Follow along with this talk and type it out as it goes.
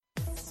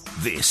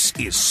This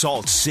is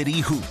Salt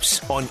City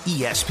Hoops on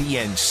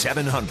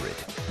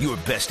ESPN700. Your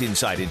best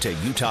insight into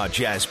Utah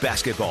Jazz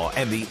basketball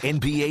and the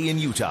NBA in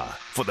Utah.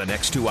 For the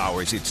next 2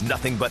 hours, it's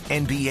nothing but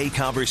NBA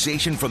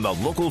conversation from the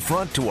local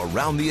front to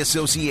around the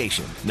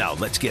association. Now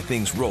let's get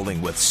things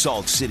rolling with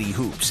Salt City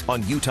Hoops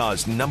on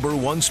Utah's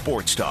 #1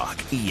 sports talk,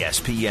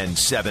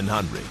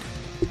 ESPN700.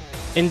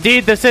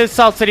 Indeed, this is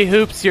Salt City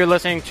Hoops. You're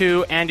listening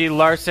to Andy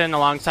Larson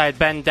alongside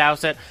Ben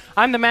Dowsett.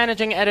 I'm the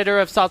managing editor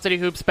of Salt City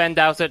Hoops, Ben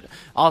Dowsett,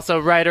 also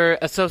writer,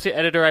 associate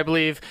editor, I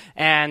believe,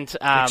 and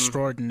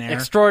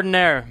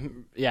extraordinaire.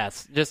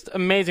 Yes, just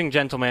amazing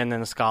gentleman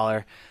and a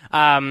scholar.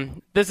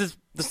 This is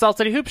the Salt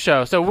City Hoops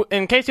show. So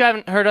in case you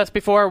haven't heard us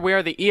before, we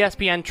are the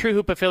ESPN True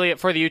Hoop affiliate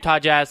for the Utah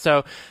Jazz.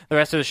 So the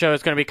rest of the show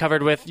is going to be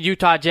covered with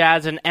Utah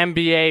Jazz and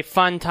NBA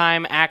fun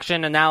time,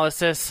 action,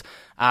 analysis,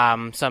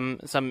 some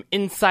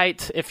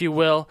insight, if you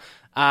will.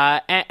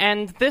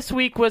 And this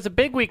week was a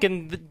big week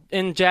in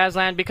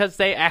Jazzland because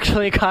they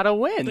actually got a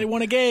win. They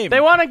won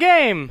a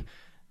game.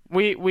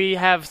 We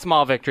have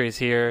small victories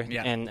here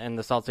in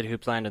the Salt City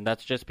Hoops land, and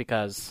that's just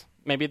because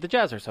maybe the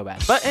Jazz are so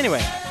bad. But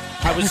anyway,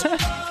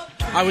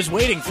 I was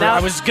waiting for. I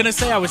was gonna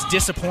say I was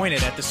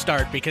disappointed at the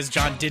start because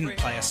John didn't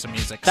play us some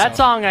music. That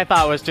song I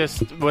thought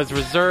was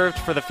reserved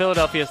for the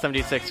Philadelphia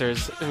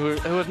 76ers, who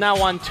have now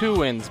won 2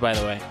 wins, by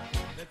the way.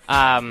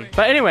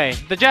 But anyway,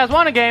 the Jazz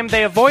won a game.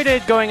 They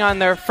avoided going on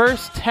their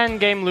first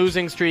 10-game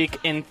losing streak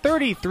in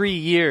 33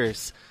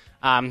 years.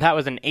 That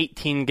was an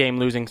 18-game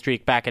losing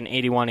streak back in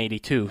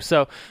 81-82.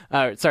 So,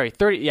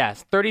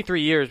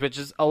 33 years, which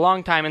is a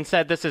long time.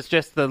 Instead, this is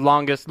just the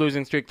longest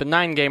losing streak, the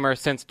 9-gamer,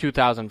 since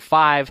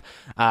 2005,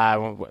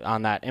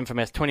 on that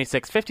infamous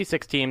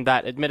 26-56 team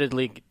that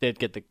admittedly did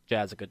get the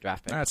Jazz a good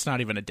draft pick. That's not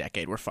even a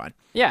decade. We're fine.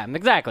 Yeah,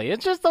 exactly.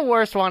 It's just the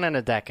worst one in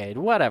a decade.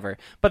 Whatever.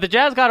 But the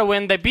Jazz got a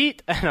win. They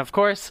beat, and of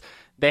course,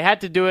 they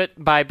had to do it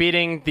by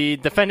beating the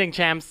defending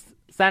champs,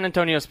 San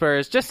Antonio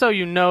Spurs, just so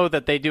you know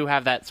that they do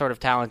have that sort of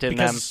talent in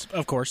them.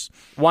 Of course.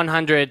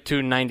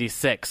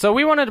 100-96. So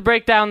we wanted to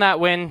break down that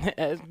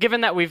win,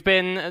 given that we've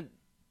been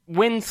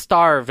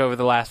win-starved over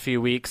the last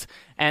few weeks,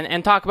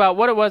 and talk about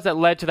what it was that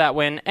led to that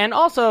win. And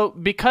also,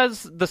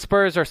 because the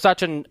Spurs are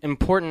such an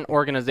important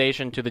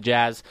organization to the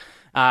Jazz,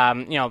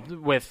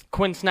 with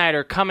Quinn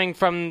Snyder coming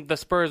from the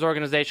Spurs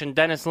organization,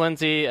 Dennis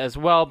Lindsey as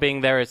well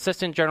being their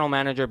assistant general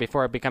manager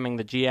before becoming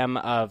the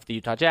GM of the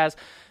Utah Jazz,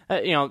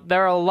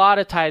 there are a lot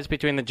of ties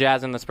between the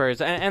Jazz and the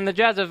Spurs, and the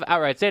Jazz have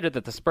outright stated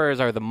that the Spurs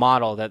are the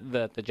model that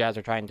the Jazz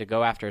are trying to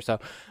go after. So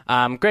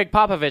Gregg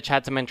Popovich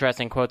had some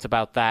interesting quotes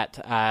about that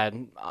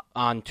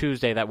on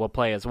Tuesday that we'll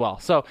play as well.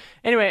 So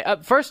anyway,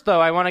 first though,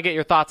 I want to get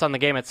your thoughts on the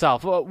game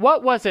itself.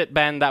 What was it,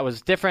 Ben, that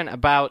was different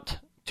about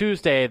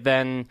Tuesday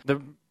than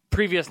the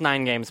previous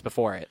 9 games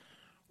before it?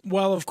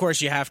 Well, of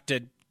course,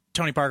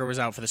 Tony Parker was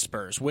out for the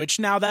Spurs, which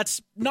now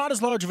that's not as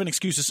large of an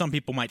excuse as some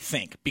people might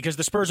think, because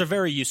the Spurs are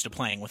very used to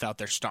playing without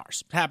their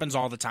stars. It happens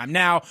all the time.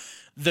 Now,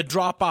 the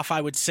drop-off,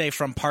 I would say,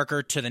 from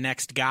Parker to the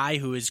next guy,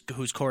 who's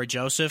Corey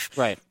Joseph,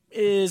 right,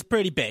 is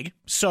pretty big.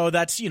 So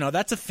that's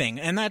a thing,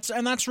 and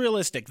that's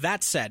realistic.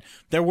 That said,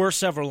 there were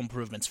several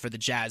improvements for the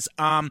Jazz.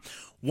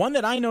 One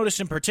that I noticed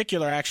in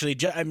particular, actually,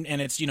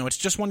 and it's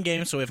just one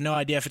game, so we have no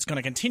idea if it's going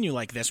to continue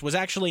like this, was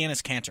actually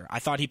Enes Kanter. I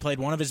thought he played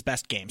one of his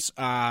best games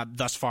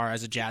thus far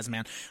as a Jazz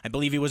man. I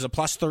believe he was a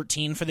plus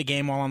 13 for the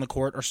game while on the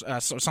court, or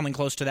something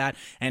close to that,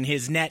 and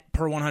his net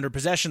per 100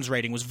 possessions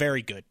rating was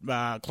very good,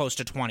 close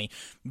to 20.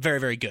 Very,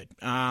 very good.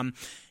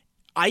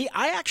 I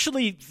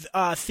actually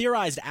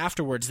theorized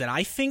afterwards that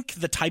I think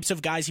the types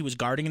of guys he was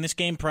guarding in this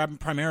game,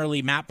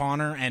 primarily Matt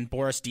Bonner and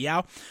Boris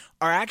Diaw,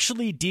 are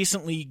actually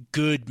decently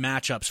good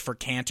matchups for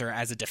Kanter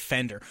as a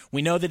defender.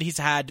 We know that he's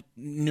had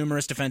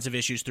numerous defensive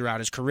issues throughout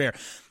his career.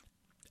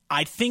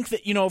 I think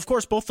that, of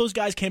course, both those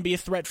guys can be a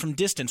threat from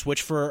distance,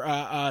 which for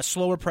a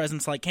slower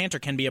presence like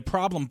Kanter can be a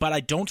problem, but I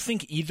don't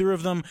think either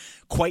of them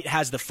quite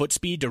has the foot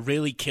speed to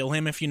really kill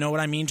him, if you know what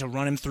I mean, to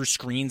run him through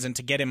screens and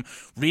to get him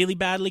really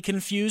badly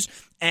confused.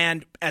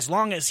 And as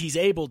long as he's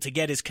able to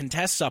get his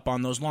contests up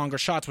on those longer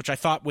shots, which I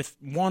thought with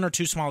one or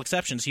two small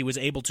exceptions he was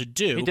able to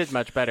do. He did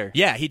much better.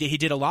 Yeah, he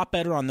did a lot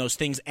better on those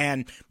things,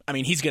 and I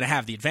mean, he's going to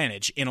have the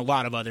advantage in a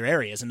lot of other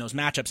areas in those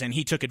matchups, and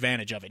he took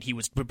advantage of it. He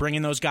was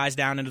bringing those guys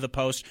down into the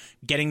post,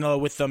 getting low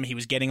with them. He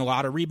was getting a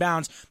lot of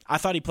rebounds. I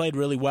thought he played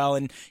really well,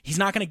 and he's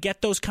not going to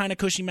get those kind of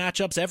cushy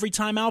matchups every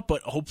time out,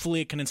 but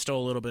hopefully it can instill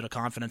a little bit of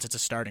confidence. It's a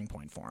starting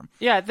point for him.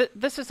 Yeah,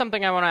 this is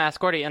something I want to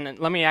ask Gordie, and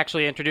let me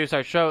actually introduce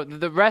our show.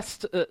 The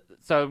rest,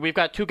 so we've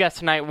got 2 guests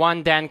tonight.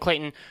 One, Dan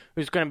Clayton,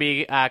 who's going to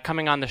be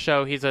coming on the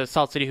show. He's a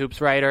Salt City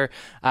Hoops writer,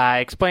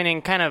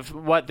 explaining kind of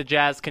what the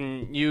Jazz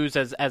can use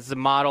as the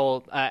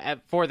model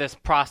for this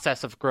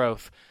process of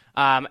growth.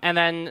 And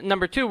then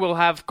number 2, we'll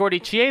have Gordie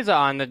Chiesa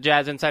on, the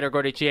Jazz insider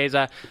Gordie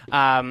Chiesa,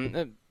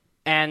 and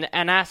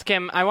ask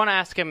him. I want to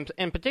ask him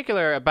in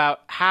particular about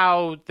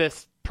how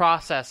this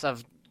process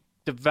of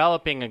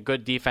developing a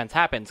good defense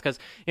happens, because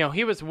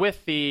he was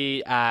with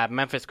the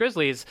Memphis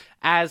Grizzlies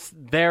as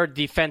their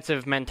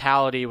defensive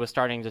mentality was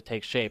starting to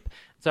take shape.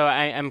 So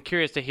I'm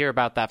curious to hear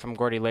about that from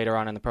Gordie later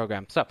on in the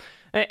program. So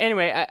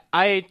anyway,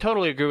 I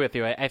totally agree with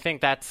you. I think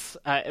that's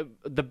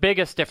the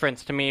biggest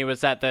difference to me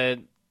was that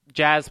the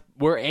Jazz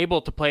were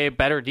able to play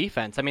better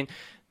defense. I mean,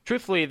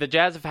 truthfully, the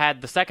Jazz have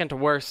had the second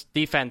worst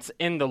defense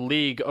in the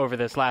league over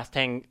this last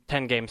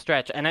 10-game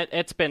stretch, and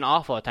it's been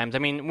awful at times. I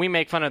mean, we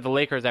make fun of the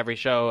Lakers every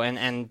show,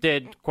 and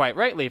did quite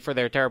rightly for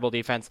their terrible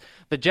defense.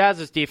 The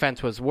Jazz's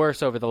defense was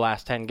worse over the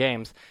last 10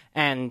 games,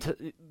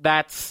 and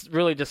that's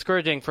really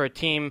discouraging for a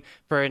team,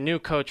 for a new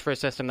coach, for a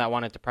system that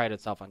wanted to pride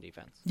itself on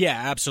defense. Yeah,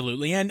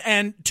 absolutely.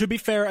 And to be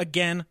fair,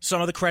 again,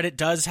 some of the credit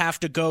does have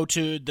to go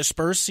to the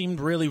Spurs.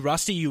 Seemed really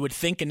rusty. You would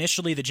think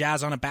initially the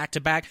Jazz on a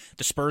back-to-back,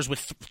 the Spurs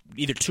with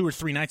either 2 or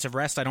 3 nights of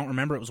rest. I don't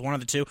remember. It was one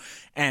of the two.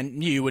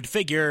 And you would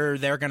figure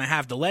they're going to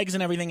have the legs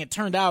and everything. It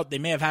turned out they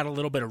may have had a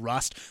little bit of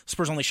rust.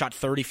 Spurs only shot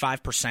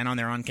 35% on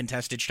their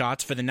uncontested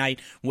shots for the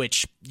night,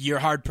 which you're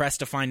hard-pressed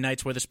to find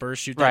nights where the Spurs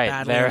shoot that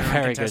badly. They're a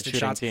very good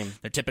shooting team.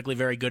 They're typically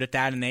very good at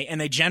that, and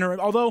they generate,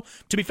 although,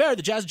 to be fair,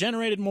 the Jazz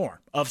generated more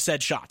of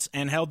said shots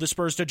and held the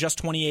Spurs to just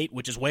 28,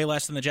 which is way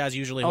less than the Jazz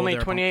usually hold. Only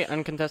 28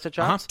 uncontested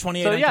shots?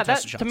 28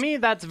 uncontested shots. To me,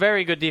 that's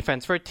very good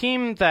defense. For a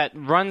team that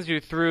runs you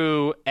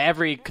through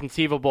every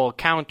conceivable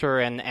counter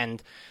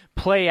and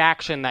play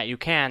action that you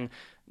can,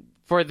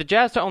 for the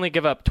Jazz to only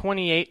give up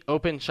 28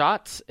 open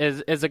shots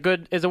is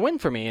a win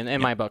for me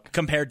in my book.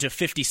 Compared to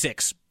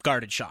 56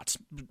 guarded shots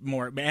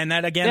more, and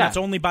that again, that's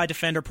only by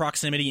defender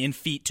proximity in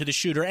feet to the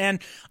shooter.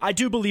 And I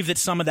do believe that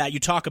some of that, you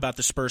talk about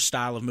the Spurs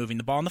style of moving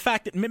the ball and the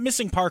fact that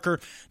missing Parker,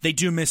 they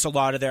do miss a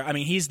lot of their, I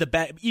mean, he's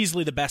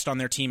easily the best on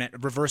their team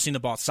at reversing the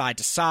ball side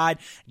to side,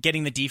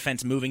 getting the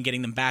defense moving,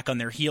 getting them back on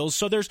their heels.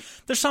 So there's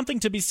something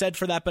to be said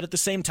for that, but at the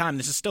same time,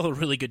 this is still a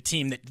really good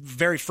team that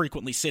very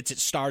frequently sits at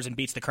stars and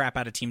beats the crap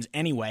out of teams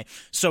anyway.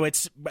 So I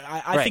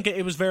think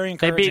it was very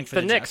encouraging. They beat for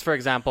the Knicks, for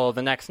example,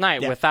 the next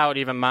night without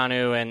even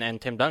Manu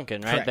and Tim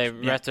Duncan, right? They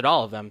rested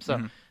all of them. So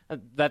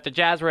that the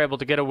Jazz were able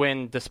to get a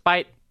win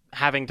despite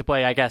having to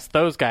play, I guess,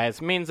 those guys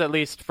means at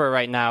least for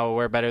right now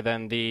we're better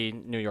than the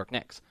New York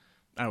Knicks.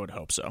 I would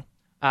hope so.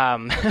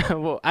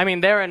 Well, I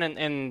mean, they're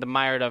in the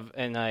mired of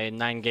in a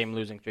 9-game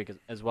losing streak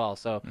as well.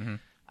 So,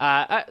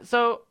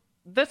 so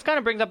this kind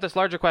of brings up this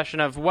larger question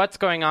of what's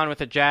going on with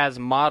the Jazz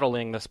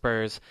modeling the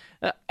Spurs.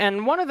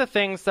 And one of the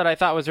things that I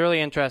thought was really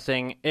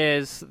interesting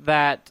is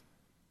that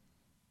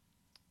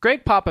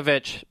Gregg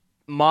Popovich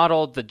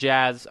modeled the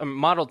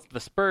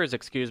Spurs,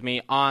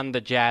 on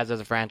the Jazz as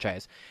a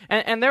franchise.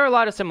 And there are a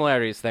lot of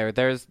similarities there.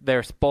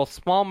 There's both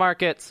small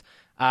markets,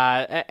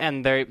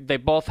 and they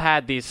both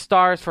had these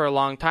stars for a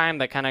long time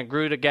that kind of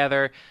grew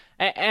together.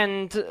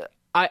 And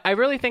I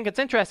really think it's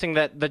interesting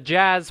that the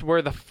Jazz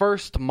were the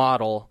first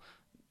model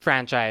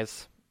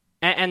franchise,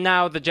 and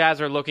now the Jazz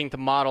are looking to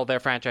model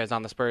their franchise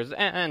on the Spurs.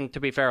 And to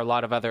be fair, a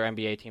lot of other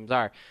NBA teams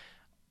are.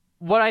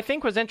 What I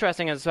think was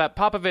interesting is that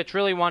Popovich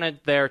really wanted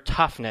their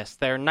toughness,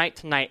 their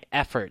night-to-night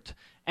effort.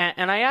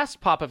 And I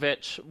asked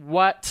Popovich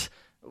what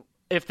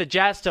if the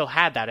Jazz still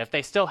had that, if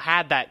they still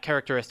had that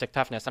characteristic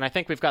toughness. And I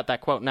think we've got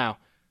that quote now.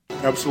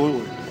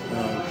 Absolutely.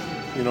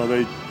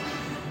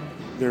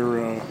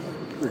 They're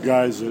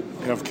guys that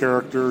have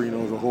character,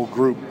 the whole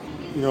group.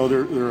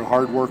 They're a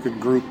hard-working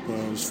group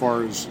as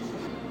far as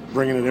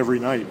bringing it every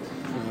night.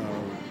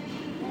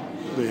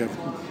 They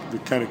have the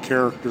kind of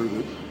character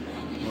that,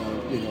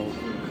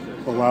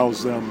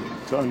 allows them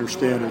to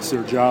understand it's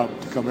their job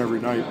to come every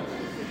night.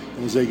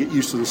 And as they get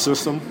used to the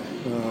system,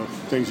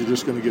 things are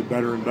just going to get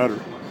better and better.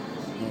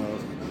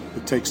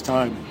 It takes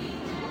time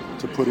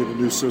to put in a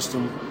new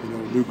system,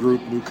 new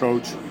group, new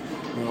coach,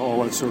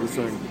 all that sort of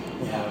thing.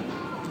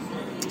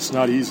 It's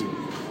not easy.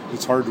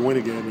 It's hard to win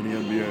a game in the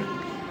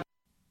NBA.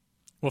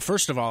 Well,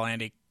 first of all,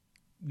 Andy,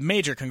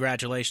 major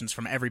congratulations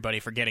from everybody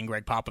for getting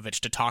Gregg Popovich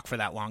to talk for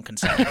that long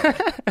consecutively.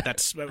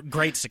 That's a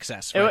great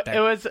success right there.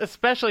 It was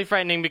especially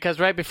frightening because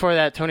right before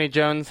that, Tony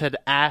Jones had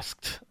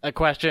asked a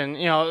question,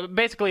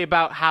 basically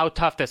about how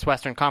tough this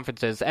Western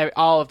Conference is.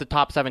 All of the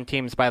top 7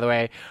 teams, by the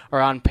way,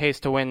 are on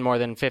pace to win more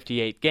than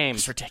 58 games.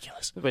 It's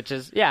ridiculous. Which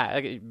is,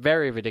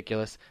 very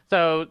ridiculous.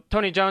 So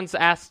Tony Jones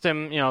asked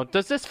him,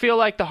 does this feel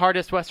like the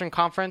hardest Western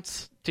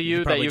Conference to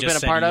you that you've been a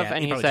part of?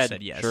 And he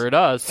said yes. Sure it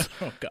does.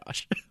 Oh,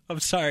 gosh. I'm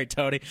sorry,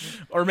 Tony.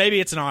 Or maybe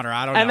it's an honor.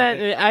 I don't know. And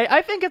then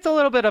I think it's a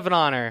little bit of an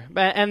honor.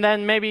 And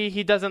then maybe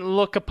he doesn't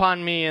look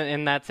upon me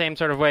in that same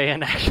sort of way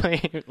and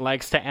actually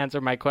likes to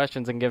answer my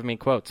questions and give me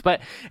quotes.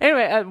 But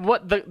anyway,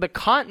 what the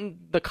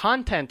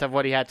content of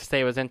what he had to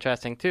say was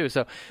interesting too.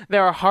 So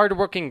they're a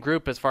hardworking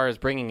group as far as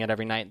bringing it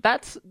every night.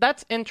 That's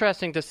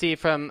interesting to see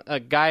from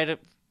a guy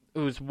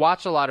who's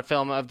watched a lot of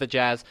film of the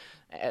Jazz,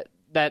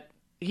 that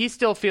he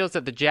still feels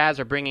that the Jazz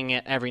are bringing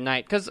it every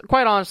night, because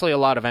quite honestly, a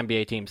lot of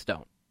NBA teams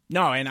don't.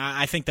 No, and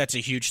I think that's a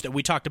huge.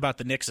 We talked about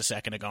the Knicks a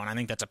second ago, and I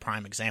think that's a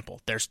prime example.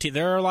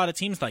 There are a lot of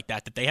teams like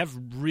that they have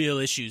real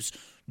issues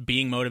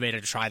being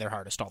motivated to try their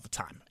hardest all the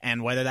time.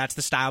 And whether that's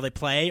the style they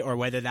play or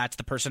whether that's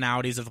the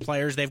personalities of the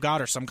players they've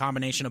got or some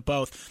combination of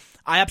both,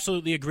 I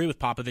absolutely agree with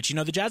Popovich.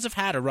 The Jazz have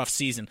had a rough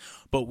season,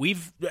 but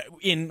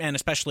and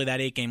especially that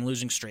 8-game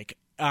losing streak.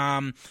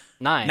 9.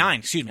 9,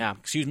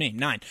 excuse me.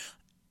 9.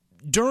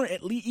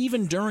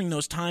 even during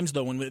those times,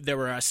 though, when there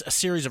were a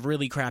series of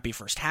really crappy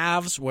first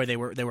halves where they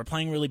were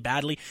playing really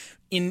badly,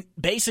 in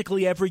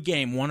basically every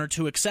game, one or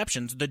two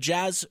exceptions, the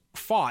Jazz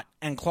fought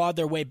and clawed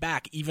their way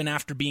back even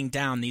after being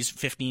down these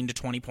 15 to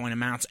 20 point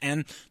amounts.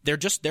 And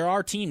there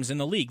are teams in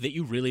the league that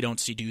you really don't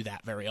see do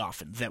that very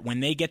often. That when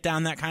they get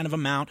down that kind of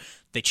amount,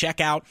 they check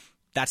out.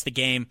 That's the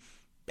game.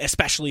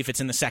 Especially if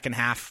it's in the second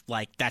half,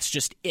 that's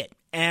just it.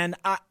 And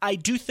I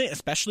do think,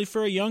 especially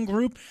for a young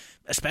group,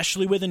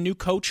 especially with a new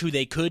coach who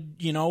they could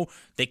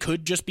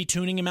just be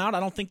tuning him out. I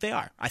don't think they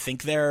are. I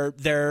think they're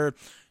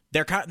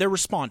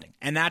responding,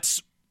 and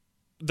that's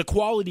the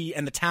quality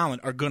and the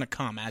talent are going to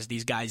come as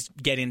these guys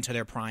get into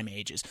their prime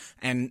ages.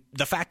 And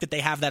the fact that they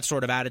have that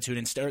sort of attitude,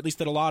 or at least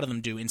that a lot of them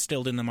do,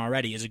 instilled in them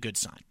already, is a good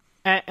sign.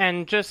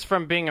 And just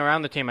from being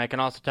around the team, I can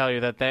also tell you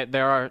that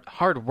there are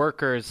hard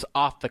workers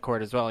off the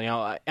court as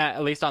well,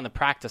 at least on the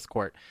practice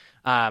court.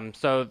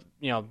 So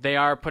they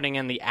are putting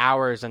in the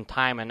hours and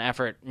time and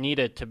effort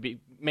needed to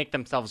make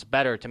themselves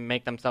better, to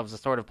make themselves the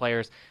sort of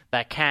players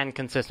that can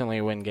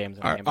consistently win games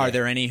in the NBA. Are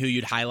there any who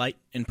you'd highlight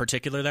in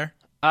particular there?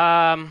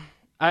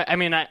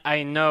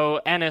 I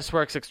know Ennis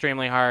works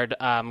extremely hard.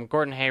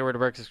 Gordon Hayward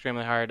works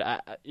extremely hard.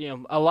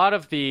 A lot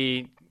of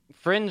the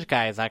fringe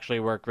guys actually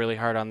work really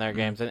hard on their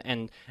games,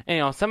 and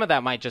some of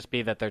that might just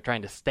be that they're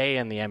trying to stay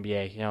in the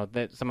NBA.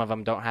 That some of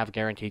them don't have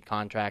guaranteed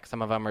contracts.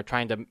 Some of them are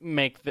trying to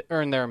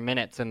earn their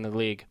minutes in the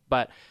league.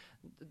 But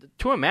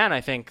to a man, I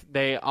think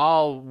they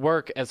all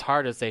work as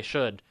hard as they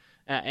should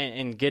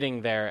in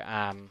getting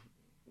there,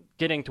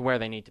 getting to where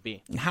they need to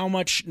be. How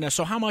much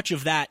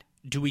of that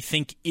do we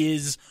think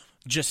is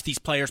just these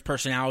players'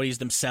 personalities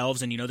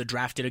themselves, and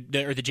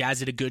the Jazz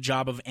did a good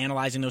job of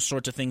analyzing those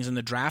sorts of things in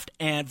the draft,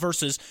 and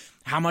versus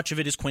how much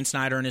of it is Quinn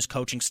Snyder and his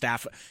coaching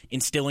staff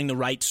instilling the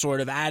right sort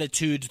of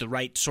attitudes, the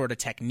right sort of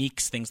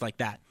techniques, things like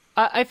that?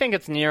 I think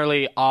it's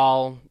nearly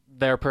all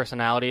their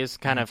personalities,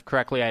 kind of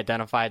correctly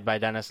identified by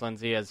Dennis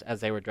Lindsey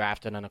as they were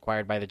drafted and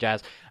acquired by the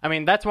Jazz. I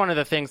mean, that's one of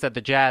the things that the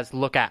Jazz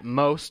look at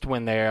most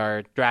when they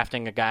are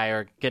drafting a guy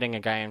or getting a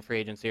guy in free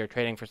agency or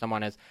trading for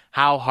someone, is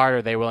how hard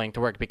are they willing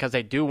to work, because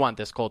they do want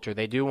this culture.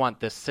 They do want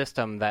this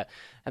system that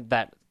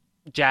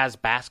Jazz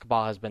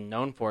basketball has been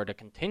known for to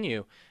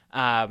continue.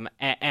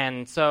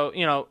 And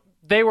so,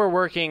 they were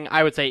working,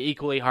 I would say,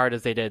 equally hard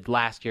as they did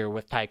last year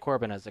with Ty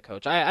Corbin as the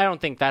coach. I don't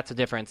think that's a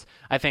difference.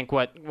 I think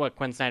what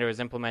Quinn Snyder is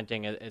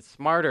implementing is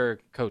smarter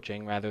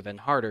coaching rather than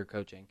harder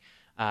coaching,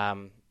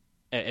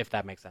 if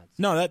that makes sense.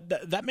 No,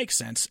 that makes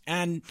sense.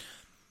 And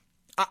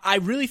I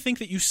really think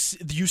that you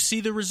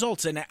see the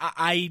results. And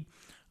I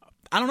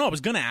don't know. I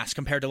was going to ask,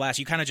 compared to last,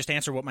 you kind of just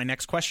answered what my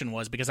next question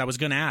was, because I was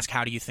going to ask,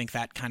 how do you think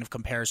that kind of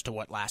compares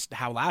to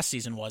how last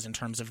season was in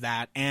terms of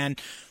that? And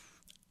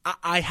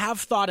I have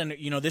thought, and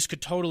this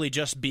could totally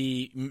just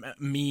be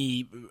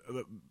me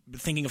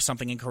thinking of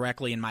something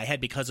incorrectly in my head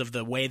because of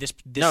the way this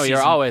No, season,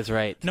 you're always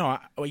right. No,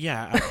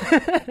 yeah,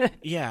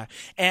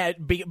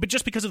 but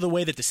just because of the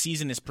way that the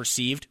season is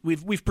perceived,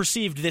 we've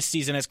perceived this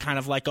season as kind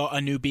of like a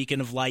new beacon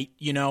of light,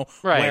 Right.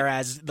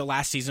 Whereas the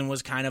last season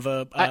was kind of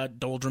a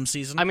doldrum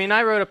season. I mean,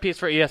 I wrote a piece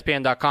for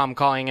ESPN.com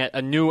calling it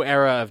a new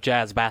era of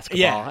Jazz basketball.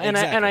 Yeah,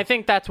 exactly. And I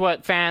think that's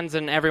what fans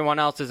and everyone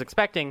else is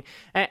expecting.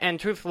 And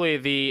truthfully,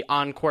 the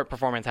on-court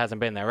performance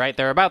hasn't been there, right?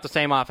 They're about the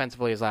same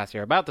offensively as last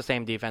year, about the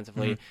same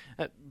defensively,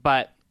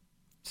 but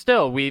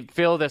still, we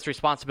feel this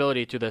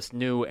responsibility to this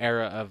new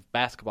era of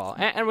basketball,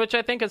 and which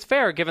I think is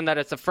fair, given that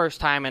it's the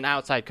first time an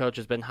outside coach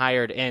has been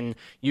hired in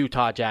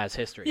Utah Jazz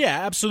history.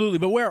 Yeah, absolutely.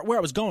 But where I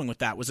was going with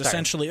that was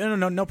essentially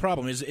no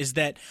problem. Is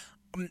that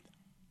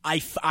I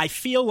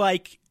feel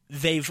like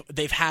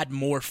they've had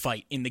more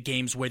fight in the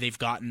games where they've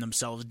gotten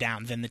themselves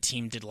down than the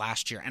team did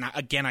last year. And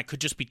I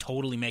could just be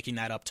totally making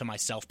that up to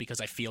myself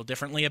because I feel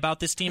differently about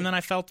this team than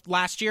I felt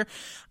last year.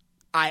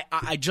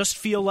 I just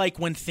feel like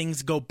when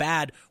things go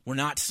bad, we're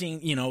not seeing,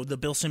 the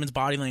Bill Simmons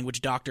body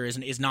language doctor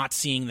is not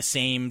seeing the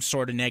same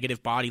sort of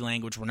negative body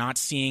language. We're not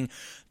seeing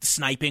the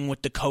sniping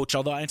with the coach,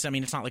 although it's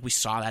not like we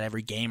saw that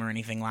every game or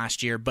anything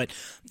last year, but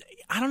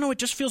I don't know, it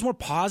just feels more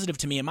positive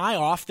to me. Am I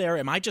off there?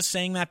 Am I just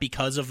saying that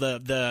because of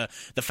the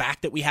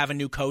fact that we have a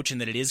new coach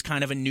and that it is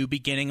kind of a new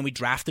beginning and we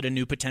drafted a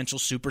new potential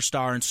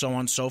superstar and so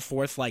on and so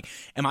forth? Like,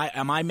 am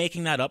I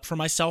making that up for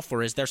myself,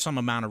 or is there some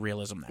amount of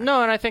realism there?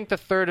 No, and I think the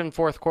third and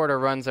fourth quarter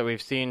runs that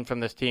we've seen from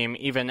this team,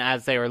 even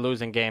as they were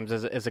losing games,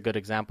 is a good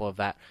example of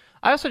that.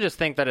 I also just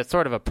think that it's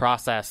sort of a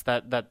process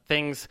that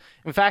things...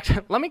 In fact,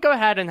 let me go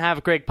ahead and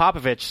have Gregg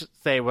Popovich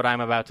say what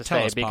I'm about to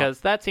say,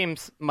 because that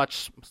seems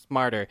much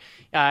smarter.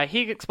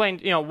 He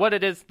explained, what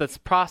it is, this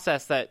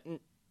process that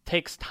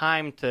takes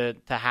time to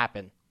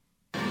happen.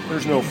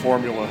 There's no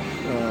formula.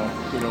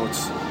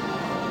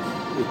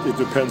 It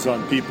depends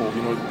on people.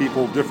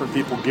 Different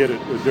people get it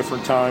at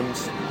different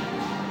times.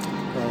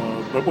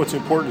 But what's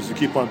important is to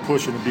keep on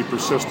pushing and be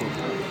persistent.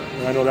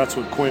 And I know that's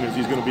what Quinn is.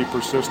 He's going to be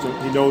persistent.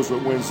 He knows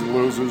what wins and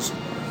loses.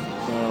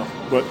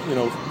 But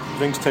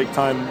things take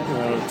time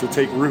to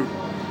take root,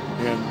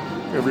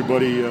 and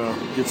everybody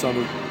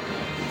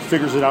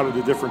figures it out at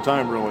a different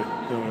time. Really,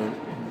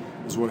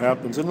 is what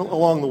happens. And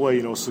along the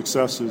way,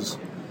 success is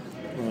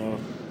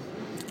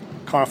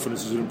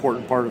confidence is an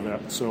important part of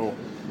that. So,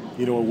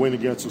 a win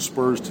against the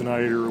Spurs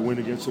tonight, or a win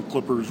against the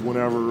Clippers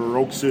whenever, or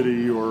Oak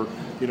City, or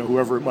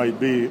whoever it might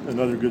be,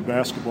 another good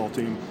basketball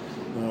team,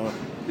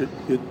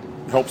 it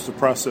helps the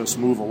process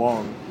move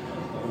along,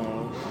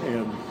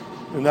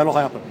 and that'll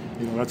happen.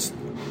 That's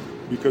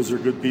because they're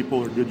good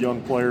people, they're good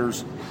young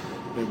players,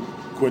 and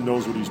Quinn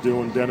knows what he's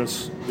doing.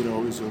 Dennis,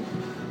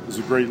 is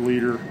a great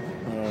leader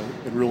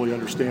and really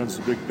understands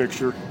the big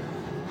picture.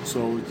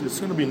 So it's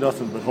going to be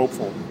nothing but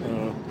hopeful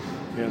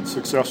and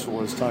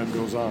successful as time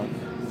goes on.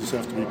 You just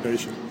have to be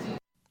patient.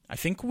 I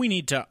think we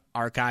need to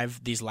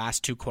archive these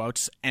last two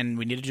quotes, and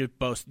we need to do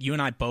both. You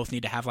and I both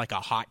need to have like a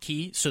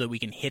hotkey so that we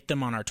can hit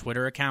them on our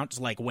Twitter accounts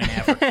like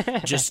whenever,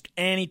 just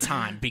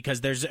anytime, because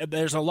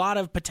there's a lot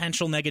of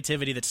potential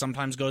negativity that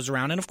sometimes goes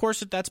around, and of course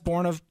that's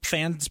born of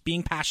fans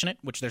being passionate,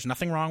 which there's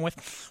nothing wrong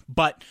with,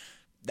 but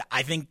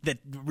I think that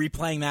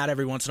replaying that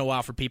every once in a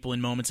while for people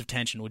in moments of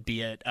tension would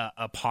be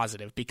a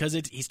positive, because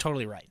he's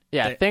totally right.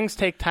 Yeah, things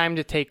take time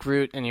to take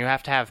root, and you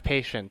have to have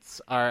patience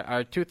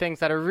are two things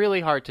that are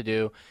really hard to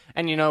do.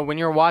 And, when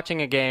you're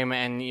watching a game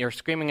and you're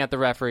screaming at the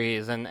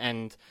referees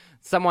and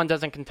someone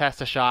doesn't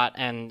contest a shot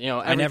and,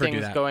 everything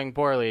is going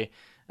poorly,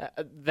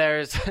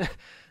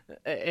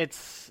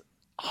 it's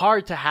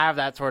hard to have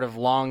that sort of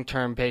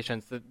long-term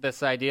patience,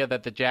 this idea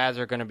that the Jazz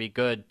are going to be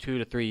good 2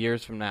 to 3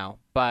 years from now.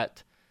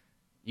 But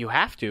you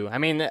have to. I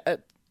mean,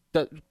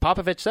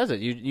 Popovich says it.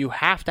 You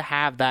have to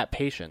have that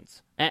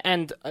patience.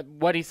 And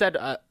what he said,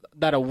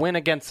 that a win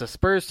against the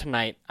Spurs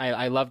tonight,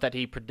 I love that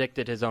he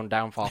predicted his own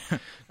downfall,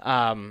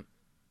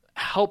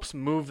 helps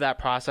move that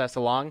process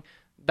along.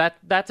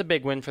 That's a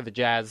big win for the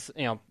Jazz,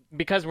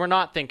 because we're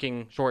not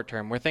thinking short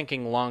term. We're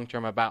thinking long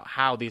term about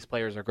how these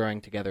players are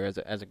growing together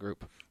as a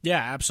group. Yeah,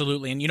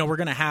 absolutely. And we're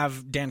going to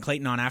have Dan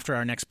Clayton on after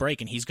our next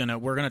break, and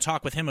we're going to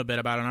talk with him a bit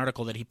about an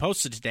article that he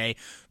posted today,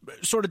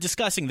 sort of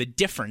discussing the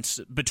difference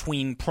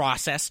between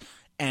process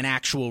and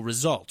actual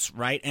results,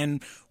 right?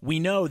 And we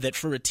know that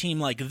for a team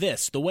like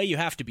this, the way you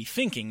have to be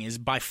thinking is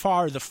by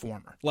far the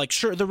former. Like,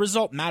 sure, the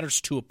result matters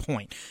to a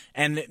point,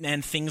 and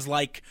things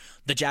like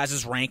the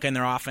Jazz's rank and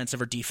their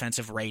offensive or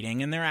defensive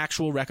rating and their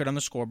actual record on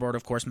the scoreboard,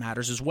 of course,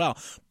 matters as well.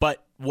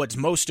 But what's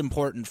most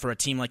important for a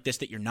team like this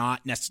that you're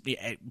not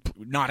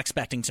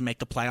expecting to make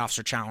the playoffs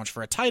or challenge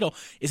for a title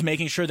is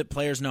making sure that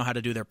players know how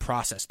to do their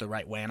process the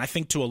right way. And I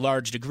think to a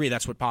large degree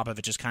that's what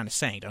Popovich is kind of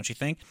saying, don't you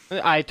think?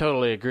 I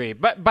totally agree.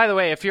 But by the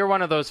way, if you're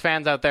one of those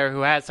fans out there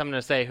who has something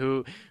to say,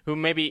 who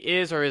maybe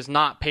is or is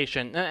not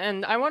patient,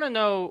 and I want to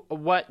know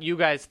what you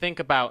guys think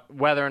about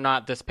whether or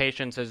not this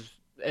patience is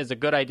a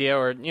good idea,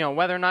 or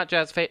whether or not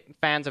Jazz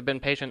fans have been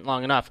patient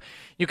long enough.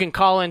 You can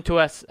call into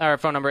us. Our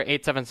phone number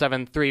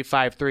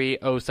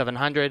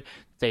 877-353-0700.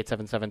 It's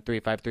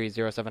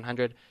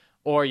 877-353-0700.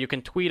 Or you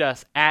can tweet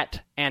us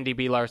at Andy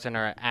B. Larson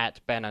or at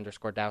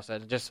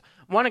Ben_Dowsett. Just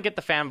want to get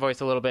the fan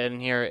voice a little bit in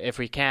here if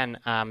we can,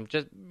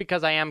 just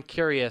because I am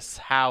curious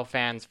how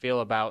fans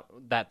feel about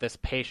that this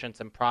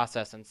patience and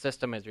process and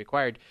system is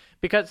required.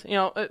 Because,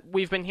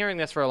 we've been hearing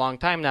this for a long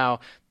time now,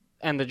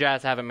 and the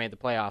Jazz haven't made the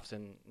playoffs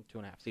in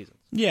 2.5 seasons.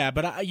 Yeah,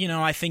 but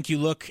I think you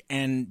look,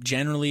 and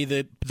generally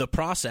the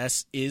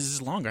process is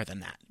longer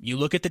than that. You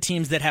look at the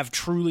teams that have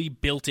truly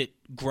built it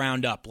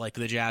ground up, like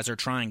the Jazz are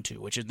trying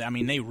to, which is,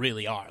 they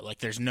really are. Like,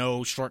 there's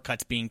no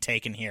shortcuts being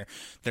taken here.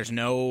 There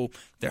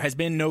has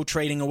been no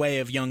trading away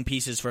of young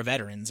pieces for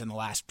veterans in the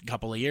last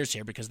couple of years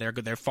here, because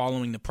they're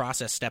following the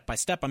process step by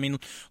step.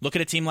 Look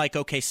at a team like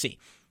OKC,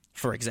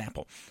 for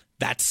example.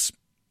 That's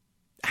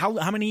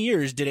how many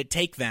years did it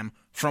take them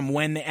from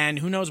when, and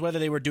who knows whether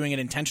they were doing it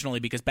intentionally,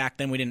 because back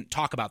then we didn't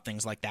talk about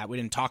things like that. We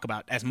didn't talk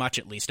about, as much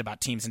at least,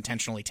 about teams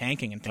intentionally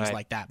tanking and things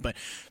like that. But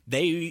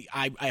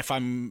if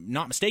I'm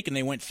not mistaken,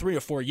 they went 3 or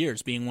 4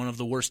 years being one of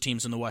the worst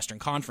teams in the Western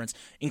Conference,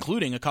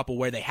 including a couple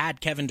where they had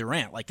Kevin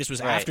Durant. Like, this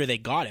was after they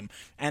got him.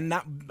 And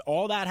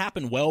all that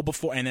happened well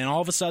before. And then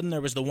all of a sudden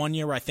there was the one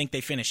year where I think they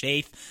finished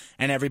 8th,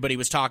 and everybody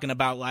was talking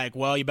about, like,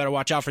 well, you better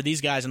watch out for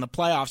these guys in the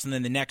playoffs. And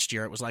then the next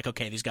year it was like,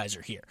 okay, these guys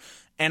are here.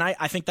 And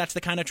I think that's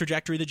the kind of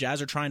trajectory the Jazz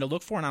are trying to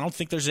look for, and I don't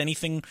think there's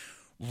anything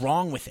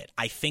wrong with it.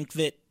 I think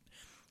that,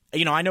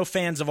 I know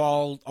fans of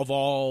all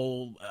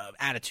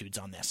attitudes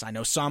on this. I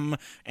know some,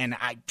 and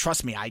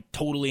trust me, I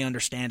totally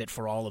understand it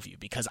for all of you,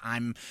 because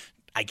I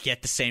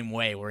get the same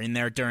way. We're in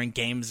there during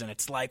games, and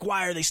it's like,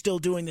 why are they still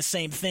doing the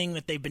same thing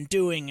that they've been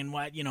doing, and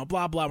what,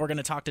 blah, blah. We're going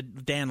to talk to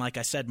Dan, like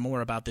I said,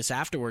 more about this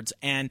afterwards,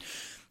 and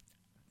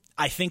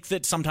I think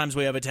that sometimes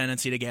we have a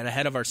tendency to get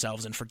ahead of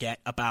ourselves and forget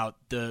about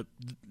the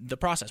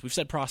process. We've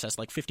said process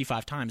like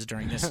 55 times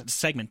during this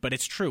segment, but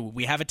it's true.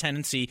 We have a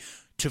tendency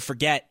to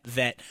forget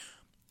that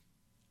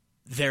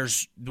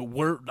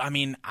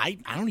I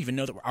don't even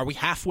know that. Are we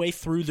halfway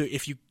through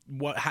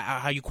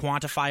how you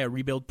quantify a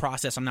rebuild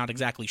process? I'm not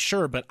exactly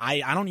sure, but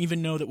I don't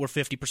even know that we're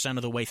 50%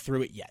 of the way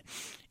through it yet.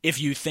 If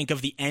you think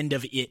of the end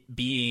of it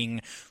being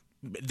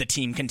the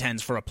team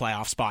contends for a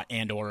playoff spot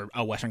and or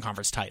a Western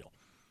Conference title.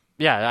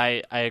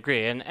 Yeah, I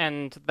agree,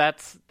 and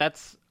that's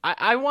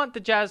I want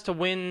the Jazz to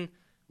win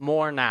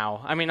more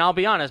now. I mean, I'll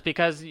be honest,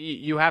 because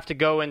you have to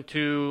go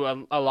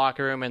into a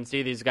locker room and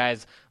see these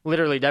guys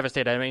literally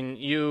devastated. I mean,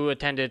 you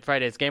attended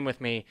Friday's game with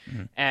me,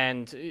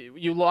 and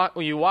you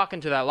walk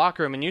into that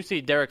locker room and you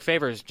see Derek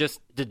Favors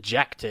just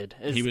dejected.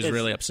 He was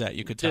really upset.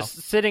 You could tell.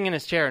 Just sitting in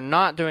his chair,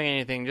 not doing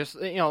anything. Just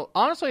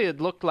honestly, it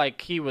looked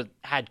like he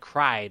had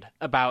cried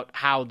about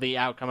how the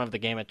outcome of the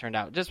game had turned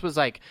out. Just was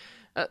like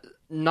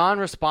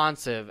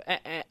non-responsive,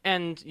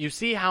 and you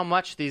see how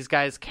much these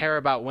guys care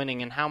about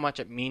winning and how much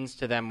it means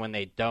to them when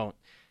they don't.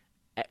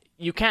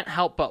 You can't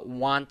help but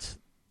want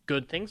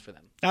good things for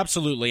them.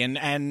 Absolutely, and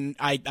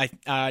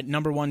I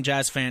number one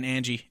Jazz fan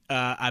Angie,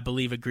 I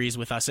believe, agrees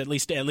with us at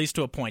least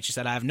to a point. She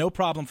said, "I have no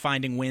problem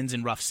finding wins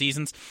in rough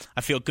seasons.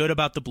 I feel good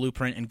about the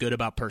blueprint and good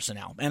about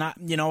personnel." And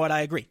you know what?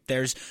 I agree.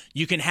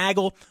 You can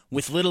haggle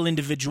with little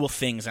individual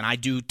things, and I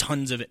do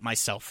tons of it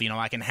myself.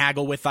 I can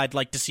haggle with I'd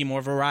like to see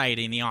more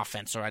variety in the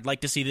offense, or I'd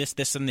like to see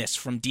this, and this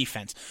from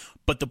defense.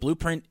 But the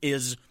blueprint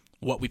is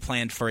what we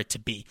planned for it to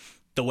be.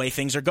 The way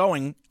things are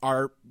going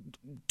are,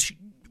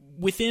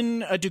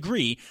 within a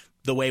degree,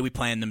 the way we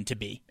planned them to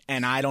be.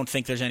 And I don't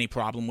think there's any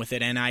problem with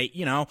it. And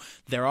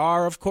there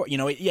are, of course,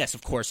 yes,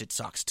 of course it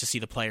sucks to see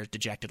the players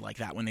dejected like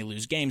that when they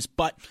lose games,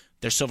 but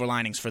there's silver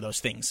linings for those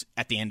things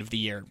at the end of the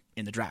year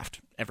in the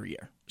draft every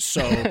year.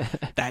 So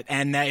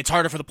it's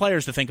harder for the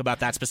players to think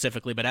about that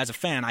specifically, but as a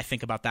fan, I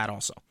think about that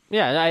also.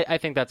 Yeah, I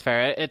think that's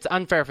fair. It's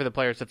unfair for the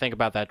players to think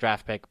about that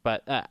draft pick,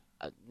 but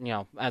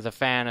as a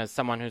fan, as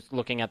someone who's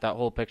looking at that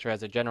whole picture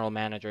as a general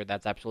manager,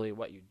 that's absolutely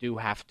what you do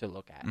have to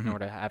look at in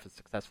order to have a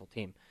successful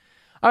team.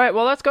 All right,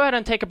 well, let's go ahead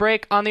and take a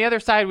break. On the other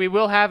side, we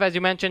will have, as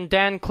you mentioned,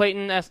 Dan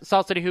Clayton,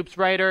 Salt City Hoops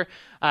writer,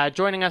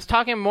 joining us,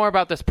 talking more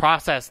about this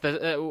process,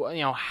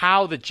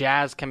 how the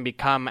Jazz can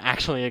become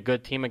actually a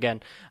good team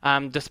again,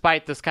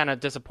 despite this kind of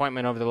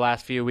disappointment over the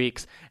last few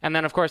weeks. And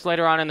then, of course,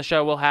 later on in the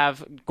show, we'll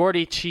have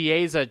Gordie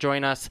Chiesa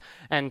join us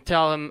and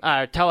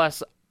tell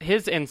us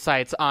his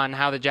insights on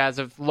how the Jazz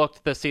have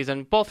looked this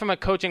season, both from a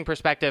coaching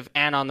perspective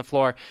and on the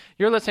floor.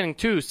 You're listening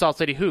to Salt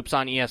City Hoops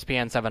on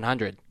ESPN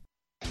 700.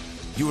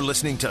 You're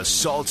listening to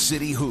Salt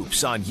City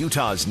Hoops on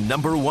Utah's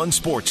 #1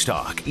 sports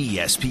talk,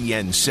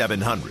 ESPN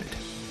 700.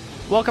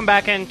 Welcome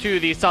back into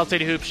the Salt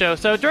City Hoops show.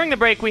 So during the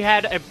break, we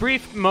had a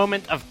brief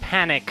moment of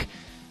panic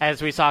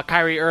as we saw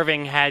Kyrie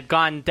Irving had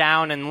gone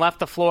down and left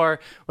the floor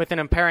with an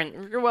apparent,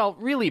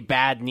 really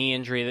bad knee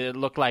injury that it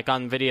looked like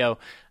on video.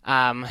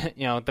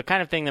 The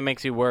kind of thing that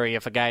makes you worry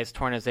if a guy's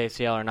torn his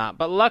ACL or not.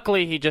 But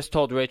luckily, he just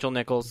told Rachel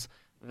Nichols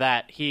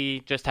that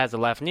he just has a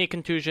left knee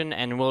contusion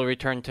and will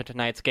return to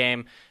tonight's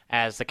game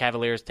as the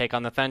Cavaliers take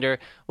on the Thunder.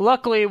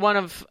 Luckily,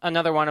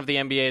 another one of the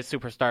NBA's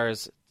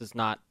superstars does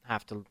not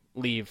have to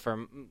leave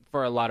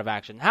for a lot of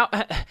action.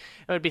 It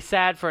would be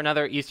sad for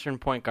another Eastern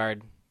point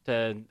guard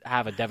to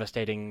have a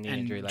devastating knee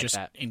injury like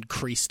that. And just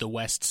increase the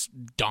West's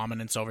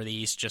dominance over the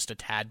East just a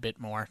tad bit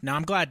more. No,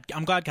 I'm glad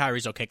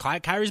Kyrie's okay.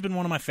 Kyrie's been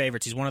one of my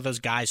favorites. He's one of those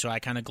guys who I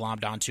kind of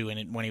glommed onto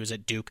when he was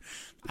at Duke.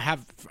 I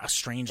have a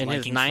strange liking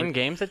his 9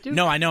 games at Duke?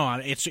 No, I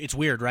know. It's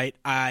weird, right?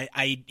 I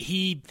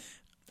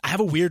have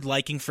a weird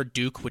liking for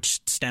Duke, which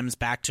stems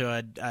back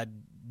to a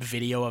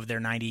video of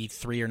their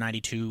 93 or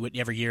 92,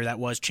 whatever year that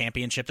was,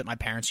 championship that my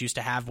parents used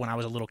to have when I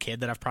was a little kid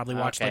that I've probably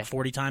watched like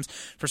 40 times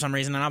for some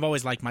reason. And I've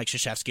always liked Mike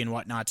Krzyzewski and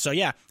whatnot. So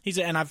yeah,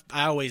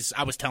 I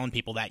was telling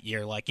people that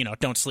year,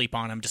 don't sleep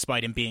on him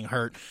despite him being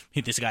hurt.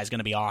 This guy's going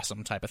to be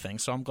awesome type of thing.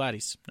 So I'm glad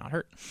he's not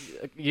hurt.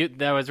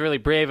 That was really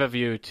brave of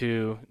you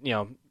to,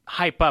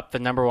 hype up the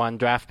 #1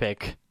 draft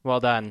pick. Well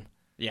done.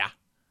 Yeah.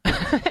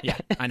 Yeah,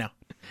 I know.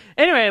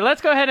 Anyway,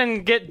 let's go ahead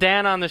and get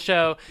Dan on the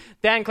show.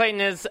 Dan Clayton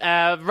is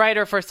a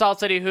writer for Salt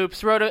City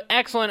Hoops, wrote an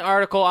excellent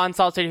article on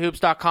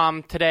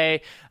saltcityhoops.com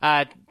today.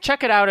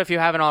 Check it out if you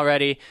haven't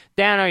already.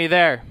 Dan, are you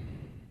there?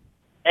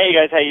 Hey,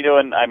 guys, how you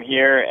doing? I'm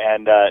here,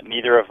 and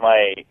neither of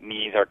my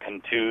knees are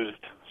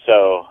contused,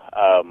 so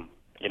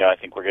I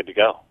think we're good to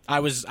go. I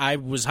was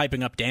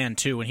hyping up Dan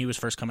too when he was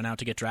first coming out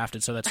to get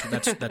drafted, so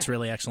that's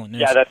really excellent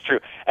news. Yeah, that's true.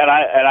 And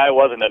I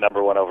wasn't a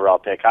 #1 overall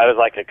pick. I was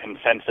like a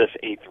consensus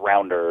 8th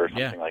rounder or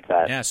something like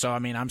that. Yeah, so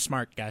I'm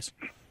smart, guys.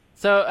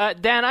 So,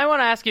 Dan, I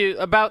want to ask you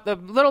about the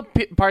little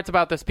parts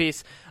about this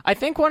piece. I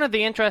think one of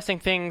the interesting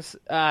things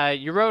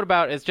you wrote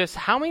about is just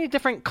how many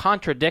different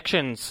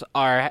contradictions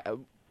are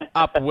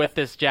up with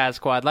this Jazz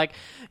squad.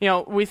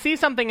 We see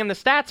something in the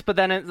stats, but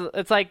then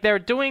it's like they're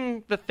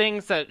doing the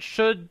things that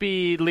should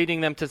be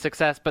leading them to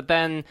success, but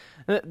then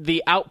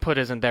the output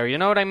isn't there. You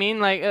know what I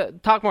mean?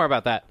 Talk more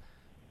about that.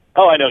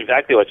 Oh, I know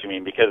exactly what you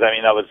mean, because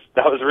that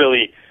was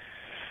really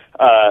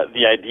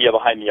the idea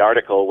behind the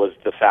article, was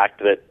the fact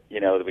that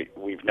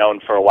we've known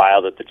for a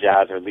while that the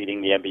Jazz are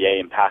leading the NBA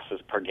in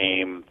passes per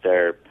game.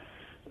 They're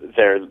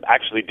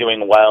actually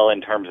doing well in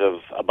terms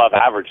of above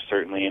average,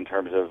 certainly in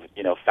terms of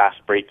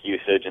fast break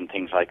usage and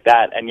things like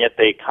that, and yet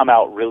they come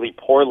out really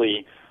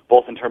poorly,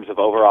 both in terms of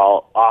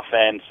overall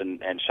offense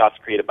and shots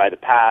created by the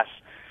pass,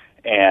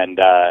 and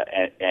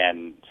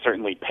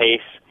certainly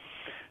pace.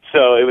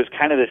 So it was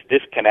kind of this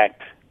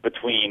disconnect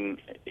between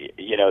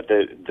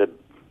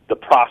the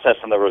process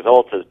and the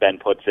results, as Ben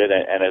puts it,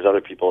 and as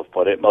other people have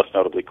put it, most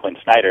notably Quinn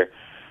Snyder.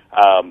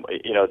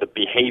 The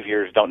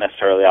behaviors don't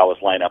necessarily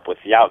always line up with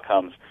the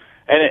outcomes.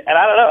 And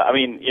I don't know. I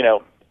mean,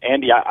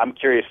 Andy, I'm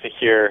curious to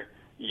hear.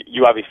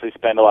 You obviously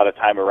spend a lot of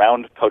time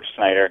around Coach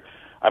Snyder.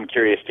 I'm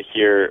curious to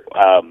hear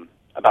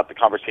about the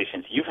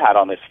conversations you've had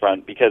on this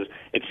front, because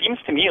it seems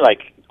to me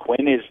like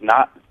Quinn is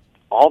not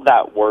all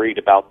that worried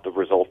about the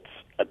results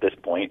at this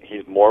point.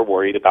 He's more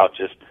worried about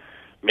just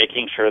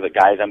making sure that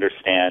guys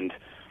understand,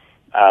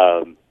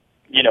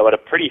 at a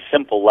pretty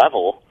simple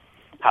level,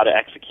 how to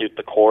execute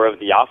the core of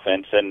the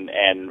offense.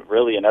 And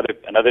really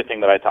another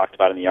thing that I talked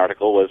about in the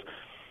article was,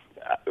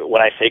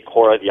 when I say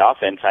core of the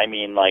offense, I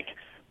mean like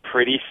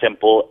pretty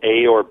simple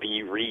A or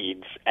B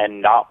reads,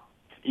 and not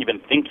even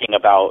thinking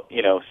about,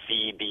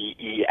 C, D,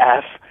 E,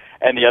 F,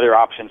 and the other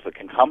options that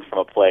can come from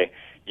a play.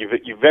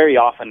 You very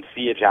often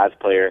see a Jazz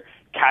player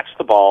catch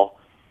the ball,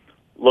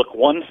 look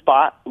one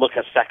spot, look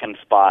a second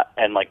spot,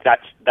 and like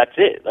that's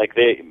it. Like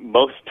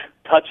most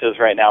touches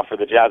right now for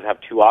the Jazz have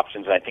two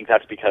options, and I think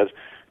that's because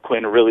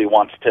Quinn really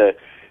wants to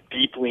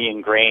deeply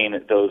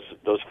ingrain those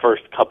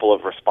first couple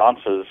of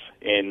responses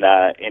in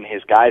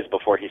his guys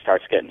before he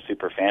starts getting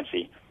super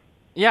fancy.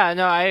 Yeah,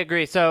 no, I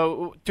agree.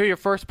 So to your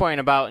first point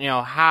about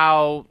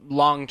how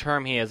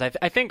long-term he is, I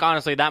think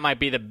honestly that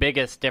might be the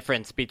biggest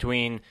difference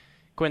between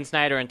Quinn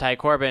Snyder and Ty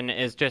Corbin,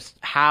 is just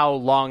how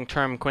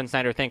long-term Quinn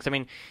Snyder thinks. I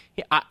mean,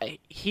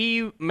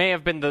 he may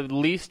have been the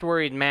least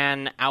worried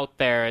man out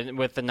there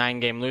with the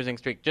 9-game losing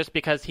streak, just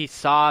because he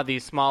saw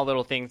these small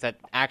little things that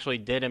actually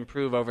did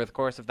improve over the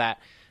course of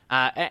that.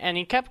 And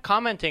he kept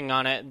commenting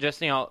on it, just,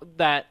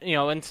 that,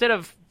 instead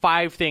of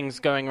 5 things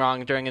going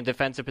wrong during a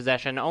defensive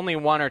possession, only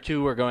 1 or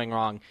 2 were going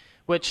wrong,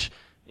 which,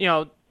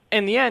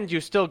 in the end, you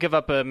still give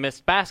up a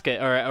missed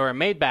basket or a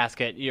made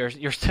basket.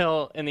 You're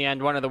still, in the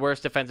end, one of the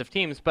worst defensive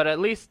teams, but at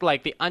least,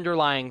 like, the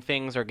underlying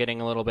things are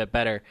getting a little bit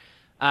better.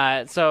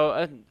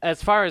 So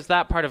as far as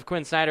that part of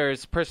Quinn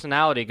Snyder's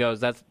personality goes,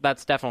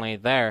 that's definitely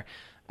there.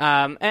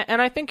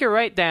 And I think you're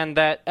right, Dan,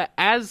 that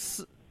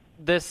as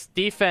this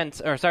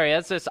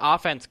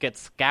offense gets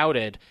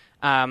scouted,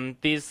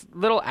 these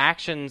little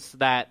actions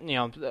that,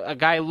 a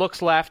guy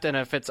looks left, and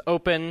if it's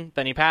open,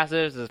 then he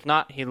passes. If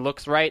not, he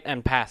looks right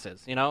and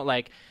passes.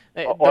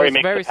 Or he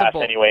makes the pass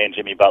anyway, and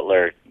Jimmy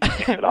Butler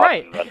takes it off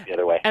and runs the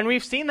other way. And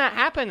we've seen that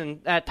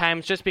happen at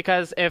times, just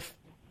because if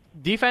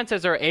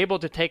defenses are able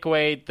to take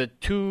away the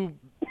 2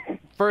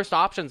 first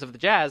options of the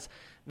Jazz,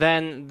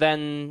 then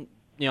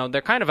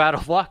they're kind of out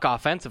of luck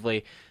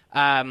offensively.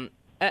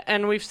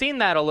 And we've seen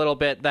that a little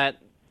bit, that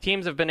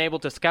teams have been able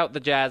to scout the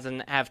Jazz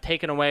and have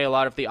taken away a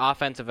lot of the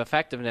offensive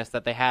effectiveness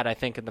that they had, I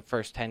think, in the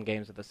first 10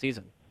 games of the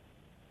season.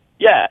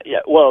 Yeah,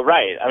 well,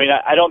 right. I mean,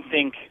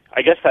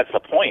 I guess that's the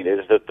point, is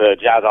that the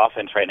Jazz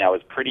offense right now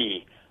is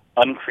pretty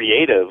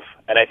uncreative,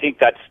 and I think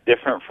that's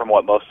different from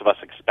what most of us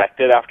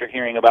expected after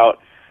hearing about,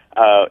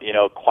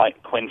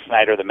 Quinn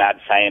Snyder, the mad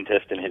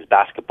scientist, in his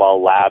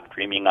basketball lab,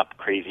 dreaming up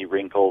crazy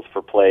wrinkles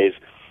for plays.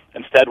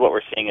 Instead, what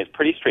we're seeing is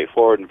pretty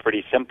straightforward and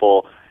pretty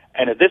simple.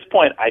 And at this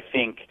point, I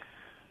think,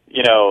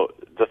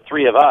 the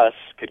 3 of us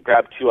could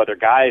grab 2 other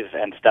guys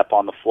and step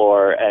on the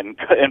floor and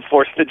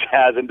force the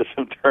Jazz into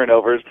some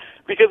turnovers,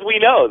 because we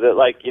know that,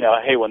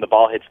 hey, when the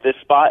ball hits this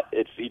spot,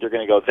 it's either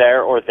going to go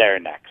there or there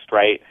next,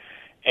 right?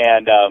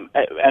 And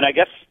I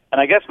guess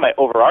my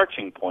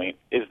overarching point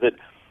is that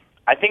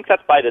I think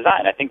that's by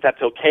design. I think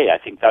that's okay. I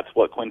think that's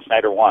what Quinn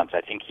Snyder wants.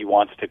 I think he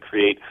wants to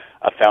create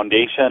a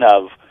foundation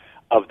of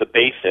the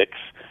basics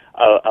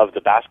of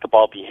the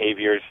basketball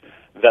behaviors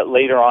that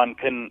later on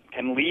can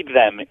lead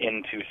them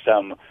into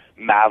some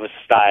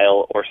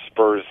Mavs-style or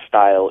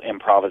Spurs-style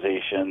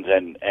improvisations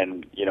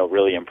and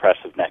really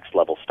impressive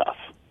next-level stuff.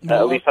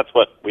 At least that's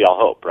what we all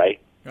hope, right?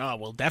 Oh,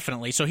 well,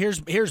 definitely. So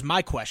here's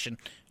my question.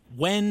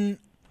 When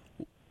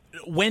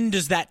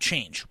does that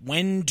change?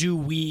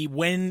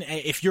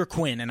 If you're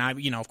Quinn, and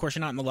of course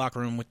you're not in the locker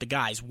room with the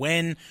guys,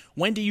 when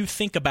do you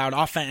think about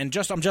offense?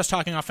 And I'm just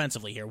talking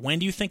offensively here. When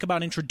do you think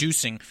about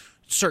introducing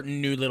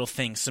certain new little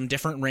things, some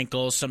different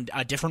wrinkles,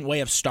 a different way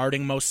of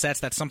starting most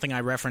sets? That's something I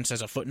referenced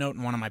as a footnote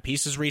in one of my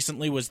pieces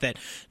recently, was that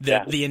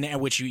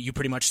which you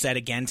pretty much said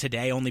again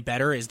today, only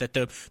better, is that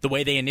the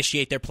way they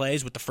initiate their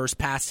plays with the first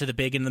pass to the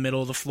big in the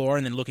middle of the floor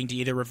and then looking to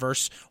either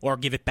reverse or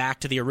give it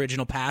back to the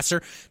original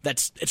passer,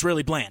 it's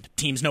really bland.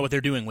 Teams know what they're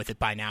doing with it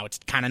by now. It's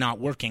kind of not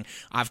working.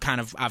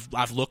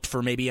 I've looked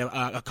for maybe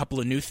a couple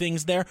of new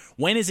things there.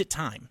 When is it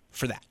time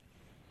for that?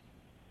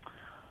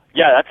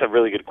 Yeah, that's a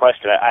really good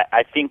question.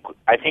 I think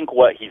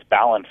what he's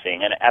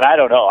balancing, and I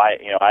don't know,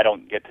 I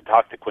don't get to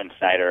talk to Quinn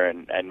Snyder,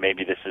 and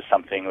maybe this is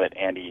something that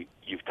Andy,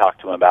 you've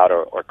talked to him about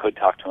or could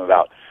talk to him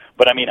about.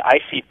 But I mean, I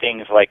see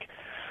things like,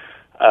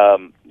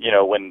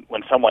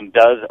 when someone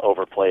does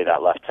overplay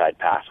that left side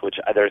pass, which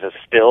there's a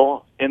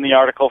still in the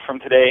article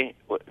from today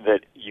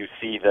that you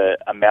see the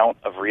amount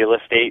of real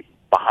estate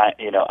behind,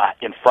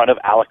 in front of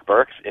Alec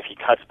Burks if he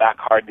cuts back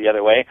hard the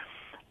other way.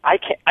 I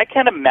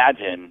can't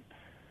imagine.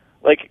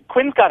 Like,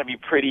 Quinn's got to be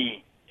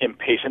pretty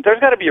impatient. There's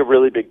got to be a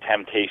really big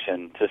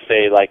temptation to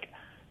say,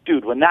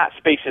 dude, when that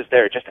space is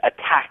there, just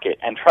attack it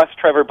and trust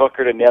Trevor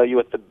Booker to nail you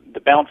with the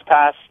bounce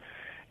pass,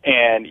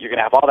 and you're going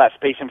to have all that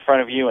space in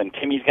front of you, and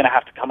Timmy's going to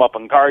have to come up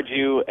and guard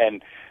you,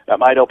 and that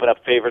might open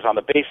up favors on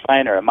the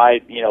baseline, or it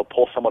might,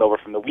 pull someone over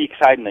from the weak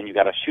side, and then you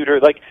got a shooter.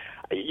 Like,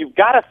 you've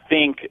got to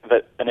think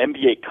that an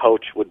NBA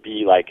coach would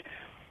be like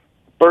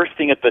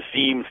bursting at the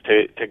seams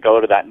to go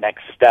to that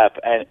next step.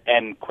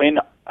 And Quinn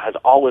has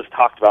always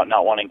talked about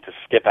not wanting to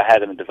skip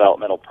ahead in the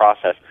developmental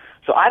process.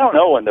 So I don't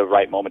know when the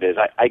right moment is.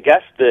 I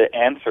guess the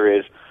answer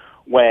is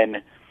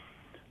when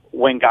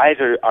guys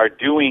are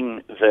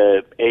doing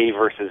the A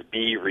versus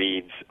B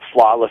reads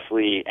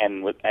flawlessly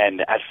and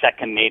as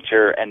second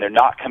nature, and they're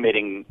not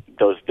committing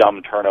those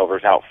dumb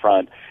turnovers out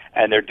front,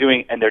 and they're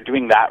doing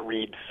that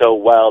read so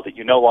well that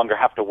you no longer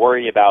have to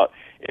worry about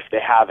if they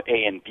have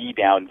A and B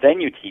down. Then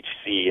you teach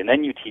C, and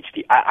then you teach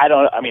D.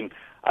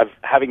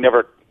 Having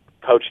never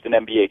coached an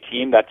NBA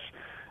team, that's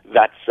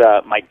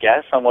my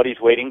guess on what he's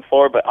waiting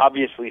for. But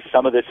obviously,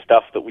 some of this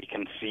stuff that we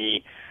can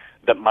see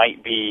that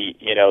might be,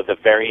 the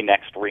very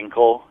next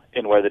wrinkle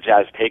in where the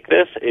Jazz take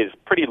this is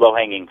pretty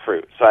low-hanging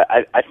fruit. So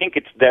I think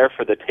it's there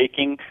for the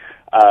taking,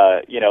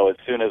 as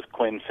soon as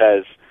Quinn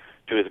says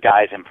to his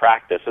guys in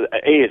practice,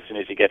 as soon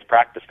as he gets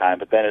practice time,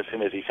 but then as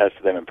soon as he says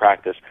to them in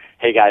practice,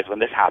 hey, guys, when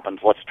this happens,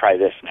 let's try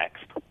this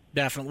next.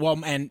 Definitely.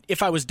 Well, and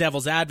if I was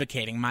devil's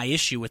advocating, my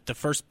issue with the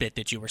first bit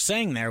that you were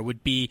saying there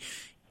would be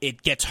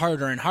it gets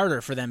harder and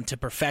harder for them to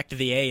perfect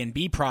the A and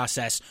B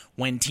process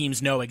when teams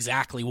know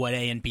exactly what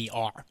A and B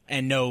are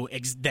and know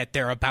that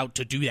they're about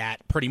to do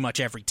that pretty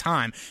much every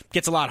time. It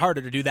gets a lot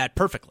harder to do that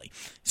perfectly.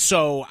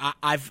 So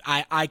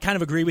I kind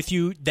of agree with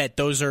you that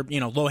those are,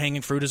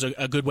 low-hanging fruit is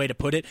a good way to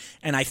put it.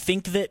 And I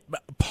think that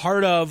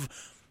part of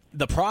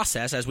the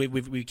process, as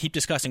we keep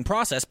discussing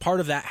process, part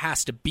of that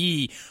has to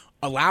be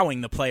allowing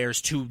the players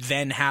to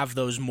then have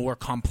those more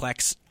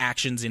complex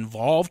actions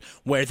involved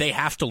where they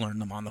have to learn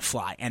them on the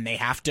fly and they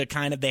have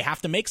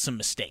to make some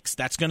mistakes.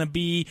 That's going to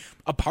be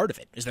a part of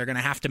it, is they're going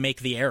to have to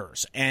make the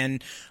errors.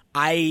 And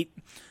I'm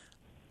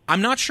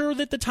not sure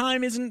that the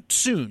time isn't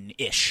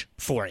soon-ish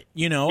for it.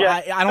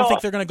 I don't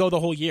think they're going to go the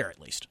whole year at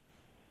least.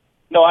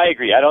 No, I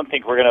agree. I don't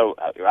think we're gonna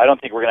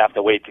have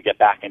to wait to get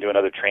back into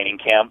another training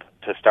camp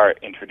to start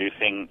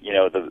introducing,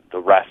 the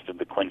rest of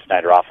the Quinn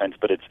Snyder offense.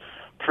 But it's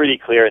pretty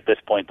clear at this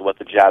point that what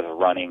the Jazz are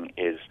running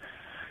is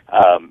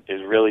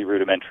really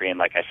rudimentary and,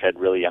 like I said,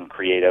 really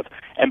uncreative.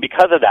 And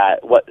because of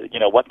that, what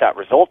that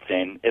results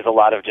in is a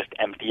lot of just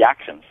empty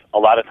actions. A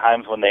lot of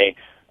times when they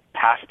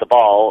pass the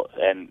ball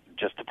and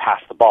just to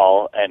pass the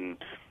ball, and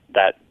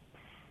that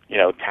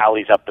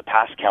tallies up the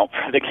pass count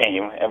for the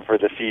game and for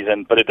the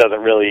season, but it doesn't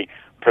really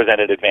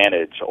present an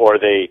advantage. Or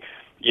they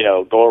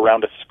go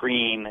around a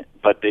screen,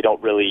 but they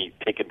don't really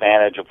take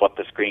advantage of what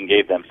the screen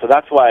gave them. So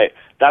that's why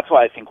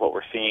I think what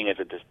we're seeing is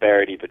a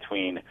disparity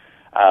between,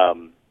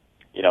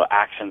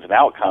 actions and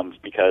outcomes,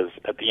 because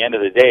at the end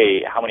of the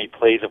day, how many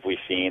plays have we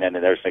seen? And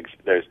there's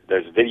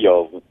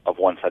video of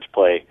one such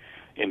play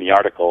in the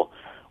article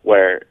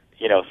where,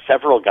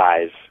 several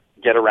guys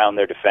get around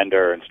their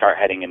defender and start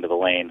heading into the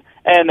lane,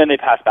 and then they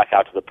pass back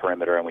out to the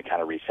perimeter and we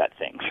kind of reset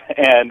things.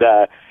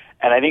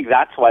 And I think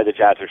that's why the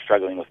Jazz are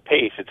struggling with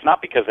pace. It's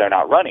not because they're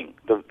not running.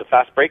 The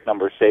fast break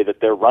numbers say that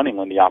they're running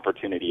when the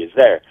opportunity is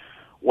there.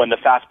 When the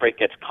fast break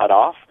gets cut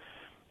off,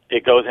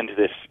 it goes into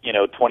this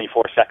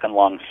 24-second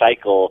long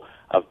cycle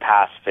of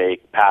pass,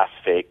 fake,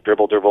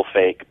 dribble,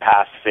 fake,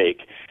 pass,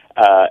 fake,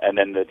 and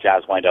then the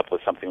Jazz wind up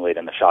with something late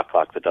in the shot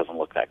clock that doesn't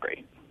look that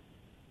great.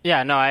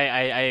 Yeah, no,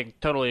 I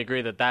totally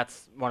agree that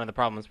that's one of the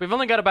problems. We've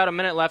only got about a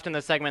minute left in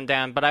this segment,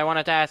 Dan, but I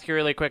wanted to ask you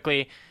really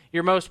quickly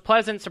your most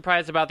pleasant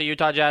surprise about the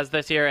Utah Jazz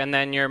this year, and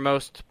then your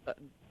most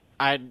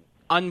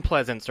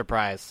unpleasant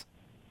surprise.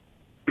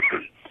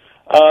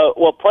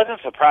 Well,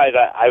 pleasant surprise,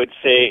 I would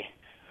say,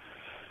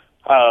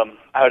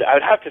 I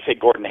would have to say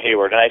Gordon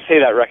Hayward, and I say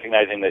that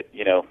recognizing that,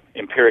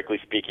 empirically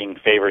speaking,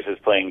 Favors is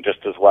playing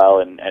just as well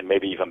and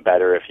maybe even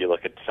better if you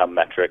look at some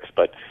metrics,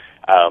 but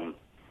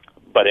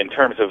in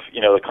terms of,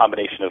 the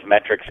combination of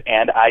metrics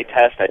and eye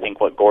test, I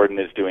think what Gordon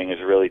is doing is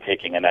really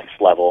taking a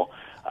next level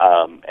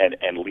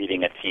and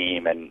leading a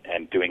team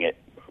and doing it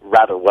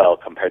rather well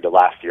compared to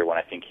last year when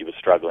I think he was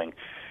struggling.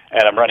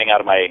 And I'm running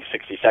out of my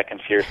 60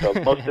 seconds here, so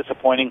most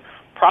disappointing,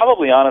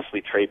 probably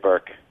honestly Trey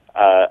Burke.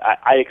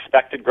 I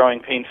expected growing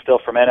pains still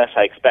from Ennis.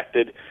 I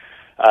expected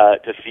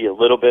to see a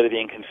little bit of the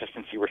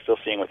inconsistency we're still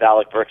seeing with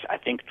Alec Burks. I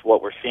think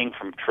what we're seeing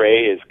from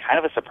Trey is kind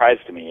of a surprise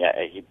to me.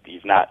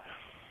 He's not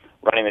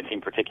running the team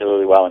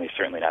particularly well, and he's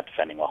certainly not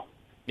defending well.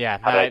 Yeah,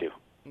 how did I do?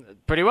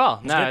 Pretty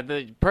well.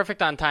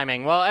 Perfect on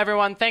timing. Well,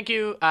 everyone, thank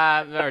you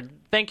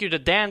to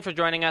Dan for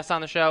joining us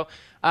on the show.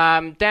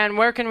 Dan,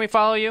 where can we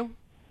follow you?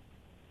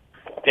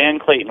 Dan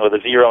Clayton with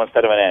a 0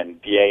 instead of an N.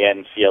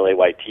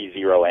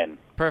 DANCLAYT0N.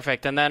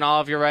 Perfect. And then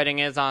all of your writing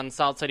is on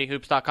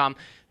saltcityhoops.com.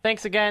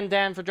 Thanks again,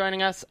 Dan, for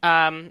joining us.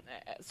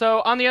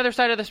 So on the other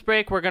side of this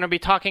break, we're going to be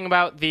talking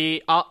about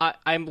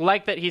I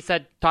like that he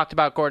talked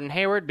about Gordon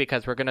Hayward,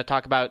 because we're going to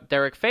talk about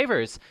Derek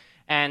Favors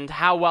and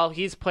how well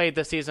he's played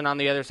this season on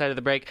the other side of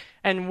the break,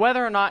 and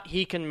whether or not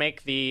he can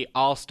make the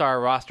all-star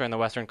roster in the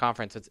Western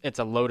Conference. It's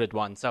a loaded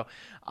one. So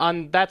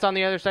that's on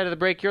the other side of the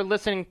break. You're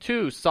listening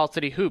to Salt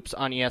City Hoops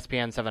on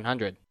ESPN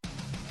 700.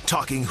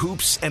 Talking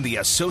hoops and the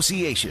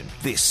association.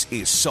 This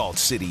is Salt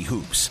City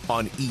Hoops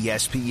on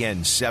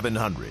ESPN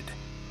 700.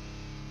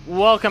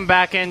 Welcome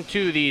back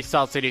into the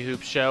Salt City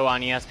Hoops show on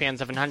ESPN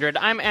 700.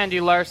 I'm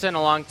Andy Larson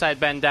alongside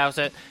Ben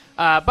Dowsett.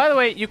 By the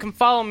way, you can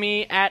follow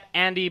me at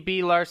Andy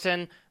B.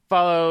 Larson.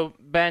 Follow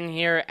Ben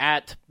here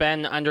at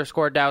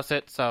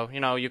Ben_Dowsett. So,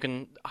 you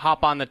can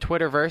hop on the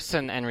Twitterverse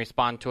and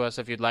respond to us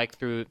if you'd like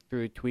through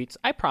tweets.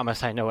 I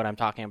promise I know what I'm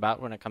talking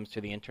about when it comes to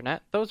the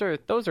internet. Those are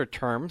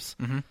terms.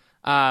 Mm-hmm.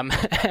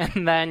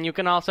 And then you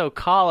can also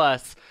call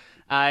us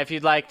if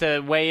you'd like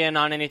to weigh in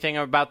on anything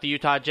about the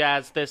Utah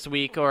Jazz this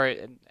week or,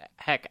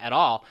 heck, at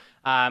all.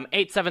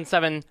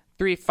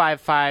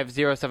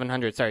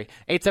 877-355-0700. Sorry,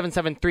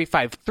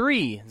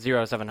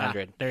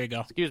 877-353-0700. There you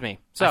go. Excuse me.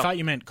 So I thought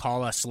you meant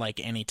call us like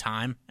any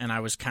time, and I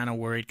was kind of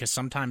worried because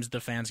sometimes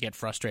the fans get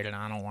frustrated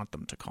and I don't want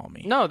them to call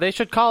me. No, they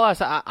should call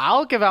us.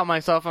 I'll give out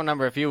my cell phone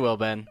number if you will,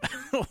 Ben.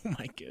 Oh,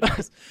 my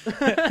goodness.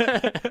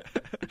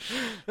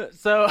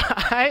 So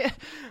I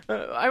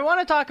want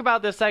to talk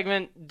about this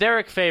segment,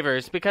 Derek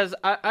Favors, because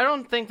I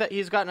don't think that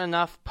he's gotten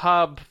enough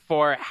pub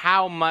for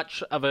how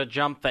much of a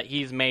jump that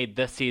he's made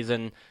this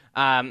season.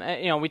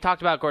 We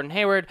talked about Gordon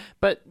Hayward,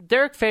 but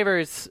Derek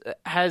Favors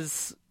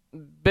has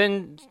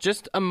been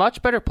just a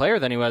much better player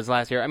than he was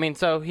last year. I mean,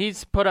 so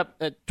he's put up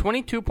a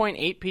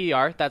 22.8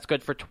 PER. That's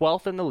good for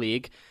 12th in the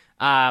league.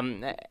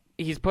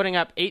 He's putting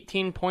up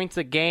 18 points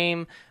a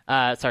game,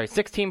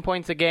 16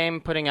 points a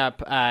game, putting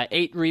up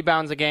 8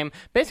 rebounds a game.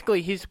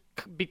 Basically, he's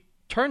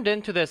turned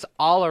into this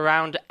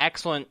all-around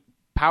excellent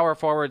power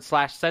forward /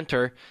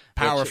 center,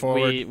 power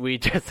forward we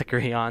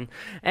disagree on,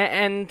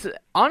 and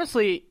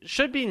honestly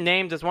should be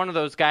named as one of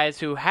those guys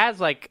who has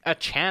like a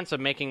chance of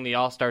making the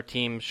All-Star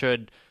team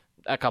should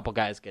a couple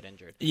guys get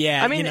injured.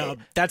 Yeah, I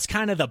mean, that's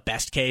kind of the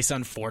best case,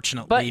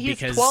 unfortunately. But he's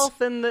 12th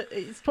in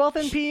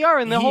PER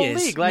in the whole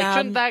league. Like,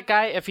 shouldn't that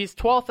guy, if he's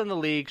 12th in the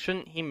league,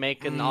 shouldn't he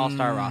make an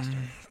All-Star roster?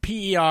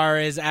 PER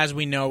is, as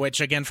we know, which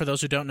again, for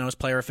those who don't know, is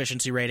player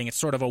efficiency rating. It's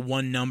sort of a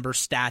one-number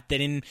stat that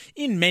in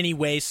many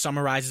ways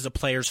summarizes a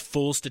player's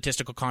full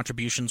statistical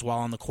contributions while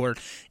on the court.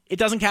 It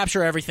doesn't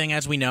capture everything,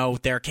 as we know.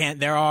 It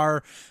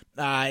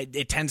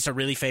tends to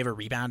really favor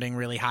rebounding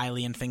really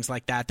highly and things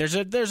like that. There's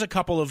a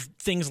couple of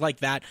things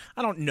like that.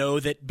 I don't know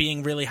that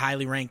being really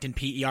highly ranked in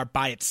PER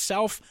by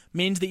itself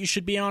means that you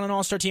should be on an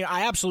All-Star team.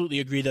 I absolutely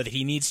agree, though, that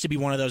he needs to be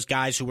one of those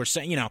guys who were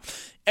saying,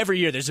 every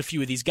year there's a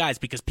few of these guys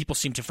because people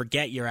seem to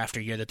forget year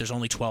after year that there's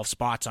only 12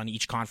 spots on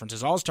each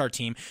conference's All-Star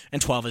team, and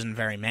 12 isn't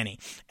very many.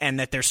 And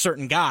that there's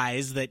certain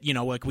guys that,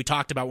 like we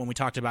talked about when we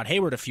talked about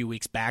Hayward a few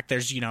weeks back,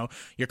 there's, your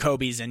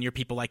Kobe's and your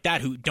people like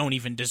that who don't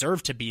even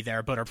deserve to be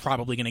there but are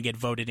probably going to get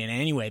voted in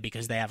anyway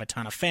because they have a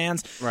ton of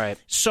fans. Right.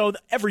 So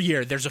every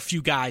year there's a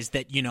few guys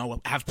that,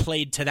 have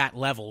played to that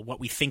level, what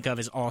we think of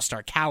as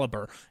All-Star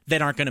caliber,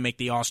 that aren't going to make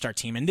the All-Star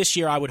team. And this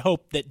year I would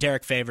hope that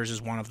Derek Favors is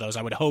one of those.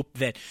 I would hope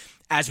that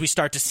as we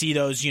start to see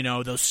those,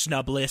 those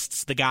snub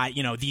lists, the guy,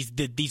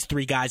 these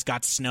 3 guys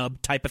got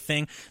snubbed type of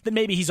thing, that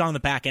maybe he's on the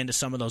back end of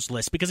some of those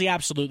lists because he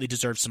absolutely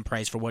deserves some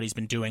praise for what he's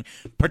been doing,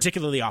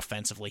 particularly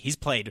offensively. He's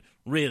played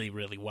really,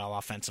 really well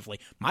offensively.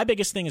 My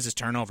biggest thing is his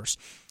turnovers.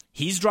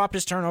 He's dropped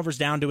his turnovers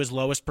down to his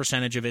lowest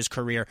percentage of his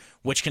career,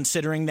 which,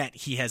 considering that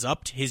he has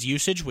upped his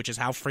usage, which is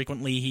how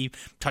frequently he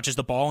touches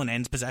the ball and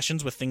ends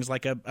possessions with things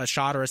like a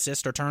shot or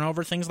assist or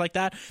turnover, things like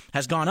that,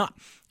 has gone up.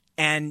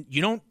 And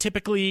you don't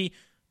typically...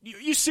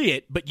 You see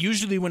it, but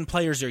usually when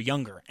players are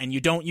younger, and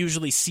you don't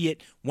usually see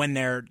it when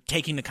they're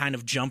taking the kind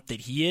of jump that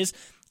he is,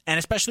 and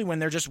especially when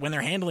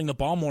they're handling the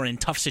ball more in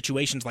tough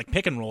situations like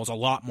pick and rolls a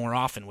lot more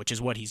often, which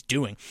is what he's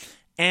doing.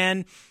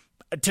 And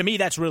to me,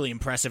 that's really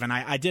impressive. And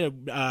I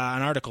did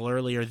an article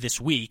earlier this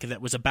week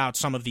that was about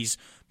some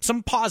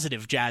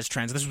positive Jazz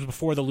trends. This was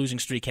before the losing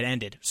streak had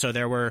ended, so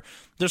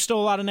there's still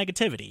a lot of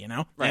negativity,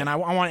 Right.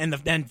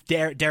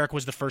 And Derek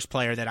was the first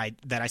player that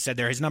I said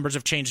there. His numbers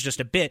have changed just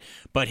a bit,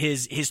 but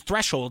his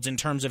thresholds in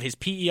terms of his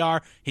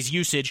PER, his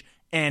usage,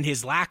 and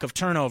his lack of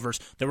turnovers,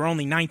 there were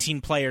only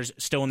 19 players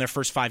still in their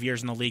first 5 years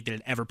in the league that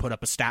had ever put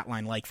up a stat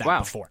line like that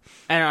before.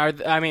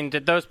 And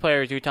did those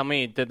players, you tell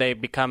me, did they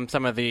become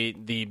some of the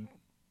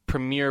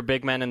premier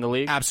big men in the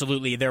league?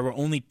 Absolutely. There were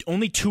only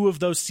 2 of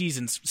those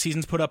seasons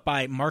put up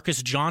by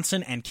Marcus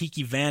Johnson and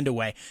Kiki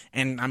Vandeweghe.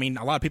 And,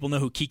 a lot of people know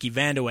who Kiki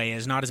Vandeweghe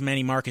is, not as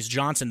many Marcus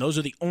Johnson. Those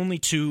are the only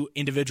 2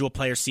 individual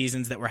player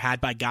seasons that were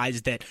had by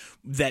guys that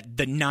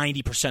the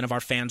 90% of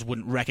our fans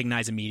wouldn't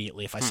recognize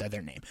immediately if I said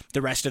their name.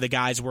 The rest of the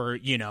guys were,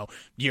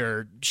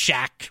 your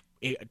Shaq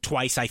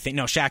twice, I think.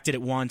 No, Shaq did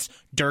it once.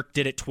 Dirk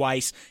did it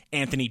twice.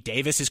 Anthony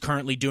Davis is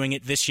currently doing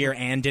it this year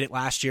and did it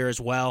last year as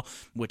well,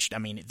 which,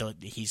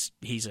 he's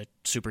a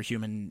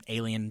superhuman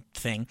alien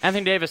thing.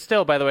 Anthony Davis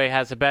still, by the way,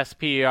 has the best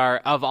PER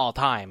of all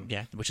time.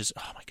 Yeah, which is,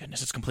 oh my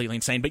goodness, it's completely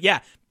insane. But yeah,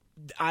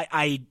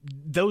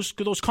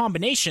 those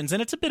combinations,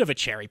 and it's a bit of a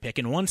cherry pick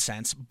in one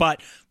sense,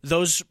 but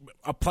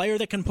a player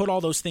that can put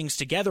all those things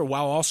together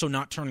while also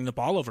not turning the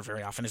ball over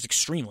very often is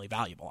extremely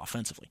valuable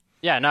offensively.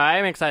 Yeah, no,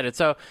 I'm excited.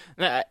 So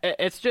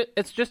it's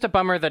just a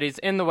bummer that he's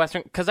in the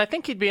Western, because I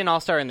think he'd be an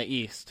all-star in the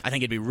East. I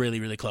think it'd be really,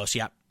 really close.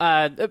 Yeah.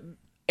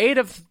 8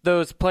 of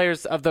those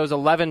players, of those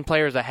 11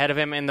 players ahead of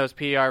him in those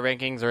PER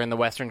rankings, are in the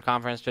Western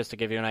Conference, just to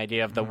give you an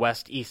idea of the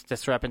West-East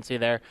discrepancy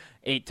there,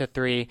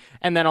 8-3.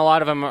 And then a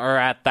lot of them are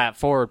at that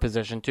forward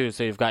position, too.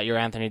 So you've got your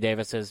Anthony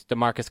Davis's,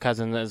 DeMarcus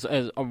Cousins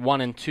is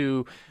 1 and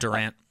 2.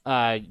 Durant.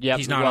 Yep,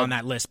 he's not on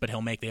that list, but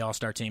he'll make the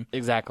All-Star team.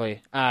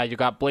 Exactly. You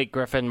got Blake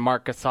Griffin,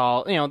 Marc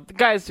Gasol, the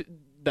guys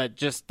that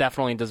just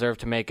definitely deserve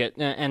to make it.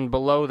 And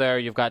below there,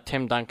 you've got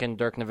Tim Duncan,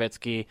 Dirk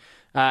Nowitzki.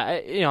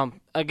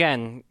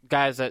 Again,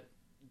 guys that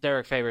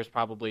Derek Favors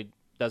probably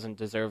doesn't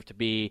deserve to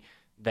be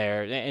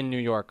there in New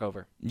York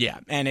over. Yeah,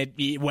 and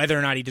whether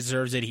or not he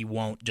deserves it, he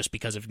won't, just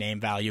because of name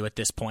value at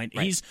this point.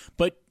 Right.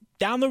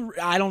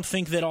 I don't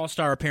think that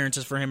All-Star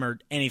appearances for him are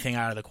anything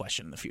out of the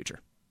question in the future.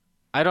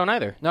 I don't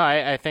either. No,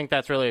 I think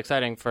that's really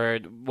exciting for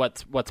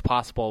what's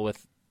possible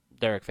with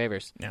Derek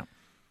Favors. Yeah.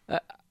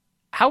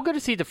 How good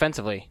is he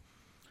defensively?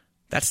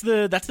 That's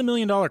the $1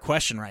 million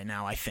question right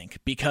now, I think,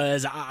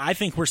 because I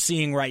think we're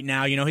seeing right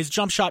now, his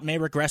jump shot may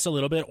regress a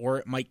little bit, or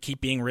it might keep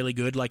being really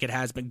good, like it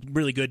has been,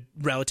 really good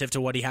relative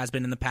to what he has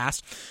been in the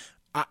past.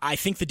 I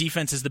think the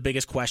defense is the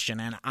biggest question,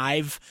 and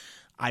I've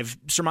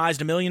surmised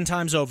 1,000,000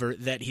 times over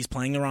that he's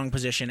playing the wrong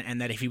position, and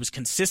that if he was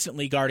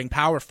consistently guarding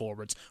power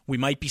forwards, we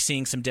might be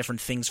seeing some different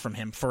things from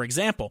him. For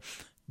example,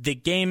 the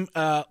game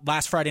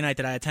last Friday night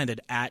that I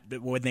attended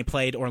when they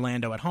played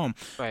Orlando at home,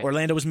 right.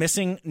 Orlando was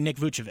missing Nick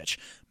Vucevic,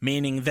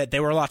 meaning that they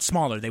were a lot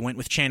smaller. They went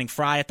with Channing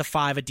Frye at the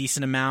 5 a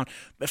decent amount.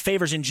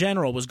 Favors in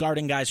general was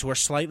guarding guys who are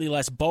slightly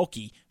less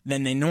bulky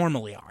than they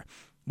normally are.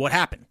 What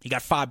happened? He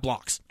got 5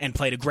 blocks and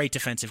played a great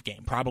defensive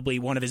game, probably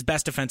one of his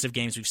best defensive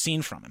games we've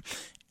seen from him.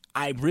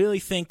 I really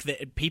think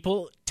that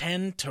people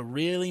tend to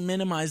really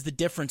minimize the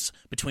difference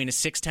between a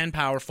 6'10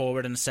 power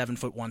forward and a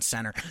 7'1"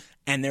 center,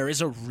 and there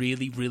is a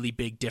really, really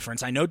big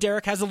difference. I know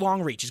Derek has a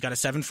long reach. He's got a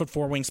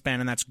 7'4" wingspan,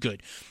 and that's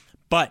good.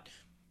 But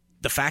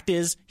the fact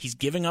is, he's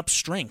giving up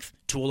strength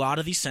to a lot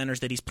of these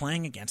centers that he's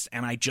playing against,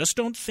 and I just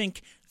don't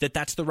think that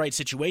that's the right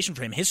situation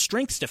for him. His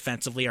strengths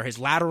defensively are his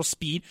lateral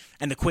speed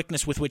and the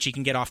quickness with which he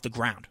can get off the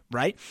ground,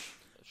 right?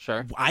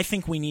 Sure. I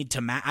think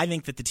I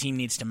think that the team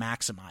needs to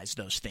maximize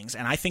those things.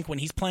 And I think when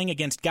he's playing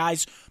against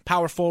guys,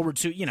 power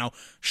forwards who,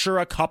 sure,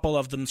 a couple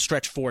of them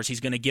stretch fours,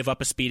 he's going to give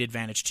up a speed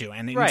advantage to.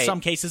 And in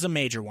some cases, a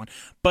major one.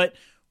 But,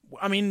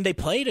 they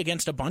played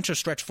against a bunch of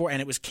stretch four, and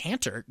it was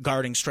Cantor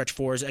guarding stretch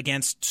fours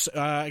against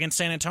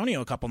San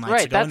Antonio a couple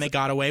nights ago, and they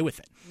got away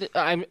with it.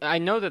 I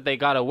know that they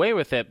got away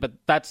with it, but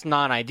that's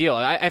not ideal.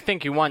 I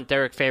think you want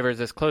Derek Favors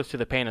as close to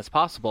the paint as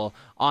possible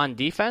on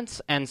defense,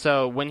 and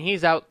so when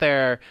he's out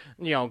there,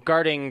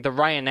 guarding the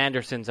Ryan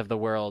Andersons of the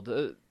world,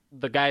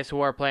 the guys who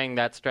are playing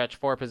that stretch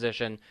four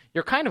position,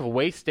 you're kind of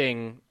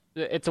wasting.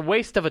 It's a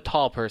waste of a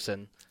tall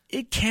person.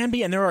 It can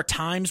be, and there are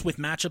times with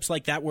matchups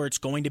like that where it's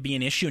going to be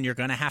an issue, and you're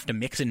going to have to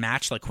mix and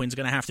match. Like Quinn's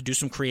going to have to do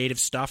some creative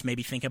stuff,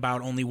 maybe think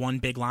about only one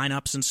big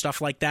lineups and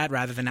stuff like that,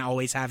 rather than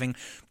always having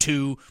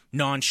 2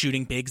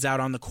 non-shooting bigs out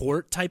on the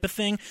court type of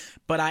thing.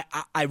 But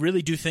I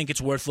really do think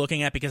it's worth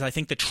looking at, because I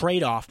think the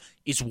trade-off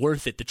is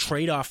worth it. The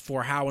trade-off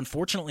for how,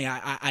 unfortunately,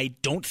 I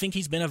don't think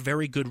he's been a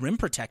very good rim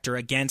protector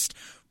against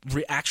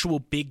actual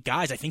big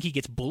guys. I think he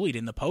gets bullied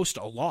in the post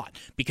a lot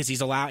because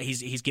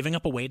he's giving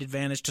up a weight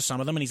advantage to some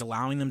of them, and he's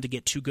allowing them to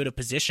get too good a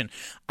position.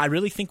 I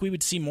really think we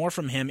would see more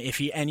from him if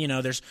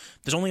there's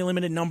only a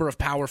limited number of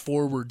power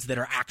forwards that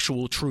are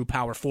actual true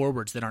power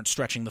forwards that aren't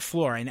stretching the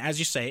floor. And as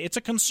you say, it's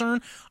a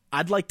concern.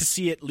 I'd like to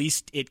see at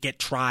least it get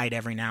tried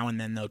every now and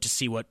then, though, to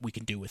see what we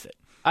can do with it.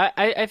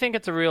 I think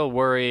it's a real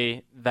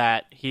worry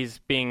that he's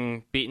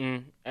being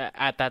beaten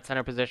at that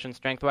center position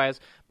strength-wise,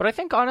 but I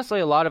think honestly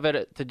a lot of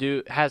it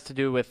has to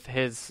do with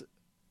his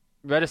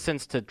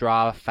reticence to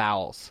draw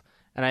fouls,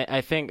 and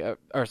I think,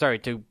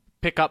 to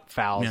pick up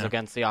fouls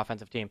against the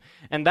offensive team,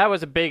 and that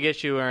was a big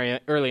issue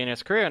early in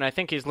his career. And I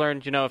think he's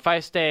learned, if I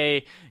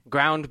stay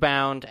ground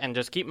bound and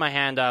just keep my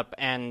hand up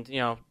and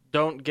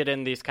don't get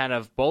in these kind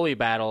of bully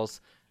battles,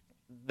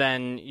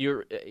 then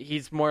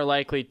he's more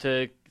likely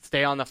to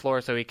stay on the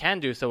floor so he can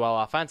do so well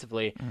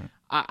offensively. Mm-hmm.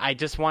 I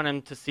just want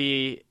him to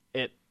see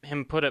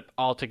him put it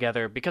all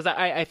together, because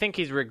I think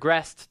he's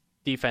regressed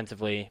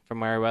defensively from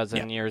where he was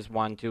in years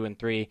 1, 2, and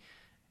 3.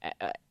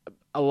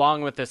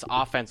 Along with this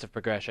offensive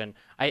progression,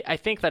 I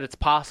think that it's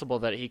possible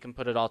that he can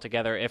put it all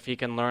together if he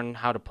can learn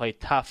how to play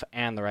tough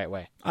and the right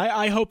way.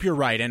 I hope you're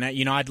right, and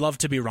I'd love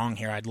to be wrong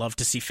here. I'd love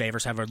to see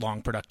Favors have a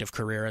long, productive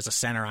career as a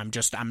center.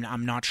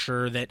 I'm not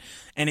sure that,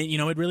 and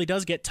it really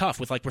does get tough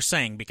with, like we're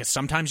saying, because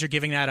sometimes you're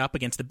giving that up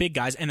against the big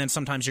guys, and then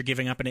sometimes you're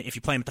giving up if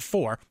you play him at the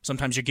 4,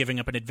 sometimes you're giving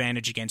up an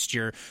advantage against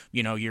your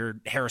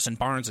Harrison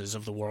Barneses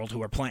of the world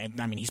who are playing.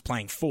 He's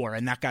playing 4,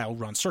 and that guy will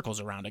run circles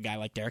around a guy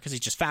like Derek because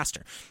he's just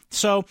faster.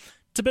 So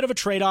it's a bit of a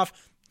trade-off.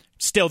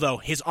 Still, though,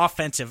 his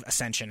offensive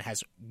ascension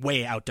has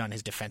way outdone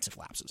his defensive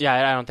lapses. Yeah,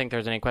 I don't think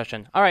there's any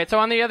question. All right, so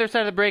on the other side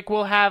of the break,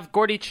 we'll have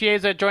Gordie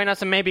Chiesa join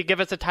us and maybe give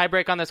us a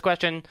tiebreak on this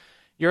question.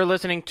 You're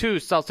listening to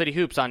Salt City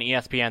Hoops on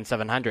ESPN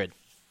 700.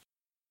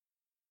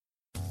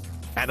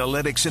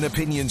 Analytics and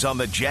opinions on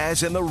the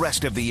Jazz and the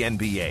rest of the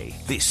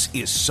NBA. This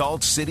is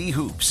Salt City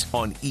Hoops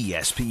on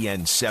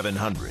ESPN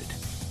 700.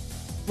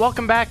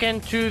 Welcome back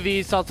into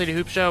the Salt City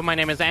Hoops show. My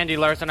name is Andy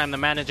Larson. I'm the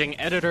managing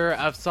editor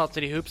of Salt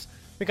City Hoops.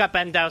 We got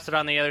Ben Dowsett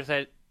on the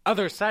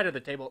other side of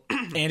the table.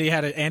 Andy's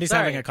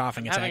having a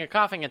coughing attack. Having a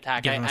coughing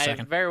attack. I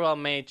very well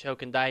may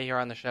choke and die here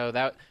on the show.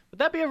 Would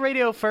that be a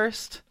radio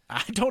first?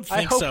 I don't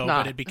think so,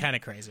 but it'd be kind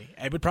of crazy.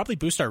 It would probably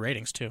boost our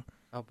ratings, too.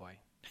 Oh, boy.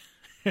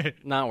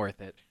 Not worth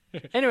it.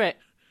 Anyway,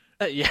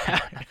 yeah.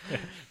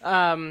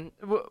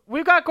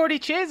 We've got Gordie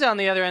Chiesa on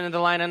the other end of the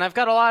line, and I've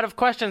got a lot of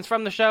questions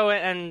from the show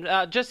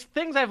and just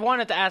things I've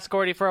wanted to ask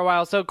Gordie for a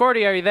while. So,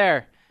 Gordie, are you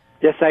there?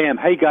 Yes, I am.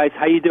 Hey, guys.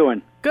 How you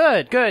doing?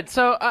 Good.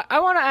 So I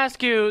want to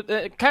ask you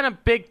kind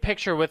of big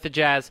picture with the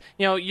Jazz.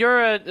 You know,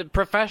 you're a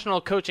professional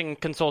coaching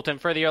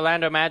consultant for the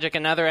Orlando Magic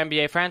and other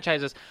NBA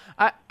franchises.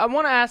 I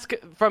want to ask,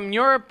 from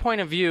your point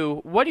of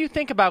view, what do you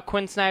think about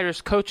Quinn Snyder's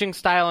coaching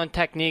style and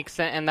techniques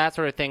and that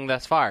sort of thing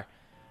thus far?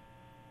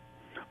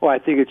 Well, I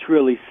think it's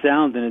really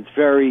sound and it's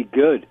very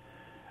good.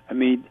 I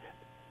mean,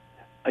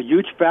 a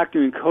huge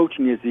factor in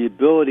coaching is the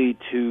ability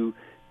to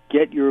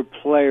get your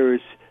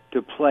players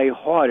to play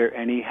harder,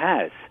 and he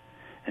has.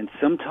 And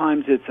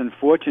sometimes it's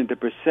unfortunate. The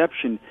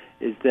perception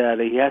is that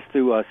he has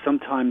to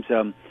sometimes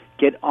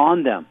get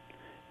on them.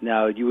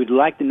 Now, you would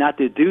like not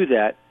to do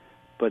that,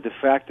 but the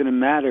fact of the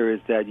matter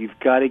is that you've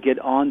got to get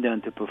on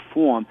them to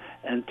perform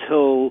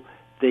until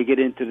they get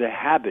into the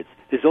habits.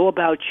 It's all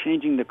about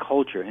changing the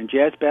culture. In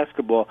Jazz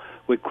basketball,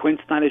 what Quinn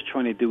Snyder's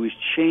trying to do is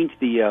change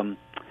the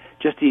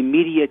just the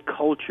immediate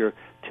culture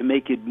to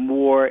make it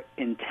more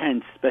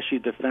intense, especially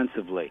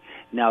defensively.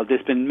 Now,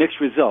 there's been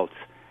mixed results,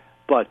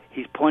 but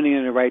he's pointing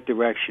in the right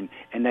direction.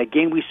 And that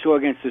game we saw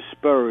against the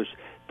Spurs,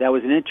 that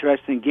was an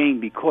interesting game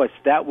because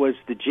that was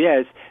the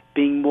Jazz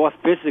being more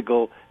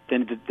physical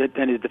than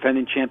the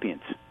defending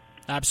champions.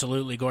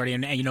 Absolutely, Gordie.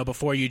 And, you know,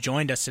 before you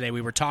joined us today,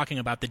 we were talking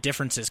about the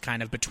differences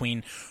kind of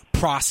between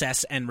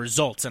process and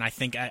results. And I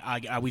think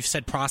we've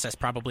said process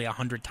probably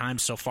 100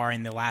 times so far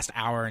in the last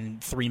hour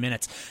and 3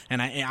 minutes. And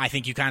I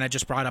think you kind of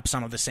just brought up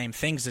some of the same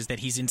things, is that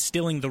he's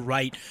instilling the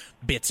right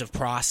bits of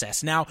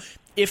process. Now,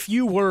 if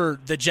you were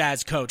the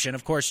Jazz coach, and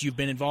of course you've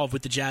been involved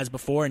with the Jazz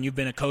before and you've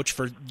been a coach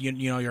for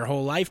your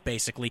whole life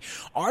basically,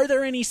 are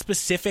there any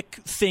specific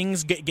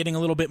things, getting a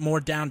little bit more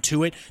down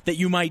to it, that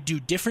you might do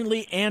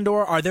differently, and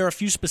or are there a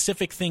few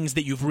specific things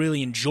that you've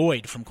really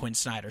enjoyed from Quinn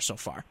Snyder so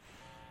far?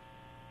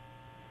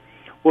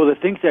 Well, the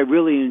things I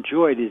really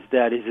enjoyed is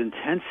that his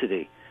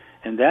intensity,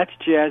 and that's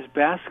Jazz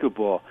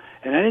basketball.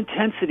 And that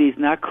intensity is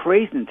not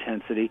crazy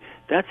intensity.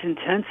 That's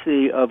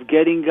intensity of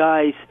getting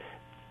guys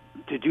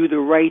to do the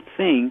right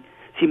thing.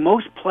 See,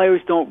 most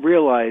players don't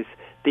realize,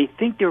 they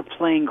think they're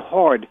playing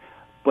hard,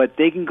 but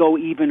they can go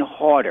even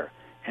harder.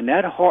 And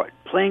that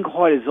playing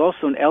hard is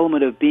also an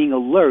element of being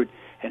alert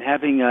and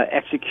having an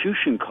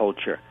execution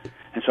culture.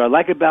 And so I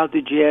like about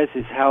the Jazz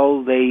is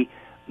how they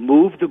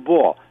move the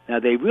ball.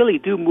 Now, they really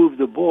do move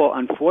the ball.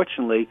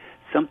 Unfortunately,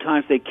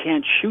 sometimes they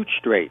can't shoot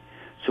straight.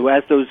 So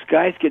as those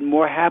guys get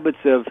more habits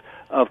of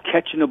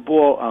catching the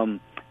ball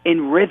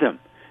in rhythm,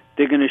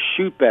 they're going to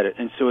shoot better.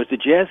 And so as the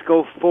Jazz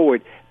go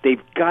forward,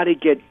 they've got to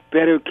get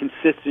better,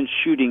 consistent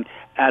shooting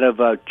out of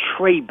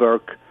Trey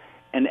Burke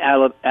and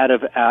out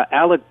of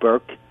Alec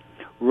Burke.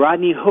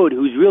 Rodney Hood,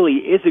 who really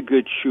is a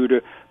good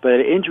shooter, but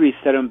injuries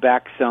set him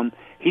back some.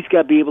 He's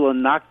got to be able to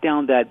knock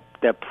down that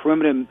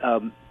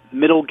perimeter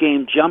middle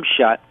game jump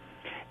shot.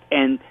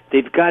 And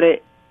they've got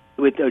to,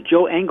 with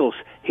Joe Ingles,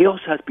 he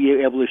also has to be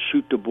able to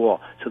shoot the ball.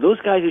 So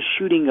those guys are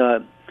shooting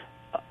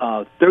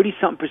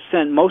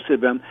 30-something%, most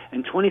of them,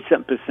 and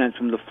 20-something%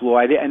 from the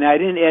floor. And I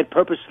didn't add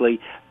purposely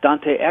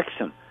Dante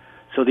Exum.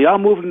 So they are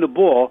moving the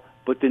ball,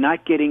 but they're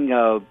not getting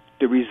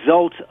the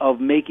results of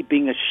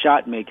being a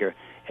shot maker.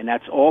 And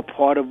that's all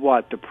part of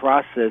the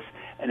process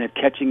and of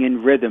catching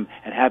in rhythm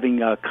and having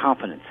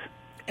confidence.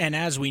 And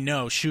as we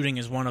know, shooting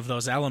is one of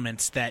those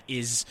elements that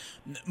is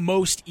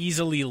most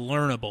easily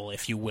learnable,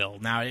 if you will.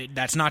 Now,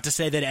 that's not to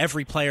say that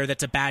every player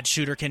that's a bad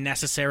shooter can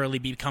necessarily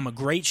become a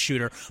great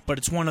shooter, but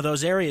it's one of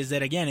those areas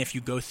that, again, if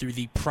you go through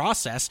the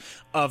process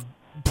of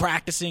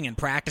practicing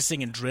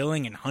and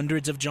drilling and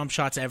hundreds of jump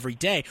shots every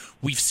day,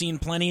 we've seen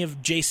plenty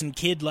of Jason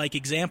Kidd-like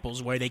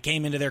examples where they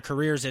came into their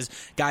careers as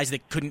guys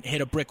that couldn't hit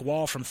a brick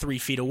wall from 3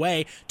 feet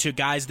away to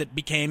guys that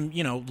became,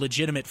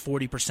 legitimate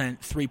 40%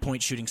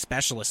 three-point shooting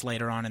specialists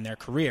later on in their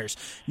careers.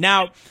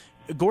 Now,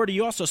 Gordie,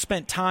 you also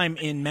spent time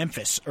in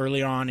Memphis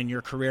earlier on in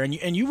your career,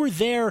 and you were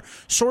there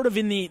sort of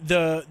in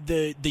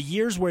the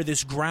years where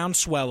this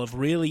groundswell of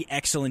really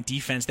excellent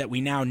defense that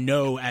we now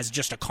know as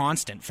just a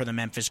constant for the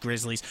Memphis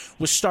Grizzlies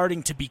was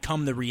starting to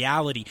become the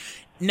reality.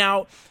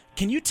 Now,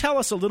 can you tell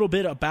us a little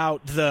bit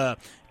about the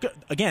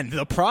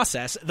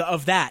process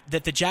of that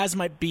the Jazz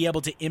might be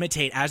able to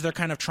imitate as they're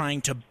kind of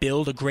trying to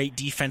build a great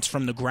defense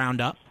from the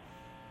ground up?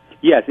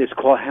 Yes, it's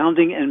called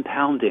hounding and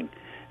pounding,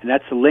 and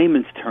that's a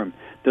layman's term.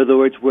 In other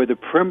words, where the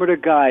perimeter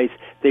guys,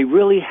 they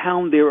really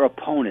hound their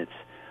opponents.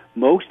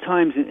 Most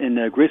times in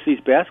Grizzlies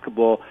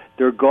basketball,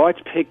 their guards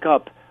pick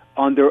up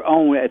on their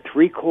own at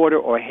three-quarter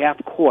or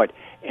half-court,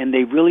 and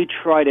they really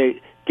try to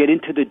get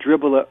into the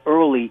dribbler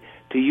early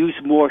to use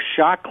more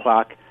shot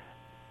clock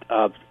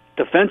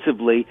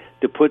defensively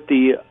to put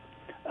the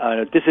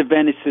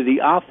disadvantage to the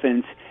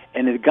offense,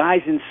 and the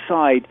guys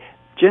inside,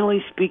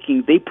 generally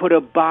speaking, they put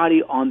a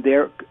body on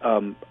their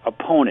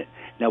opponent.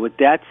 Now, with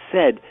that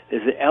said,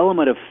 there's an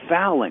element of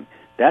fouling.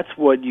 That's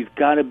what you've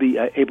got to be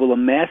able to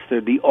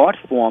master, the art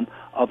form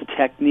of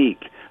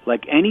technique.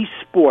 Like any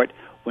sport,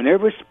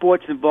 whenever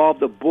sports involve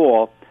the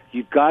ball,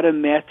 you've got to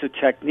master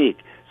technique.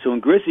 So in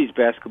Grizzlies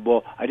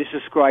basketball, I just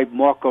described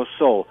Marco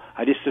Sol.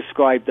 I just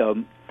described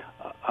Tony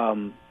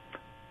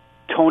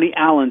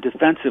Allen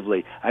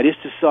defensively. I just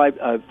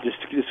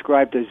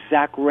described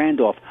Zach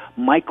Randolph,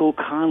 Michael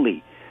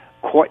Conley,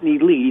 Courtney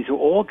Lee. These are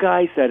all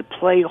guys that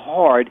play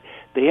hard.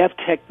 They have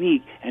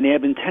technique and they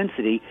have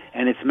intensity,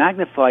 and it's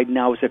magnified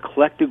now as a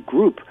collective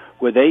group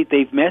where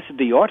they've mastered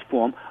the art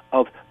form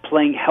of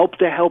playing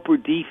help-to-helper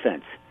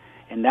defense.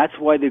 And that's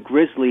why the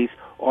Grizzlies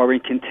are in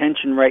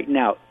contention right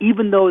now.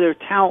 Even though their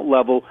talent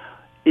level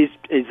is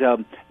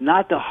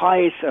not the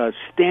highest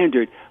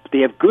standard, but they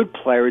have good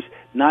players,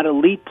 not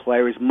elite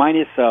players,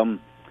 minus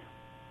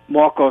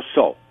Marco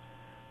Sol.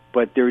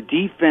 But their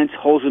defense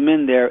holds them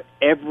in there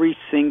every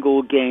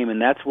single game,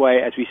 and that's why,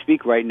 as we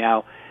speak right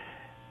now,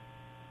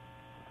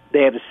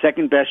 they have the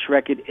second-best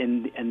record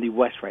in the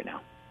West right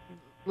now.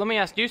 Let me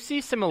ask, do you see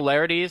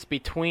similarities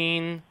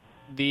between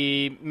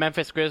the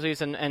Memphis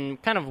Grizzlies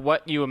and kind of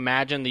what you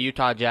imagine the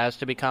Utah Jazz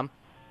to become?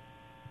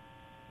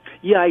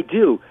 Yeah, I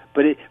do,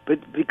 but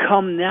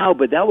become now.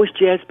 But that was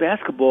Jazz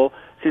basketball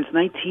since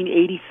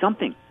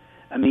 1980-something.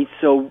 I mean,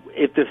 so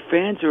if the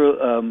fans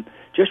are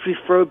just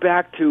refer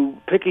back to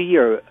pick a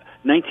year,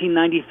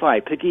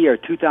 1995, pick a year,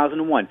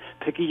 2001,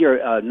 pick a year,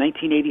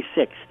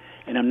 1986,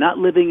 and I'm not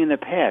living in the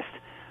past.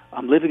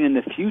 I'm living in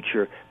the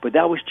future, but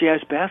that was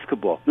Jazz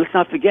basketball. Let's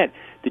not forget,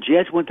 the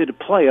Jazz went to the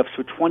playoffs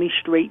for 20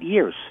 straight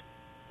years,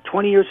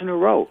 20 years in a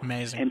row.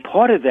 Amazing. And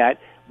part of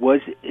that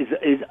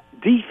is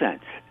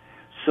defense.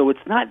 So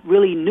it's not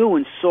really new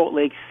in Salt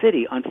Lake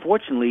City.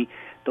 Unfortunately,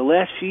 the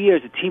last few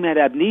years, the team had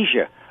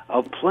amnesia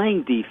of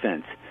playing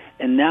defense,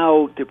 and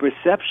now the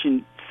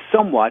perception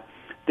somewhat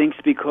thinks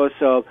because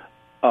of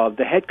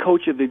the head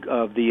coach of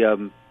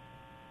the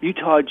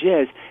Utah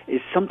Jazz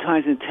is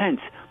sometimes intense.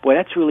 Boy,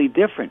 that's really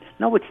different.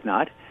 No, it's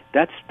not.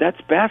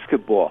 That's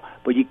basketball,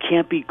 but you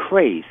can't be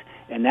crazed,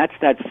 and that's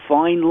that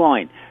fine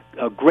line.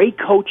 Great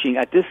coaching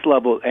at this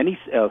level, in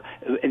the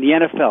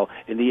NFL,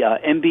 in the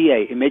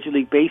NBA, in Major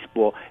League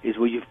Baseball, is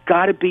where you've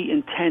got to be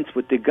intense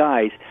with the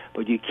guys,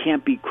 but you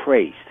can't be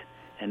crazed.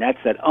 And that's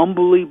that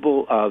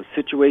unbelievable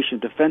situation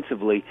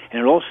defensively,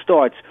 and it all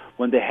starts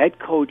when the head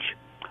coach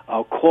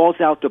calls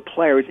out the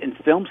players in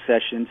film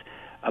sessions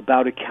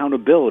about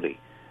accountability,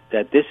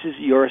 that this is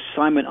your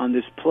assignment on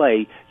this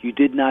play. You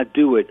did not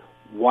do it.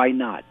 Why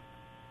not?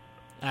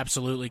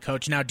 Absolutely,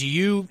 Coach. Now, do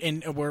you?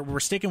 And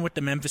we're sticking with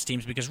the Memphis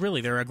teams because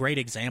really they're a great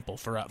example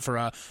for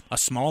a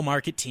small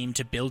market team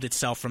to build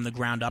itself from the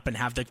ground up and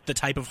have the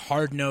type of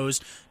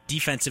hard-nosed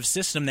defensive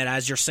system that,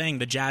 as you're saying,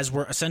 the Jazz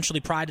were essentially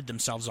prided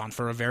themselves on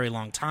for a very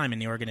long time in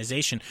the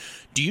organization.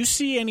 Do you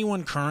see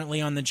anyone currently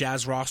on the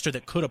Jazz roster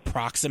that could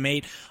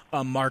approximate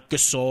a Marc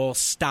Gasol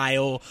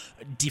style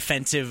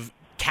defensive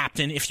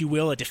captain, if you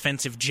will, a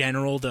defensive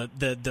general,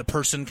 the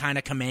person kind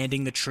of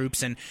commanding the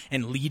troops and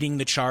leading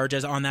the charge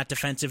as on that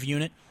defensive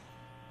unit?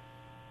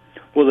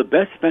 Well, the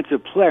best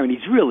defensive player, and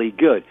he's really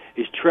good,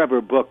 is Trevor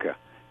Booker.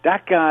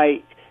 That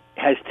guy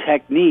has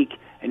technique,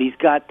 and he's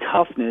got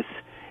toughness,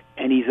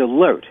 and he's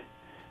alert.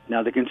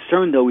 Now, the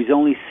concern, though, he's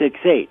only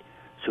 6'8",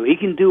 so he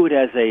can do it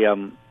as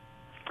a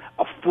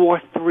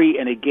 4-3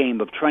 in a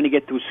game of trying to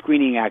get through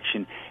screening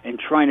action and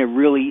trying to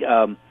really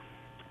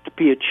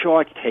be a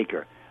charge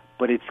taker.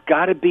 But it's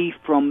got to be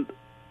from,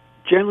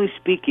 generally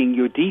speaking,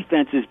 your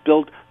defense is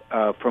built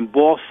from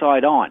ball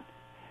side on.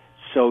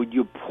 So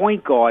your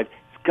point guard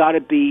has got to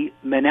be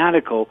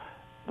maniacal,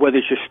 whether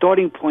it's your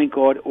starting point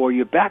guard or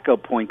your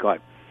backup point guard.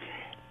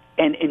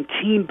 And in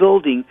team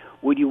building,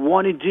 what you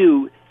want to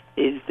do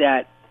is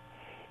that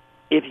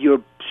if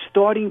your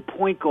starting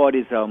point guard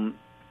is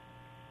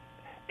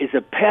a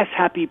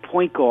pass-happy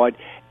point guard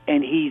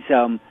and he's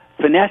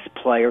finesse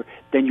player,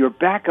 then your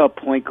backup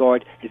point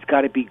guard has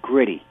got to be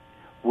gritty,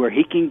 where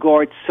he can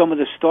guard some of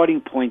the starting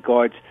point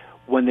guards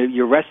when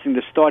you're resting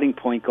the starting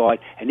point guard,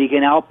 and he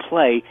can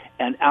outplay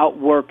and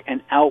outwork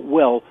and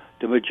outwill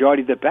the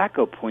majority of the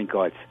backup point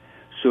guards.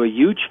 So a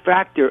huge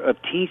factor of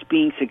teams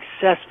being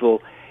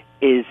successful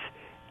is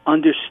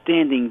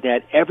understanding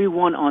that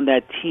everyone on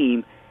that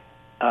team,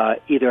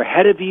 either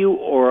ahead of you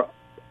or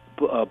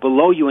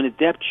below you in the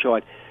depth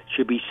chart,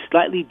 should be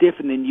slightly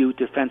different than you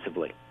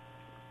defensively.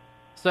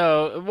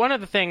 So one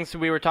of the things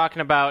we were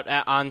talking about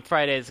on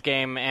Friday's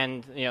game,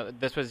 and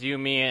this was you,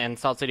 me, and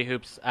Salt City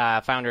Hoops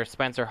founder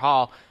Spencer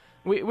Hall,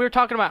 We were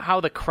talking about how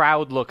the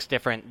crowd looks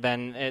different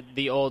than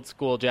the old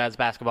school Jazz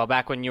basketball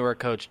back when you were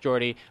coach,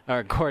 Gordie.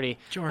 I want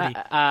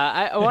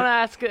to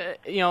ask,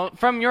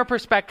 from your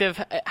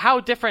perspective, how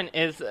different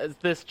is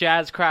this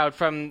Jazz crowd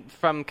from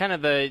kind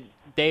of the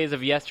days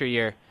of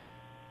yesteryear?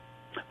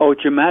 Oh,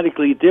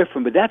 dramatically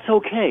different, but that's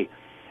okay.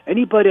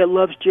 Anybody that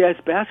loves Jazz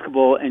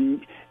basketball,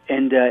 and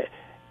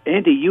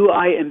Andy, you,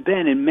 I, and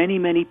Ben, and many,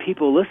 many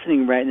people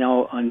listening right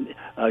now on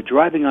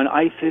driving on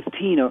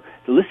I-15 or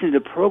listening to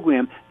the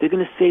program, they're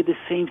going to say the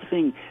same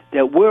thing,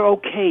 that we're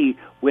okay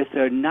with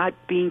not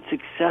being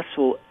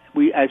successful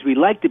as we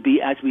like to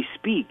be as we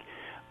speak,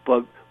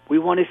 but we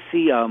want to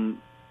see,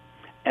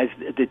 as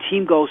the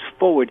team goes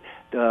forward,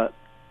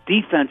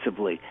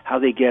 defensively, how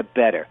they get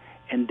better.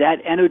 And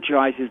that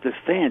energizes the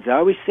fans. I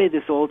always say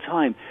this all the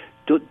time.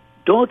 Don't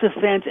let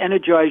the fans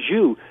energize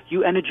you.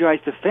 You energize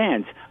the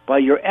fans by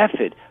your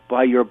effort,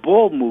 by your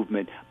ball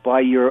movement,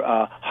 by your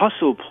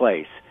hustle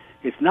plays.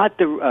 It's not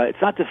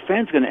the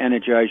fans going to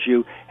energize you.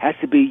 It has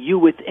to be you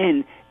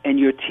within and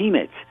your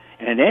teammates.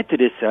 And an add to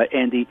this,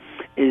 Andy,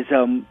 is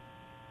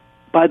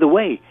by the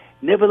way,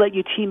 never let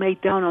your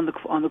teammate down on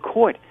the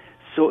court.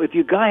 So if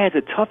your guy has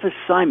a tough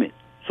assignment,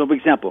 so for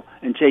example,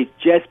 in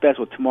Jazz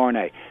basketball tomorrow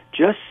night,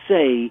 just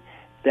say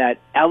that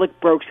Alec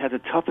Burks has a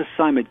tough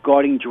assignment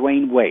guarding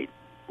Dwayne Wade,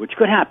 which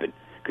could happen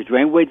because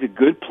Dwayne Wade's a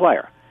good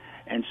player.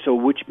 And so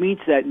which means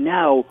that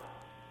now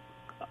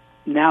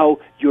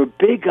your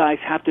big guys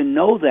have to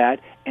know that,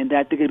 and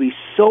that they're going to be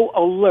so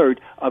alert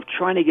of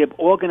trying to give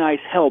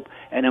organized help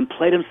and then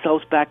play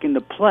themselves back into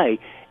play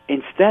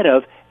instead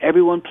of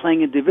everyone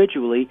playing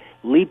individually,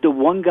 leave the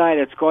one guy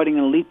that's guarding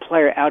an elite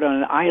player out on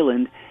an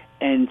island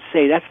and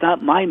say, that's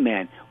not my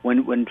man.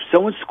 When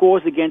someone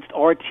scores against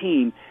our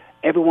team,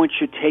 everyone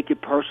should take it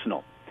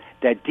personal.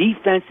 That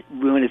defense,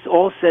 when it's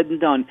all said and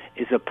done,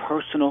 is a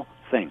personal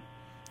thing.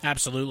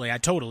 Absolutely. I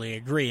totally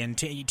agree. And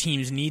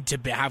teams need to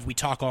have, we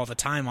talk all the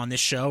time on this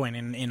show and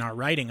in our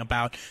writing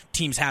about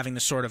teams having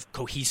the sort of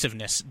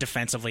cohesiveness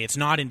defensively. It's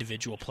not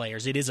individual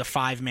players. It is a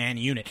five-man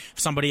unit. If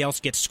somebody else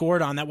gets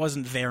scored on, that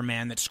wasn't their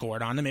man that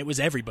scored on them. It was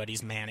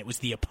everybody's man. It was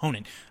the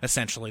opponent,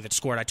 essentially, that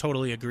scored. I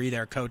totally agree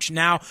there, Coach.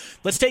 Now,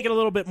 let's take it a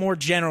little bit more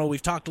general. We've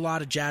talked a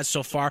lot of Jazz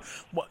so far.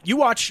 You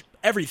watch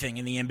everything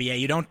in the NBA.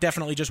 You don't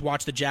definitely just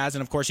watch the Jazz,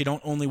 and of course you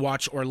don't only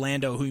watch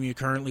Orlando, whom you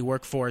currently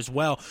work for as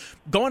well.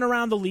 Going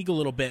around the league a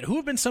little bit, who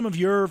have been some of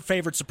your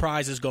favorite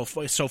surprises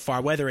so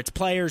far, whether it's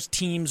players,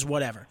 teams,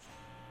 whatever?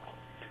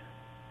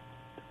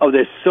 Oh,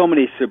 there's so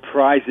many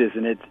surprises,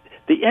 and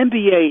the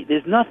NBA,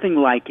 there's nothing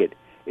like it.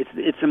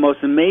 It's the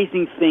most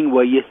amazing thing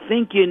where you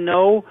think you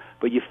know,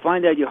 but you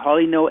find out you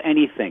hardly know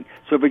anything.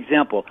 So, for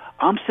example,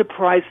 I'm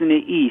surprised in the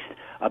East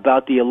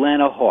about the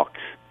Atlanta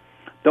Hawks.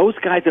 Those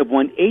guys have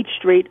won 8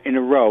 straight in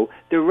a row.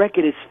 Their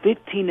record is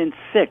 15-6,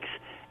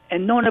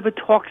 and no one ever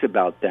talks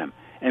about them.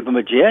 And from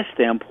a Jazz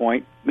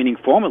standpoint, meaning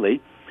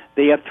formerly,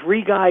 they have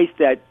 3 guys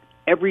that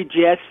every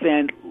Jazz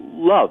fan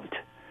loved.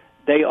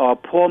 They are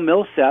Paul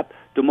Millsap,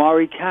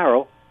 DeMar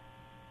Carroll,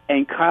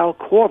 and Kyle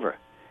Korver.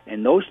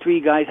 And those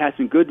 3 guys have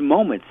some good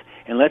moments.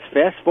 And let's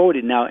fast forward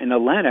it now in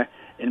Atlanta,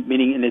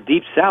 meaning in the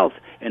Deep South,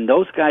 and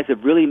those guys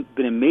have really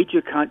been a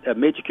major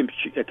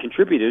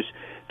contributors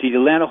to the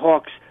Atlanta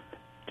Hawks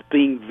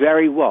being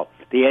very well.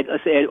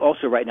 Let's add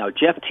also right now,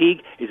 Jeff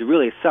Teague is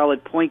really a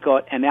solid point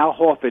guard, and Al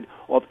Horford,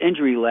 off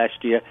injury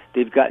last year,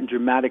 they've gotten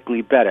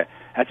dramatically better.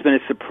 That's been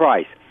a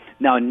surprise.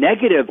 Now,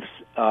 negative,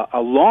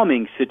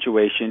 alarming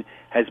situation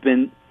has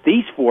been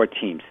these 4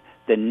 teams,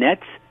 the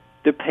Nets,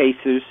 the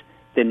Pacers,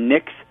 the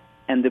Knicks,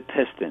 and the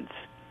Pistons.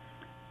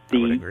 I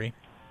would agree.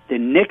 The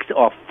Knicks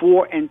are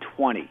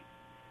 4-20.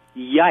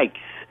 Yikes.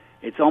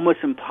 It's almost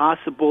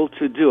impossible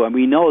to do. And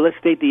we know, let's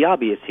state the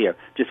obvious here,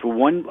 just for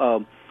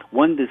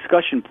one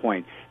discussion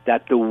point,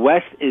 that the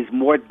West is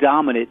more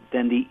dominant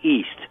than the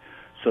East.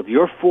 So if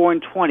you're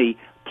 4-20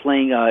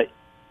 playing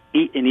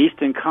in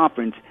Eastern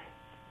Conference,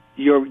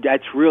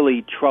 that's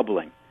really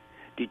troubling.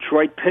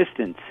 Detroit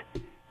Pistons,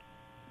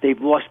 they've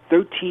lost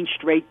 13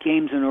 straight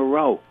games in a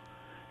row.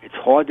 It's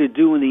hard to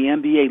do in the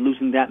NBA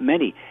losing that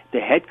many. The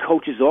head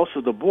coach is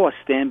also the boss,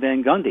 Stan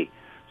Van Gundy.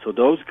 So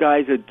those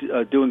guys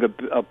are doing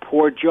a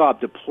poor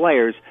job, the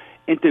players,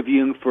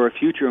 interviewing for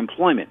future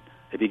employment,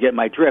 if you get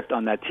my drift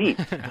on that team.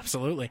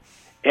 Absolutely.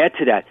 Add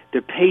to that,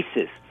 the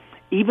Pacers.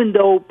 Even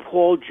though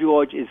Paul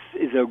George is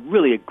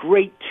really a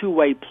great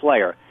two-way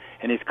player,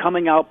 and his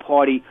coming-out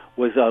party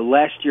was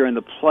last year in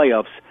the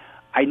playoffs,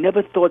 I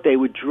never thought they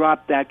would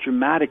drop that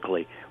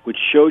dramatically, which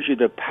shows you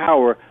the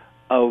power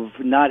of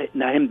not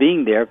him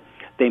being there.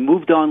 They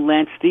moved on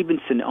Lance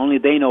Stevenson, only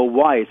they know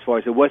why, as far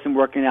as it wasn't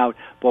working out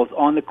both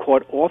on the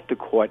court, off the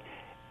court,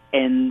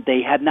 and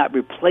they have not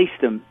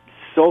replaced him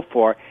so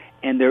far,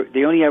 and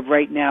they only have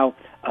right now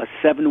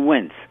 7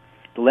 wins.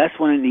 The last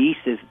one in the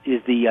East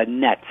is the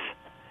Nets.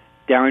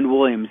 Darren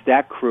Williams,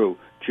 that crew,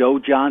 Joe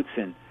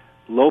Johnson,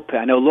 Lopez.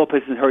 I know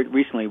Lopez is hurt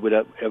recently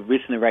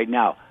recently right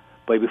now,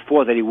 but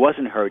before that he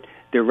wasn't hurt.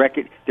 Their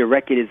record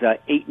is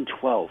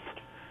 8-12,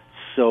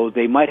 so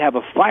they might have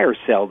a fire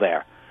sale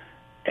there.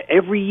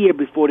 Every year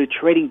before the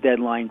trading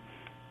deadline,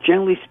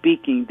 generally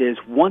speaking, there's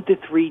 1 to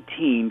 3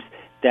 teams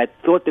that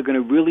thought they're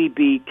going to really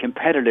be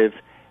competitive,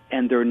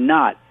 and they're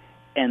not,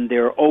 and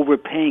they're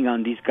overpaying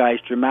on these guys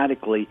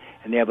dramatically,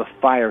 and they have a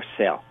fire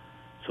sale.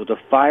 So the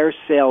fire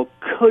sale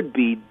could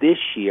be this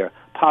year,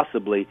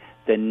 possibly,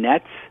 the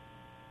Nets,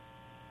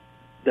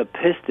 the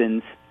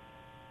Pistons,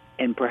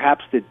 and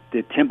perhaps the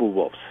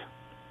Timberwolves.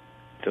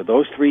 So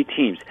those 3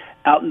 teams.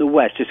 Out in the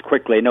West, just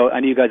quickly, I know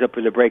you guys are up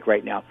for the break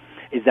right now,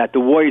 is that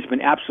the Warriors have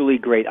been absolutely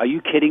great. Are you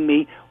kidding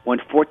me? Won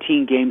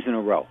 14 games in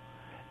a row.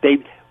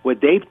 What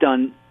they've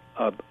done,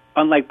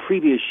 unlike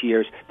previous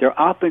years, their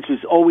offense was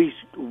always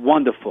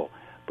wonderful,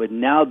 but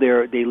now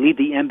they lead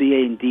the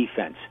NBA in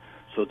defense.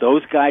 So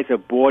those guys are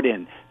bought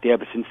in. They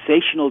have a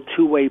sensational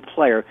two-way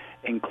player,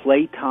 and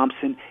Klay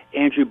Thompson,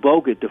 Andrew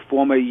Bogut, the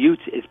former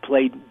Utes, has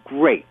played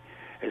great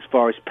as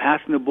far as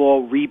passing the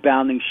ball,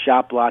 rebounding,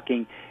 shot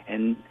blocking,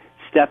 and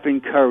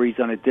Stephen Curry's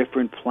on a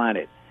different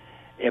planet.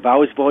 If I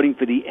was voting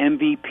for the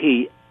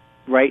MVP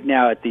right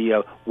now at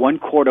the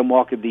 1/4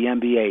 mark of the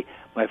NBA,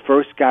 my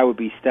first guy would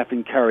be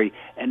Stephen Curry,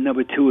 and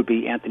number 2 would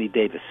be Anthony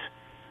Davis.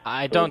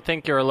 I don't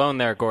think you're alone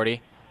there,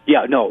 Gordie.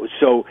 Yeah, no.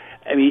 So,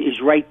 I mean,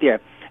 he's right there.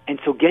 And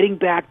so getting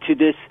back to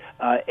this,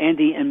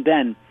 Andy and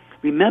Ben,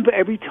 remember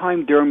every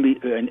time during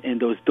in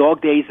those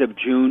dog days of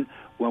June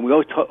when we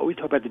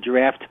talk about the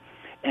draft,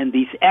 and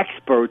these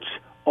experts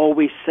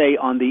always say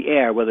on the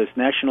air, whether it's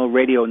national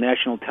radio,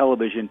 national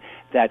television,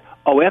 that,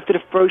 after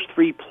the first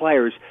 3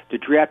 players, the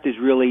draft is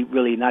really,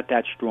 really not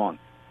that strong.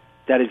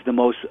 That is the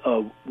most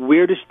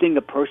weirdest thing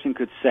a person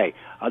could say.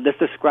 Let's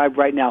describe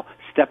right now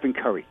Stephen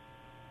Curry.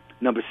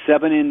 Number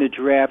 7 in the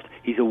draft.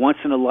 He's a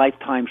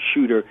once-in-a-lifetime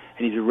shooter,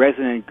 and he's a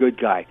resident good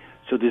guy.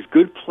 So there's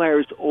good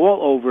players all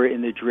over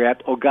in the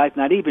draft, or guys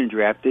not even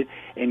drafted,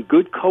 and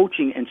good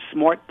coaching and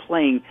smart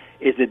playing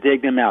is to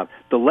dig them out.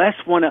 The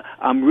last one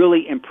I'm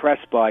really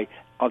impressed by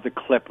are the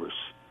Clippers.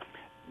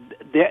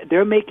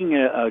 They're making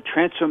a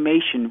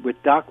transformation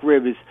with Doc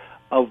Rivers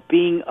of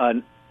being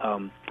an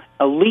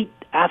elite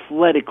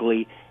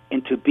athletically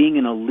into being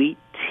an elite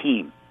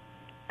team.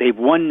 They've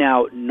won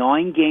now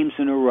 9 games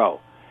in a row,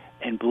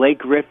 and Blake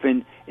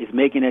Griffin is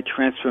making a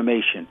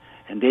transformation.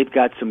 And they've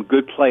got some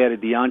good play out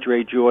of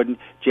DeAndre Jordan,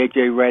 J.J.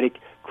 Redick,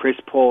 Chris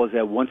Paul is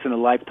a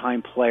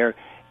once-in-a-lifetime player,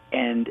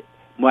 and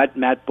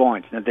Matt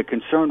Barnes. Now, the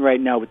concern right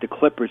now with the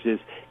Clippers is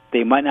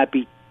they might not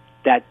be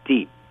that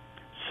deep.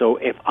 So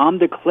if I'm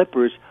the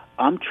Clippers,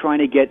 I'm trying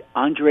to get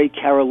Andrei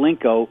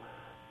Karolinko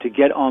to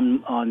get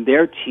on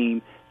their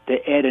team to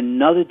add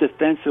another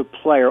defensive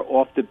player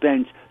off the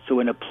bench, so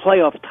in a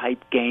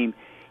playoff-type game,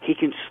 he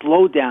can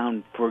slow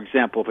down, for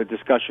example, for a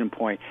discussion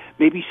point.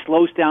 Maybe he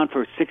slows down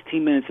for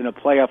 16 minutes in a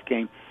playoff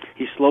game.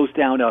 He slows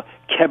down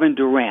Kevin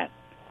Durant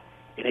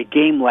in a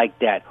game like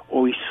that,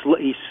 or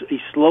he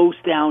slows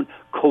down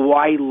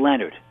Kawhi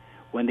Leonard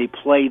when they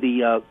play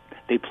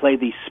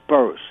the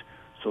Spurs.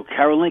 So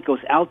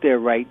Karolinko's out there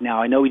right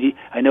now. I know he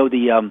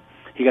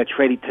got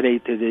traded today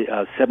to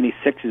the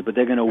 76ers, but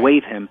they're going to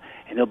waive him,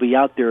 and he'll be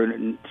out there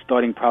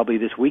starting probably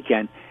this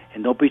weekend.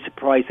 And don't be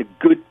surprised,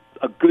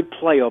 a good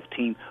playoff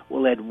team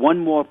will add one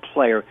more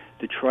player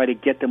to try to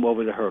get them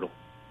over the hurdle.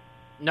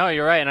 No,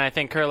 you're right, and I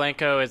think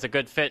Karolinko is a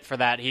good fit for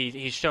that.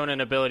 He's shown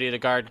an ability to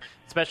guard,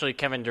 especially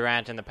Kevin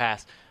Durant in the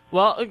past.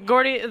 Well,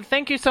 Gordie,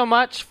 thank you so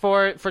much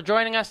for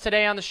joining us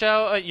today on the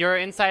show. Your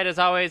insight, as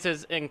always,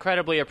 is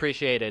incredibly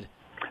appreciated.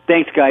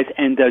 Thanks, guys,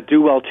 and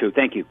do well, too.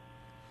 Thank you.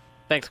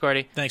 Thanks,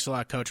 Gordie. Thanks a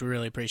lot, Coach. We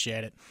really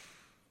appreciate it.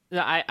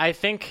 I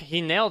think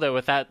he nailed it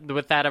with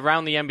that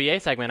Around the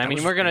NBA segment. I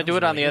mean, we're going to do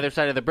it on the other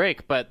side of the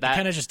break, but that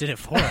kind of just did it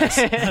for us.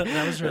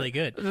 That was really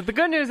good. The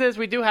good news is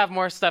we do have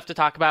more stuff to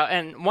talk about,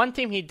 and one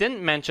team he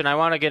didn't mention I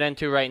want to get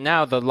into right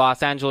now, the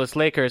Los Angeles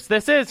Lakers.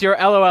 This is your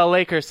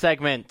LOLakers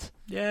segment.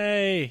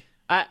 Yay!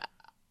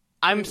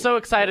 I'm so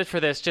excited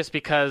for this just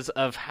because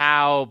of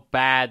how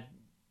bad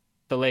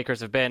the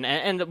Lakers have been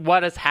and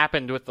what has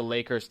happened with the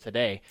Lakers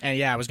today. And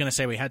yeah, I was going to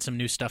say we had some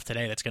new stuff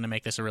today that's going to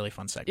make this a really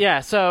fun segment. Yeah,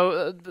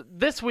 so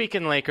this week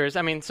in Lakers,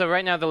 so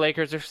right now the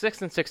Lakers are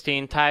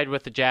 6-16, tied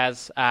with the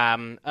Jazz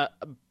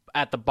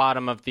at the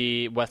bottom of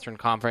the Western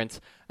Conference.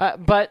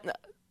 But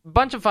a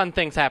bunch of fun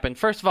things happened.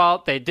 First of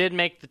all, they did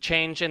make the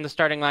change in the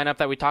starting lineup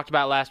that we talked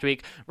about last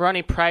week.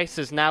 Ronnie Price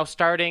is now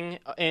starting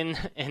in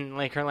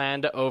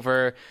Lakerland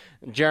over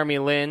Jeremy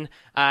Lin.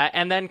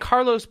 And then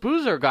Carlos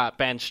Boozer got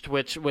benched,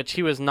 which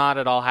he was not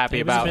at all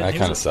happy about. That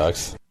kind of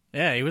sucks.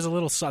 Yeah, he was a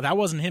little... That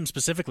wasn't him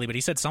specifically, but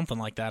he said something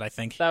like that, I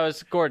think. That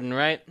was Gordon,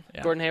 right?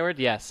 Yeah. Gordon Hayward?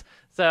 Yes.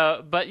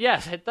 So, but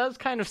yes, it does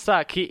kind of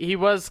suck. He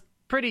was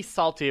pretty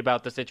salty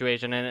about the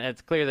situation, and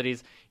it's clear that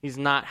he's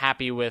not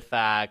happy with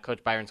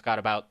Coach Byron Scott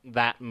about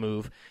that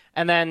move.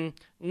 And then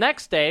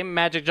next day,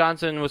 Magic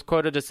Johnson was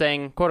quoted as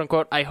saying, quote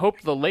unquote, "I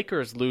hope the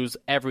Lakers lose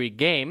every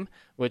game,"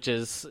 which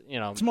is,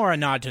 it's more a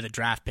nod to the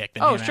draft pick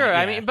than sure. Yeah.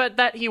 I mean, but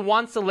that he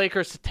wants the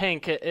Lakers to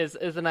tank is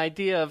an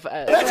idea of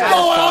let's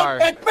go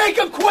out and make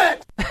them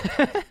quit.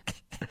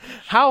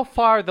 How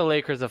far the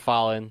Lakers have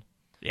fallen.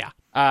 Yeah.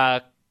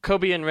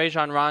 Kobe and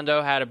Rajon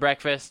Rondo had a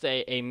breakfast,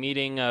 a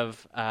meeting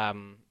of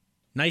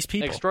nice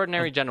people.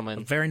 Extraordinary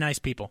gentlemen. Very nice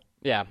people.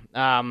 Yeah.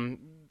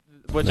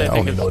 which Man, I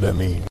think don't know what that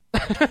means.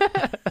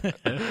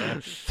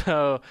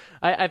 So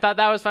I thought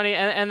that was funny.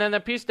 And then the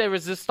piece de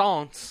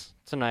resistance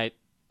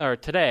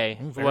today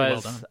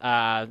was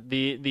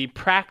the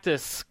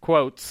practice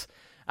quotes.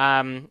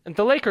 The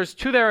Lakers,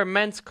 to their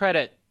immense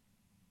credit,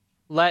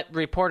 let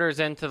reporters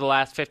into the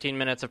last 15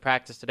 minutes of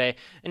practice today.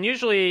 And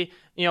usually,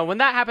 when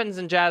that happens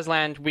in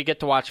Jazzland, we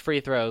get to watch free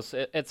throws.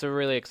 It's a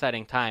really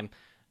exciting time.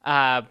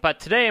 But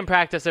today in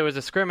practice, it was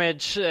a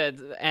scrimmage,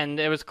 and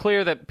it was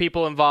clear that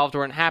people involved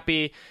weren't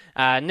happy.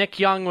 Nick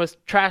Young was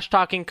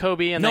trash-talking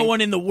Kobe. And no one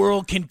in the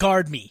world can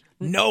guard me.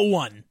 No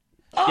one.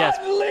 Yes.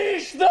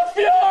 Unleash the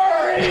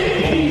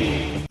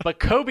fury! But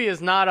Kobe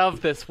is not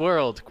of this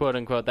world, quote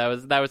unquote. That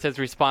was his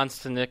response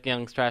to Nick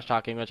Young's trash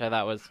talking, which I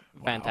thought was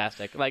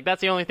fantastic. Like,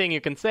 that's the only thing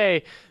you can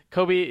say.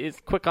 Kobe is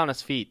quick on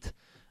his feet.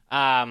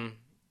 And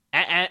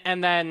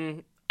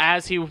then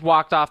as he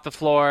walked off the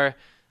floor,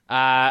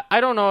 I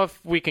don't know if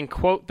we can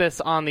quote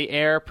this on the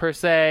air per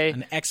se.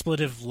 An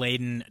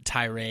expletive-laden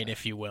tirade,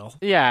 if you will.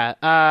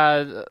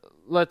 Yeah.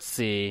 Let's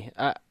see.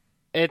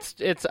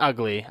 It's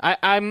ugly. I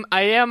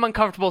am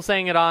uncomfortable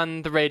saying it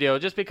on the radio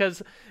just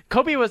because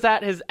Kobe was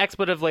at his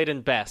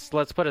expletive-laden best.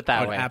 Let's put it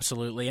that way.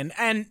 Absolutely.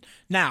 And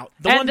now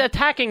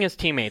attacking his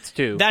teammates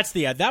too.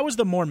 That was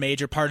the more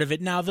major part of it.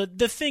 Now the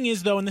thing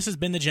is though, and this has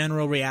been the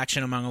general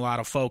reaction among a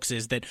lot of folks,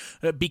 is that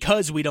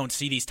because we don't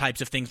see these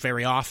types of things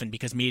very often,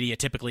 because media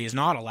typically is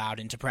not allowed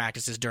into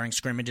practices during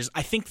scrimmages,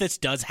 I think this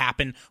does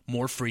happen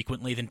more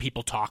frequently than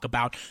people talk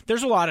about.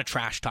 There's a lot of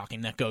trash talking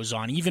that goes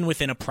on even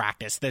within a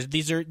practice.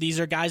 These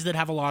are guys that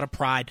have a lot of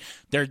pride.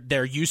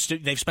 They're used to,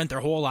 they've spent their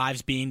whole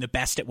lives being the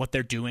best at what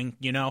they're doing.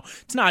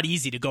 It's not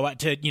easy to go out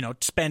to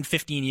spend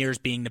 15 years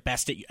being the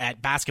best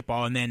at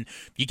basketball, and then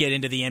you get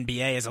into the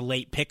NBA as a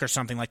late pick or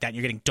something like that, and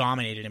you're getting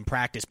dominated in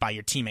practice by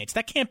your teammates.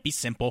 That can't be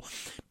simple.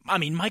 I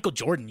mean, Michael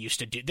Jordan used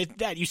to do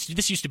that.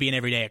 This used to be an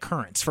everyday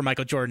occurrence for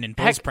Michael Jordan in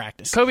Bulls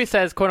practice. Kobe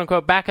says, quote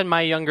unquote, back in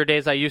my younger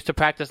days, I used to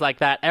practice like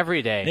that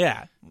every day.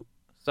 Yeah.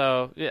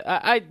 So,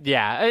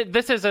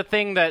 this is a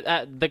thing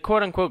that the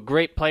quote-unquote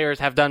great players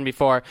have done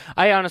before.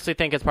 I honestly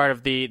think it's part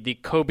of the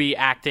Kobe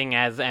acting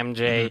as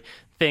MJ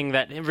thing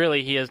that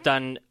really he has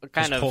done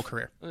his whole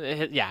career.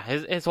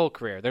 His whole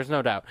career. There's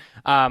no doubt.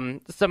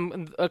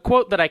 A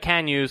quote that I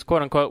can use,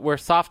 quote-unquote, we're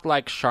soft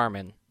like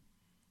Charmin.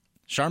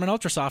 Charmin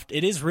Ultra Soft.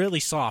 It is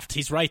really soft.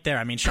 He's right there.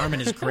 I mean, Charmin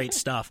is great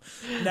stuff.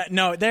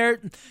 No,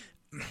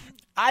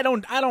 I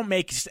don't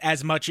make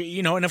as much,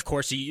 and of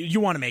course you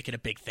want to make it a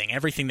big thing.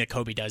 Everything that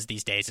Kobe does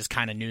these days is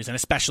kind of news, and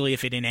especially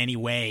if it in any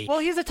way. Well,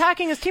 he's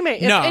attacking his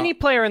teammate. If any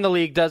player in the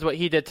league does what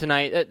he did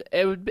tonight,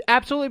 it would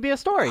absolutely be a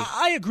story.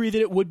 I agree that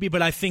it would be,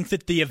 but I think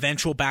that the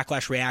eventual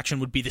backlash reaction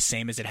would be the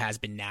same as it has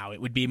been now.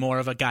 It would be more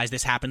of a, guys,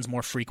 this happens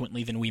more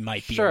frequently than we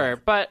might be. Sure,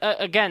 but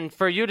again,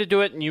 for you to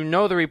do it, and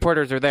the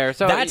reporters are there.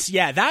 So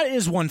that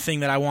is one thing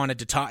that I wanted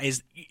to talk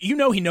is, he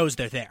knows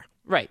they're there.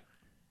 Right.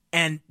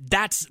 And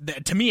that's,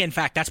 to me, in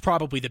fact, that's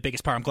probably the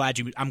biggest part. I'm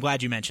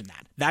glad you mentioned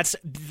that. That's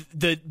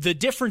the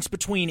difference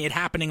between it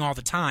happening all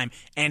the time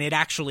and it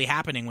actually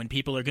happening when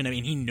people are going to,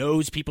 and he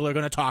knows people are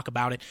going to talk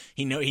about it.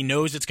 He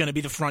knows it's going to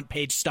be the front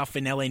page stuff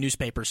in LA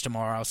newspapers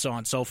tomorrow, so on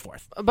and so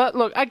forth. But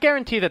look, I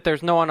guarantee that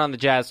there's no one on the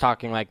Jazz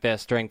talking like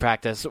this during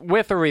practice,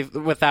 with or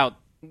without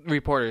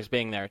reporters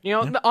being there.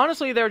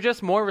 Honestly, they're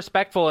just more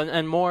respectful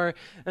and more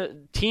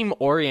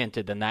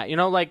team-oriented than that.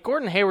 Like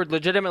Gordon Hayward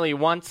legitimately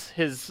wants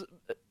his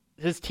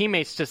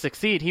teammates to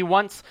succeed.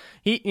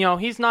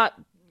 He's not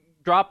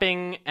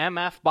dropping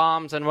MF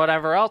bombs and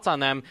whatever else on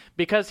them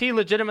because he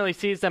legitimately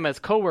sees them as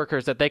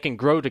coworkers that they can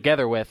grow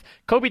together with.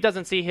 Kobe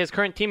doesn't see his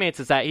current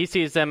teammates as that. He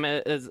sees them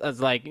as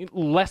like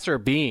lesser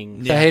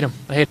beings. Yeah. I hate them.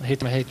 I hate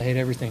them. I hate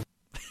everything.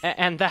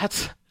 And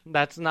that's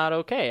not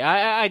okay.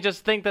 I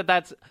just think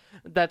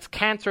that's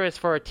cancerous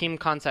for a team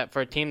concept,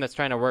 for a team that's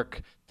trying to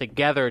work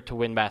together to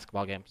win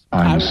basketball games.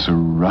 I'm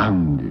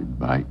surrounded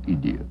by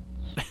idiots.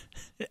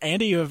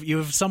 Andy, you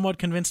have somewhat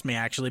convinced me,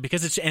 actually,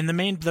 because it's, and the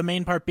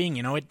main part being,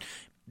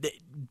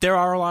 there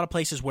are a lot of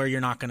places where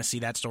you're not going to see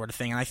that sort of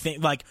thing, and I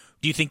think,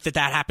 do you think that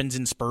happens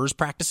in Spurs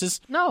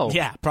practices? No.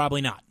 Yeah, probably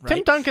not. Right?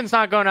 Tim Duncan's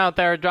not going out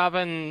there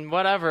dropping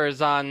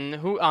whatever's on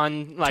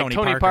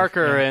Tony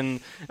Parker yeah. And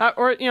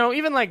or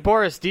even like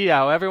Boris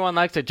Diaw. Everyone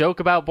likes to joke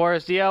about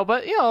Boris Diaw,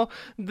 but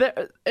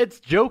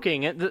it's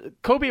joking.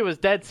 Kobe was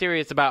dead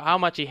serious about how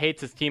much he hates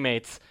his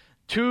teammates.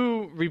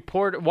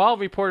 While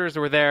reporters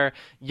were there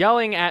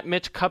yelling at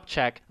Mitch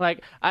Kupchak.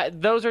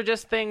 Those are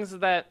just things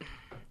that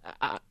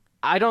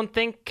I don't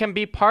think can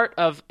be part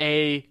of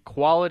a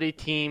quality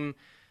team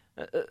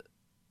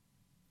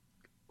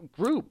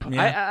group.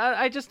 Yeah.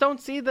 I just don't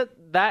see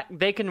that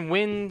they can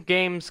win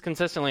games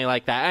consistently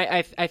like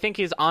that. I think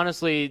he's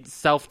honestly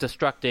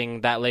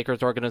self-destructing that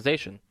Lakers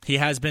organization. He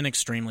has been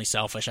extremely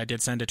selfish. I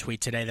did send a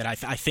tweet today that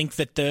I think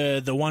that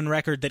the one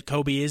record that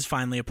Kobe is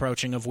finally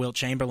approaching of Wilt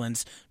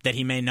Chamberlain's that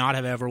he may not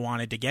have ever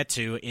wanted to get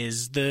to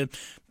is the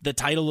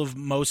title of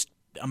most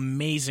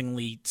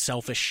amazingly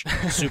selfish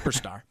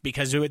superstar,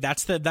 because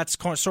that's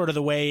sort of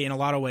the way, in a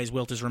lot of ways,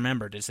 Wilt is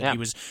remembered, is that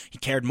he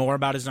cared more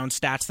about his own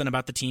stats than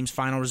about the team's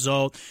final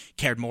result,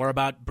 cared more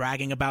about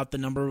bragging about the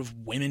number of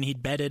women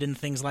he'd betted and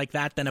things like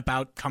that than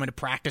about coming to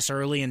practice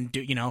early and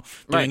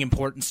doing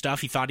important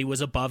stuff. He thought he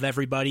was above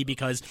everybody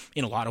because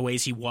in a lot of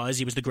ways he was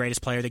the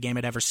greatest player the game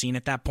had ever seen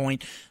at that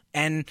point.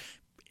 And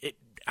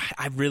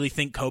I really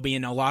think Kobe,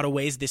 in a lot of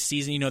ways this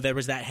season, there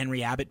was that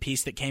Henry Abbott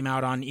piece that came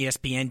out on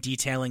ESPN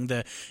detailing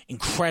the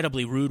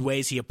incredibly rude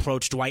ways he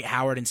approached Dwight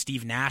Howard and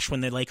Steve Nash when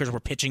the Lakers were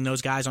pitching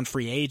those guys on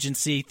free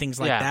agency, things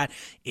like that.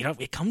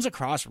 It comes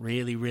across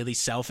really, really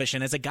selfish.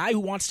 And as a guy who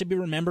wants to be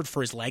remembered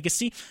for his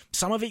legacy,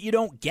 some of it you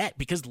don't get,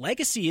 because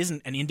legacy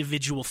isn't an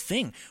individual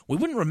thing. We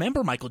wouldn't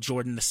remember Michael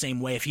Jordan the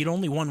same way if he'd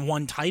only won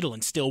one title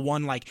and still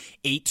won like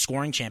 8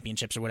 scoring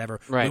championships or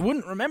whatever. Right. We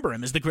wouldn't remember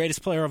him as the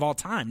greatest player of all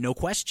time, no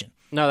question.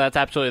 No, that's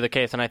absolutely the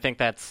case, and I think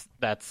that's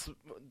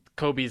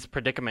Kobe's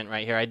predicament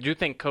right here. I do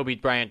think Kobe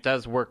Bryant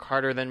does work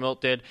harder than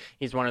Wilt did.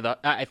 He's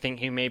I think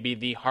he may be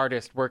the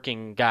hardest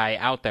working guy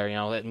out there,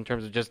 in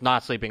terms of just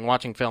not sleeping,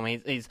 watching film.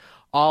 He's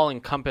all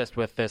encompassed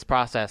with this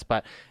process,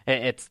 but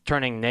it's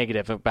turning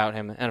negative about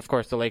him. And of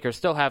course, the Lakers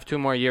still have 2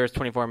 more years,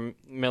 $24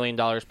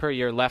 million per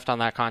year left on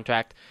that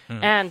contract.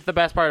 And the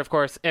best part, of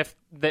course,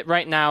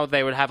 right now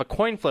they would have a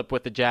coin flip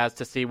with the Jazz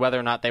to see whether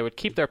or not they would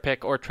keep their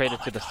pick or trade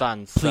it to the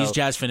Suns. Please,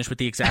 Jazz, finish with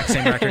the exact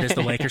same record as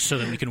the Lakers so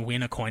that we can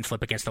win a coin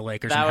flip against the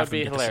Lakers. That and would have them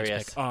be get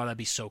hilarious. The 6th pick. Oh, that'd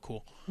be so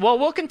cool. Well,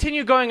 we'll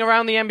continue going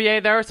around the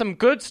NBA. There are some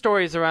good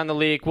stories around the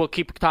league. We'll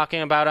keep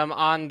talking about them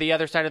on the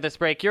other side of this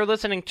break. You're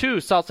listening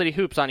to Salt City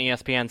Hoops on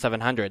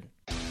ESPN700.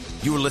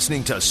 You're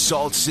listening to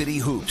Salt City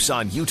Hoops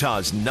on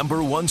Utah's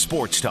 #1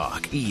 sports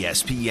talk,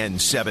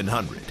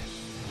 ESPN700.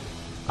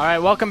 All right,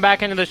 welcome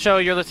back into the show.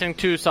 You're listening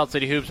to Salt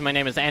City Hoops. My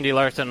name is Andy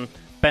Larson.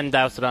 Ben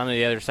Dowsett on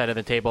the other side of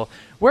the table.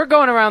 We're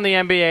going around the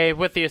NBA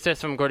with the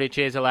assist from Gordie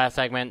Chiesa last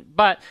segment.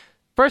 But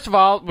first of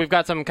all, we've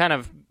got some kind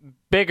of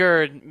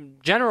bigger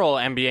general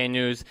NBA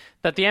news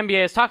that the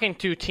NBA is talking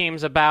to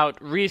teams about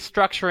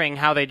restructuring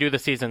how they do the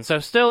season. So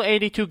still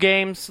 82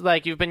 games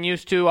like you've been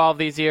used to all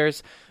these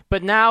years.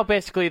 But now,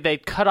 basically, they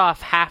cut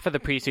off half of the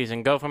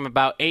preseason, go from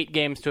about 8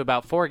 games to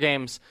about 4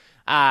 games,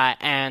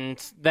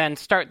 and then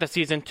start the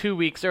season 2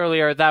 weeks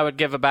earlier. That would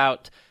give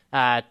about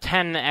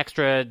 10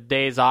 extra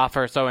days off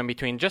or so in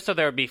between, just so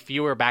there would be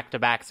fewer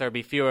back-to-backs. There would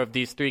be fewer of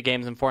these 3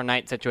 games and 4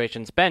 night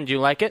situations. Ben, do you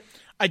like it?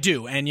 I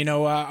do, and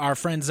our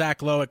friend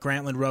Zach Lowe at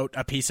Grantland wrote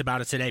a piece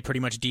about it today,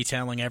 pretty much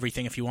detailing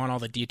everything. If you want all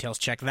the details,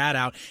 check that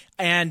out.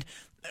 And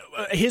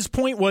his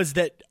point was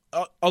that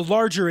a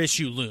larger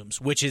issue looms,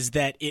 which is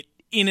that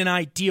in an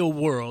ideal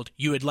world,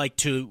 you would like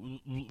to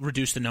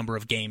reduce the number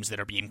of games that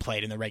are being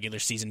played in the regular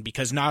season,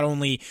 because not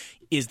only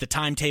is the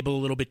timetable a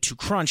little bit too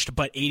crunched,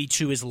 but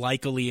 82 is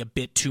likely a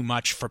bit too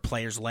much for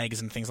players' legs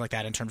and things like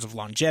that in terms of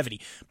longevity.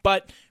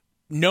 But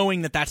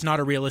knowing that that's not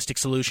a realistic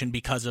solution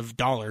because of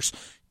dollars,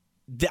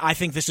 I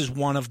think this is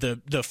one of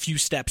the few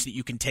steps that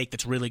you can take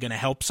that's really going to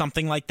help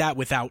something like that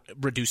without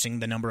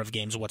reducing the number of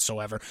games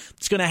whatsoever.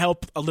 It's going to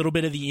help a little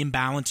bit of the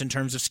imbalance in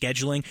terms of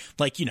scheduling.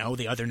 Like,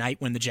 the other night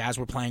when the Jazz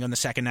were playing on the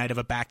second night of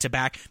a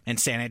back-to-back and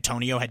San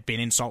Antonio had been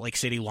in Salt Lake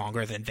City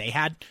longer than they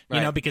had,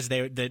 because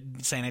the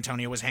San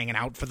Antonio was hanging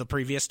out for the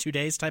previous 2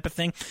 days type of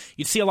thing.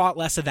 You'd see a lot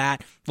less of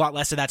that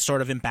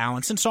sort of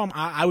imbalance. And so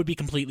I would be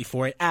completely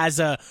for it as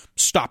a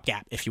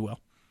stopgap, if you will.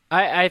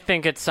 I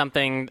think it's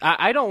something.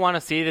 I don't want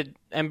to see the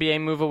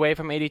NBA move away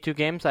from 82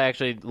 games. I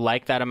actually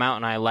like that amount,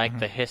 and I like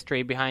the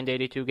history behind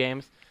 82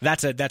 games.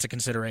 That's a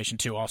consideration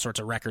too. All sorts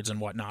of records and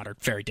whatnot are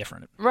very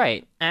different.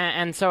 Right,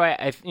 and so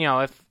if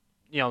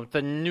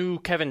the new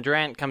Kevin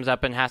Durant comes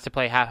up and has to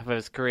play half of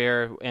his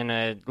career in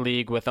a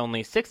league with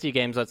only 60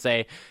 games, let's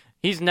say,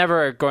 he's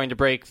never going to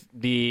break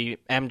the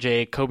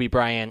MJ, Kobe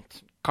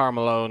Bryant, Karl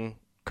Malone,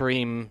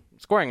 Kareem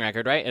scoring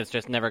record, right? It's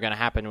just never going to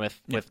happen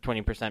with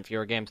 20%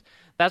 fewer games.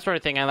 That sort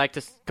of thing. I like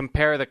to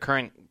compare the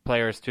current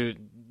players to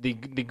the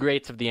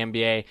greats of the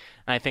NBA, and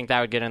I think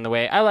that would get in the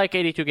way. I like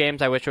 82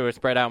 games. I wish it would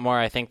spread out more.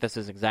 I think this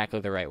is exactly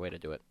the right way to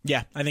do it.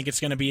 Yeah, I think it's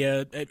going to be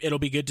it'll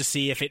be good to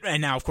see if it,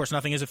 and now, of course,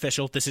 nothing is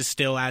official. This is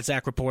still, as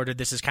Zach reported,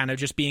 this is kind of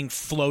just being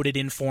floated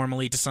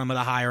informally to some of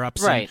the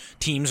higher-ups and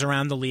teams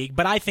around the league,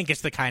 but I think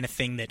it's the kind of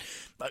thing that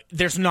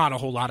there's not a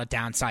whole lot of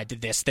downside to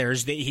this.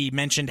 He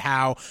mentioned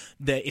how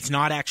it's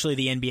not actually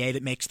the NBA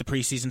that makes the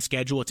preseason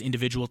schedule, it's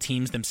individual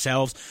teams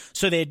themselves,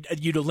 so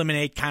you'd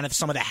eliminate kind of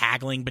some of the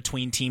haggling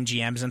between team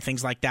GMs and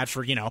things like that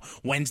for,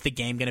 when's the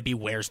game going to be,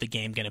 where's the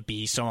game going to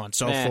be, so on and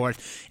so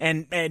forth.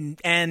 And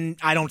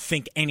I don't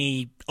think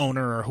any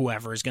owner or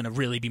whoever is going to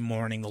really be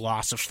mourning the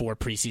loss of 4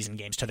 preseason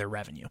games to their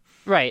revenue.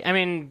 Right. I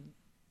mean,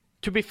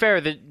 to be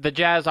fair, the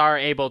Jazz are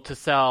able to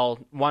sell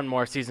one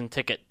more season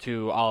ticket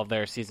to all of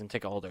their season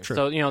ticket holders. True.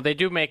 So, they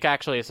do make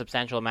actually a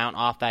substantial amount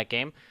off that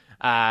game.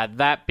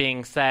 That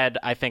being said,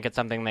 I think it's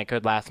something they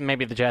could last.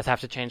 Maybe the Jazz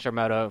have to change their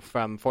motto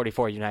from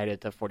 44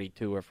 United to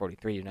 42 or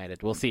 43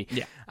 United. We'll see.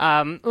 Yeah.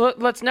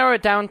 Let's narrow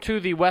it down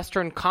to the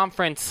Western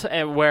Conference,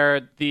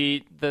 where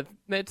the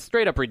it's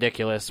straight up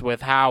ridiculous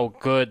with how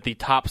good the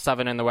top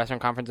 7 in the Western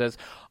Conference is.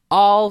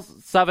 All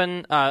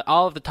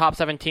of the top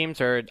 7 teams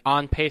are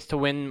on pace to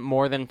win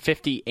more than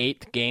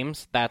 58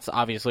 games. That's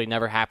obviously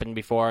never happened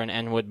before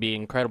and would be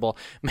incredible.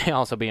 May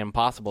also be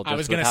impossible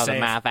just with how the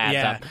math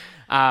adds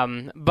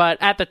up. But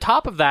at the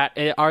top of that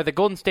are the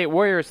Golden State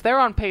Warriors. They're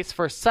on pace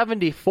for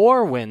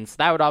 74 wins.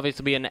 That would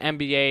obviously be an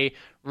NBA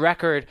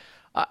record.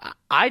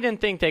 I didn't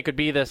think they could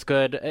be this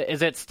good.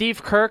 Is it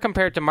Steve Kerr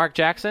compared to Mark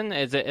Jackson?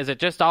 Is it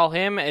just all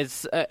him?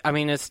 Is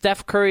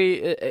Steph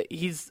Curry?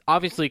 He's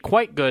obviously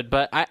quite good,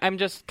 but I'm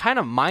just kind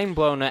of mind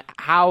blown at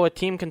how a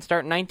team can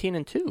start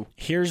 19-2.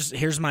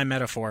 Here's my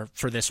metaphor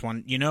for this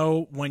one. You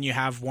know when you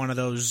have one of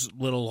those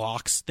little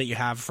locks that you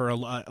have for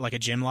like a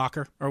gym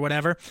locker or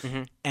whatever,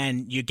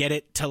 and you get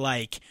it to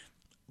like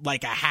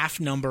a half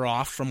number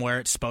off from where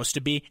it's supposed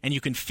to be, and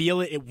you can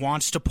feel it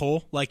wants to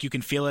pull, like you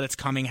can feel it's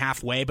coming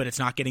halfway, but it's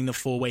not getting the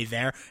full way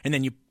there, and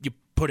then you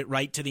put it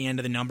right to the end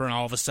of the number, and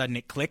all of a sudden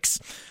it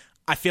clicks.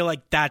 I feel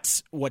like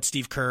that's what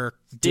Steve Kerr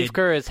did. Steve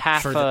Kerr is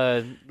half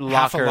a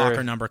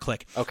locker number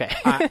click. Okay.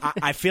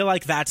 I feel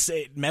like that's,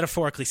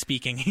 metaphorically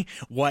speaking,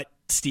 what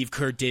Steve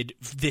Kerr did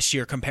this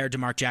year compared to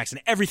Mark Jackson.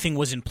 Everything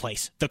was in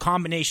place. The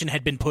combination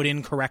had been put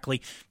in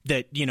correctly.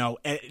 That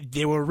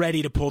they were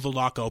ready to pull the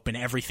lock open.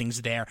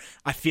 Everything's there.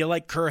 I feel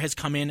like Kerr has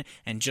come in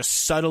and just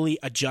subtly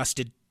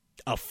adjusted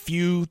a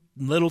few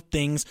little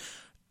things.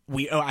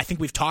 I think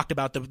we've talked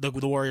about the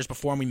Warriors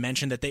before, and we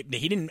mentioned that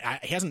he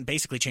hasn't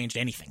basically changed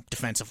anything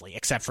defensively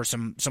except for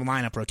some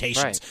lineup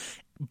rotations.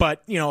 Right.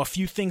 But, a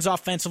few things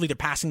offensively. They're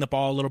passing the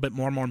ball a little bit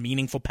more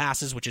meaningful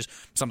passes, which is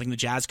something the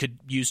Jazz could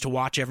use to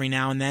watch every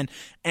now and then.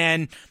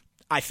 And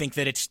I think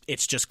that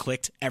it's just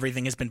clicked.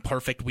 Everything has been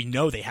perfect. We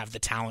know they have the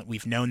talent.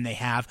 We've known they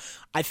have.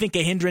 I think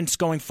a hindrance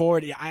going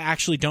forward, I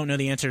actually don't know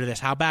the answer to this.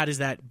 How bad is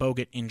that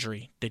Bogut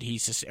injury that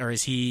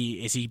is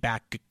he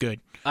back good?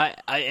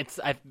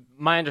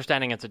 My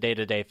understanding it's a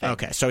day-to-day thing.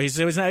 Okay, so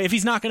if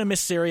he's not going to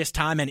miss serious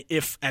time, and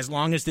as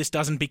long as this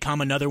doesn't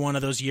become another one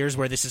of those years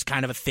where this is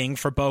kind of a thing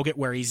for Bogut,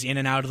 where he's in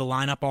and out of the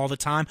lineup all the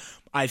time,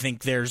 I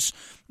think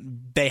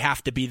they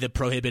have to be the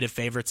prohibitive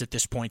favorites at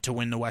this point to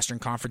win the Western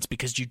Conference,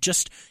 because you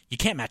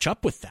can't match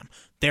up with them.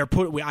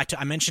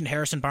 I mentioned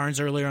Harrison Barnes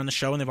earlier on the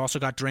show, and they've also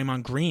got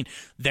Draymond Green.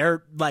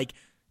 They're like,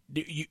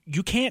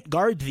 you can't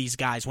guard these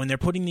guys when they're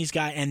putting these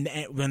guys and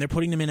when they're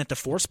putting them in at the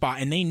 4 spot,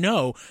 and they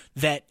know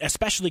that,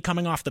 especially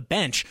coming off the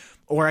bench,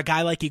 or a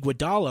guy like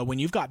Iguodala, when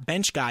you've got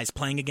bench guys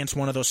playing against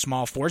one of those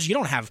small 4s, you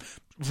don't have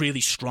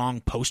really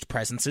strong post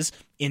presences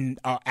in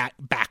at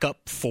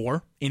backup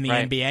 4 in the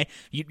NBA.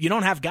 You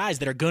don't have guys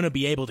that are going to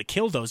be able to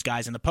kill those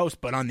guys in the post,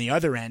 but on the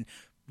other end,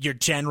 your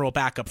general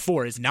backup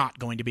 4 is not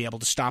going to be able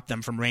to stop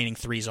them from raining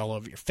threes all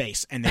over your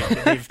face, and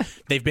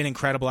they've been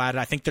incredible at it.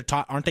 I think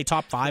aren't they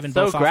top 5 in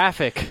both? So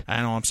graphic.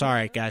 I know. I'm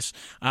sorry, guys.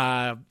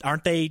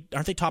 Aren't they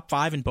top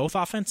 5 in both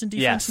offense and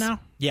defense now?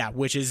 Yeah,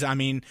 which is,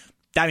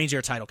 that means you're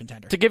a title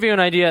contender. To give you an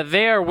idea,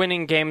 they are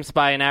winning games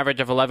by an average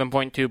of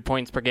 11.2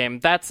 points per game.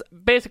 That's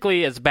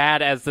basically as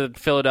bad as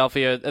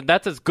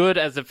that's as good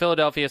as the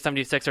Philadelphia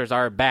 76ers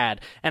are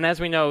bad. And as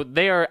we know,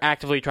 they are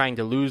actively trying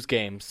to lose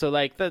games. So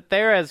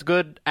they're as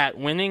good at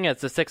winning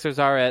as the Sixers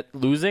are at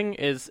losing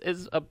is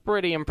a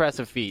pretty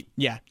impressive feat.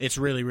 Yeah, it's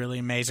really, really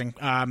amazing.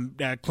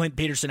 Clint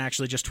Peterson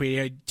actually just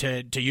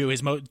tweeted to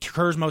you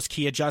Kerr's most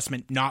key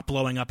adjustment, not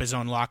blowing up his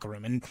own locker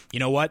room. And you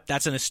know what?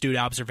 That's an astute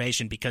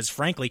observation, because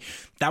frankly,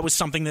 that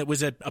was something that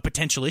was a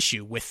potential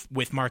issue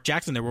with Mark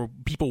Jackson. There were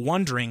people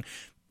wondering,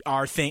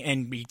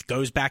 and he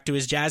goes back to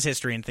his Jazz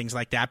history and things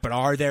like that, but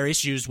are there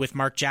issues with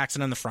Mark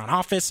Jackson in the front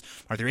office?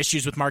 Are there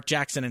issues with Mark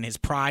Jackson and his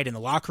pride in the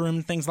locker room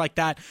and things like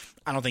that?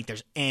 I don't think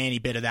there's any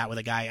bit of that with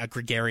a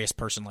gregarious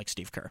person like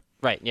Steve Kerr.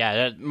 Right,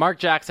 yeah. Mark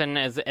Jackson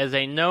is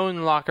a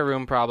known locker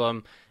room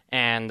problem.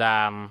 And,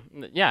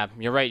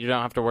 you're right. You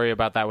don't have to worry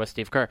about that with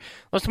Steve Kerr.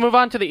 Let's move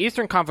on to the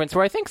Eastern Conference,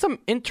 where I think some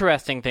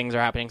interesting things are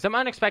happening, some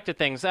unexpected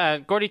things.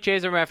 Gordie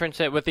Chiesa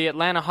referenced it with the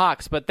Atlanta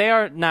Hawks, but they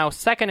are now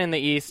second in the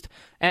East,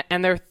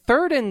 and they're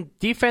third in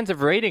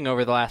defensive rating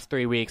over the last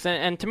 3 weeks.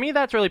 And to me,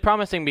 that's really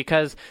promising,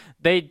 because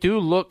they do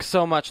look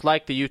so much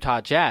like the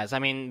Utah Jazz.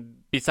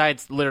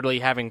 Besides literally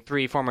having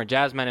 3 former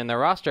Jazz men in their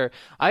roster,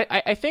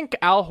 I think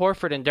Al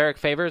Horford and Derek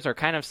Favors are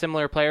kind of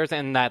similar players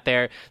in that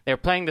they're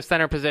playing the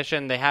center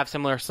position, they have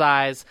similar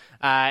size,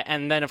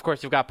 and then of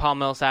course you've got Paul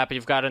Millsap,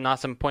 you've got an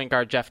awesome point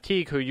guard, Jeff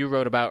Teague, who you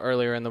wrote about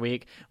earlier in the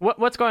week.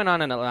 What's going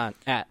on in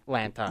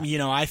Atlanta?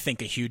 I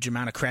think a huge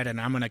amount of credit, and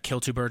I'm going to kill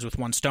 2 birds with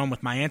 1 stone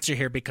with my answer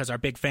here, because our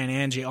big fan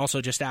Angie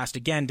also just asked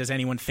again, does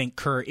anyone think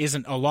Kerr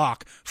isn't a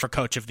lock for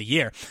Coach of the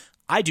Year?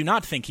 I do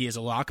not think he is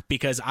a lock,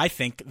 because I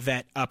think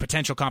that a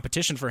potential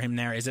competition for him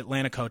there is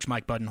Atlanta coach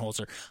Mike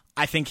Budenholzer.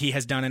 I think he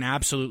has done an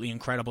absolutely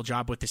incredible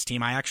job with this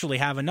team. I actually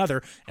have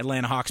another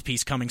Atlanta Hawks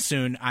piece coming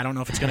soon. I don't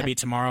know if it's going to be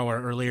tomorrow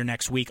or earlier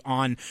next week,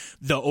 on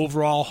the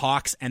overall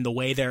Hawks and the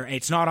way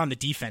it's not on the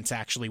defense,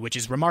 actually, which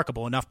is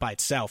remarkable enough by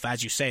itself.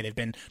 As you say, they've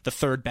been the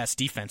 3rd best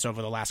defense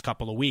over the last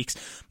couple of weeks.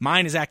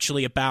 Mine is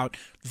actually about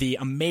the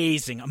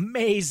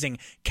amazing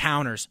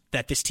counters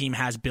that this team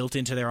has built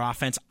into their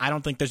offense. I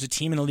don't think there's a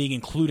team in the league,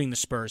 including the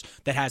Spurs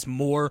that has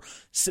more.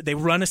 They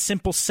run a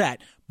simple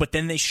set, but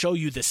then they show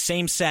you the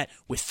same set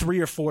with 3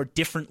 or 4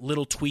 different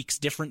little tweaks,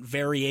 different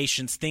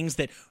variations, things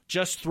that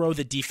just throw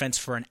the defense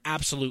for an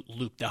absolute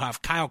loop. They'll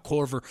have Kyle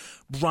Korver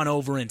run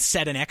over and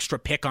set an extra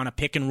pick on a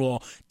pick and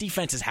roll.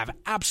 Defenses have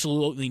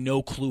absolutely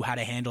no clue how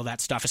to handle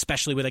that stuff,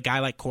 especially with a guy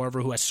like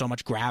Korver who has so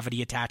much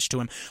gravity attached to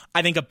him.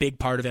 I think a big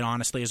part of it,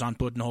 honestly, is on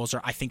Budenholzer.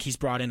 I think he's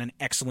brought in an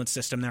excellent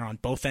system there on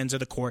both ends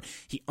of the court.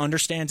 He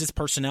understands his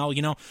personnel.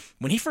 You know,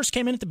 when he first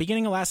came in at the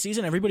beginning of last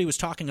season, everybody was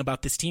talking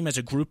about this team as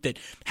a group that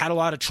had a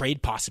lot of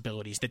trade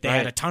possibilities, that they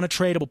had a ton of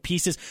tradable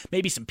pieces,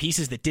 maybe some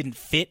pieces that didn't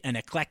fit an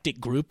eclectic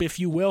group, if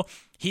you will.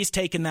 He's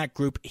taken that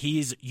group,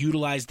 he's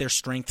utilized their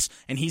strengths,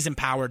 and he's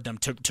empowered them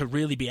to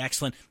really be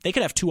excellent. They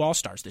could have 2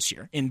 All-Stars this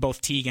year in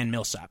both Teague and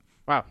Millsap.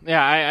 Wow.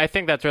 Yeah, I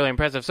think that's really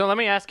impressive. So let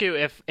me ask you,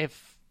 if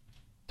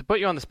to put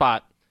you on the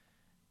spot,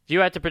 if you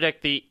had to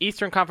predict the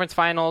Eastern Conference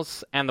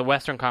Finals and the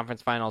Western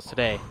Conference Finals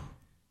today,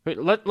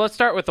 let's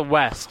start with the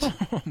West.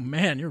 Oh,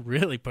 man, you're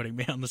really putting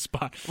me on the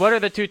spot. What are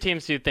the 2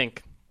 teams you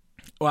think?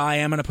 Well, I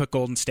am going to put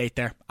Golden State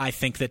there. I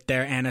think that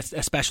and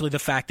especially the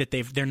fact that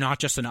they're not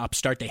just an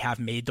upstart. They have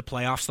made the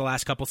playoffs the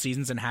last couple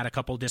seasons and had a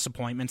couple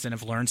disappointments and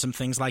have learned some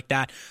things like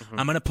that. Mm-hmm.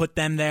 I'm going to put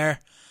them there.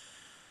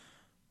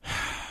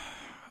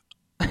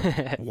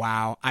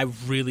 Wow, I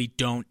really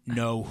don't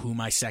know who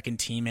my second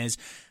team is.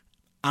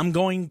 I'm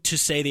going to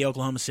say the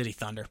Oklahoma City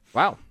Thunder.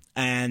 Wow.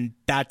 And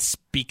that's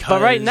because...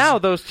 But right now,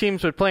 those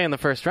teams would play in the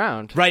first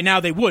round. Right now,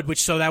 they would,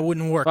 so that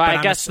wouldn't work. Well, but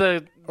I guess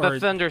the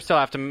Thunder still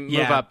have to move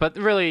up. But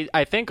really,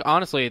 I think,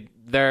 honestly,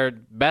 their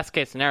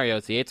best-case scenario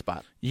is the 8th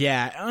spot.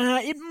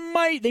 Yeah,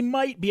 they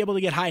might be able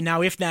to get high.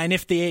 Now,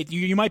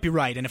 you might be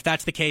right. And if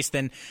that's the case,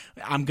 then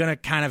I'm going to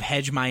kind of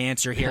hedge my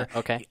answer here.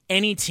 Okay.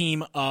 Any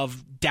team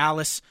of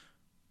Dallas,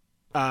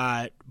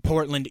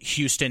 Portland,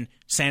 Houston,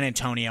 San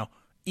Antonio...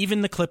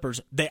 Even the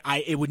Clippers,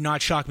 it would not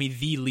shock me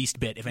the least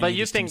bit if any of these teams made it. But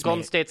you think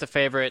Golden State's a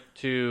favorite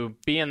to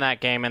be in that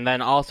game and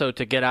then also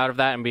to get out of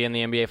that and be in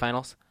the NBA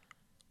Finals?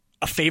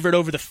 A favorite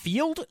over the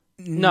field?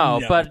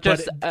 No, but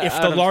just...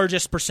 if the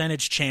largest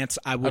percentage chance,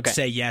 I would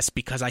say yes,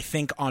 because I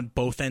think on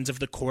both ends of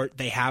the court,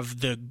 they have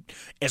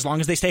as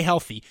long as they stay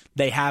healthy,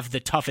 they have the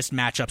toughest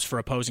matchups for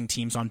opposing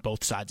teams on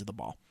both sides of the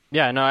ball.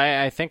 Yeah, no,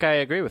 I think I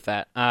agree with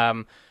that.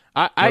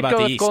 I'd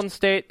go with Golden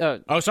State.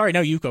 Sorry, no,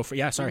 you go for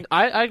sorry.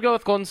 I'd go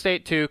with Golden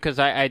State too because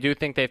I do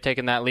think they've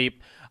taken that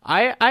leap.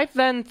 I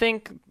then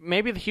think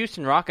maybe the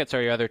Houston Rockets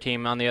are your other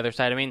team on the other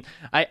side. I mean,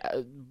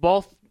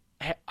 both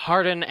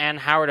Harden and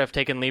Howard have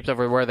taken leaps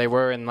over where they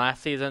were in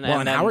last season. Well,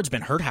 and Howard's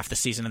been hurt half the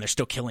season, and they're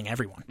still killing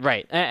everyone.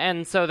 Right,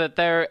 and so that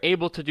they're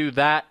able to do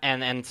that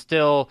and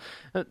still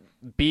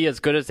be as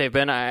good as they've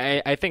been,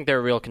 I think they're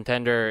a real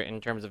contender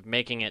in terms of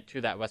making it to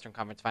that Western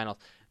Conference Finals.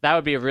 That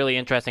would be a really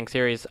interesting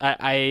series.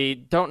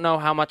 I don't know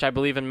how much I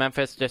believe in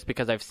Memphis just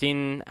because I've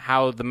seen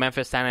how the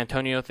Memphis-San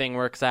Antonio thing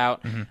works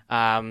out.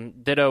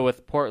 Mm-hmm. Ditto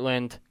with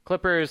Portland.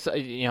 Clippers,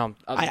 I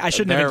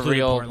shouldn't have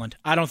included Portland.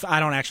 I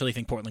don't actually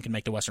think Portland can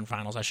make the Western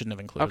Finals. I shouldn't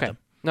have included them.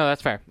 No,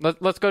 that's fair.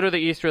 Let's go to the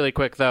East really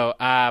quick, though.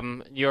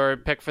 Your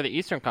pick for the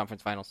Eastern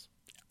Conference Finals.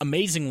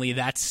 Amazingly,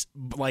 that's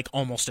like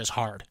almost as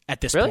hard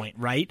at this really? point,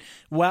 right?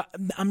 Well,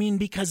 I mean,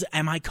 because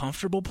am I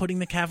comfortable putting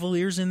the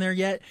Cavaliers in there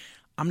yet?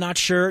 I'm not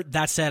sure.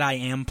 That said, I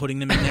am putting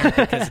them in there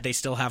because they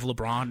still have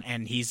LeBron,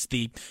 and he's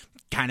the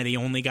kind of the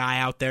only guy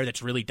out there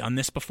that's really done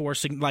this before,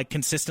 like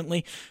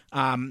consistently.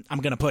 I'm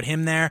going to put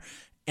him there,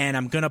 and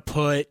I'm going to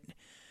put.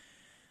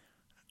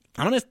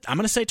 I'm going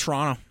to say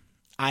Toronto.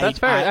 That's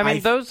fair. I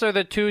mean, those are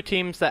the 2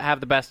 teams that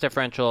have the best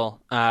differential.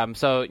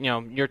 So,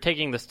 you're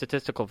taking the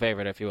statistical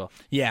favorite, if you will.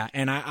 Yeah,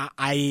 and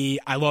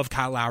I love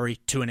Kyle Lowry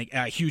to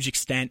a huge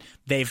extent.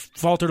 They've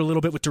faltered a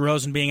little bit with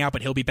DeRozan being out,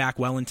 but he'll be back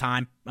well in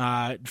time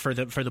for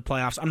the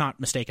playoffs. I'm not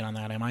mistaken on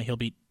that, am I?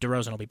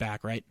 DeRozan will be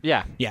back, right?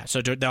 Yeah. Yeah,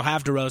 so they'll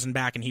have DeRozan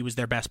back, and he was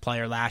their best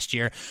player last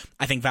year.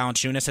 I think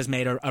Valanciunas has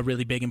made a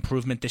really big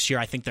improvement this year.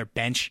 I think their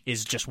bench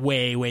is just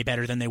way, way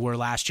better than they were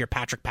last year.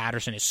 Patrick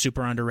Patterson is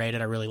super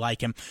underrated. I really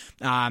like him.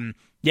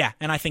 Yeah,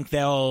 and I think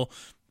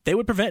they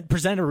would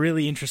present a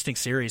really interesting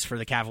series for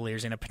the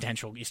Cavaliers in a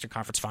potential Eastern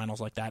Conference Finals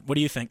like that. What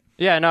do you think?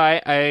 Yeah, no,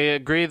 I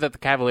agree that the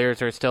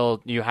Cavaliers are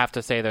still, you have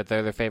to say that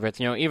they're the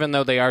favorites. Even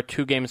though they are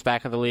 2 games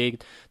back of the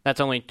league, that's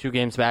only 2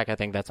 games back. I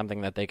think that's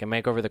something that they can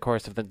make over the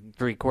course of the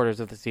 3 quarters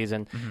of the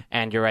season. Mm-hmm.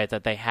 And you're right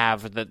that they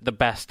have the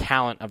best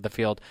talent of the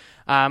field.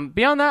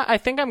 Beyond that, I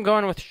think I'm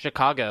going with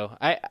Chicago.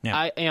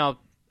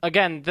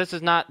 Again, this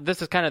is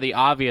kind of the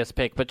obvious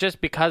pick, but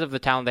just because of the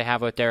talent they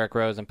have with Derrick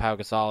Rose and Pau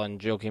Gasol and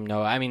Joakim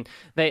Noah, I mean,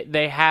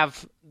 they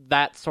have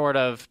that sort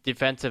of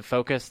defensive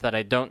focus that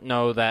I don't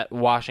know that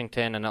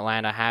Washington and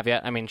Atlanta have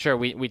yet. I mean, sure,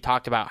 we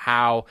talked about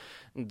how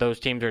those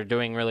teams are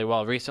doing really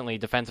well recently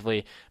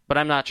defensively, but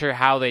I'm not sure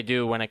how they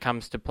do when it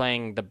comes to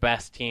playing the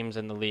best teams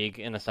in the league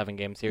in a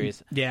 7-game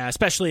series. Yeah,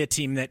 especially a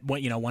team that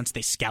once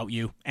they scout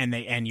you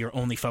and you're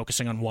only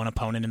focusing on one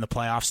opponent in the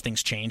playoffs,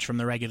 things change from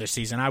the regular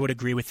season. I would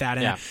agree with that.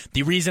 And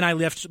the reason I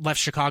left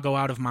Chicago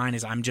out of mine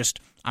is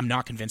I'm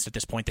not convinced at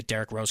this point that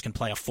Derrick Rose can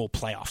play a full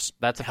playoffs.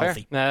 That's a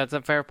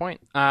fair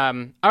point.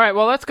 All right,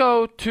 well, let's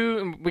go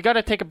to. We got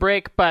to take a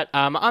break, but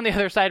on the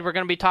other side, we're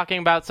going to be talking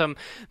about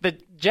the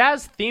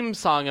Jazz theme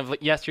song of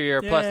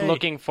yesteryear, plus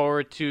looking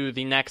forward to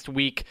the next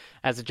week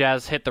as the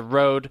Jazz hit the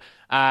road.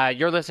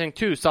 You're listening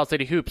to Salt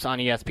City Hoops on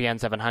ESPN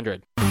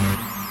 700.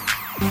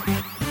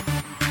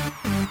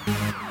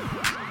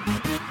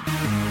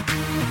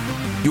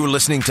 You're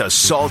listening to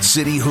Salt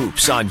City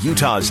Hoops on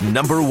Utah's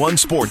 #1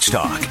 sports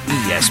talk,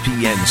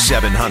 ESPN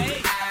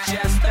 700.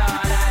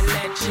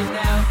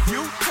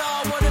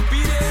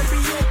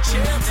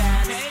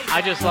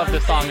 I just love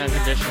this song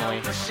unconditionally.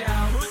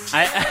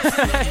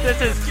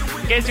 This is,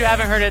 in case you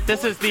haven't heard it,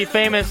 this is the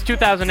famous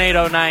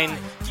 2008-09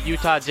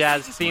 Utah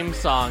Jazz theme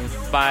song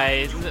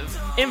by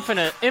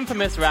the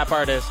infamous rap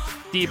artist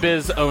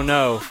D-Biz Oh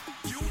No.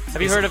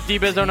 Have you heard of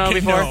D-Biz Oh No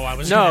before? No, I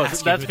was going to ask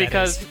you that's who that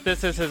because is.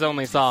 this is his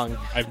only song.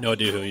 I have no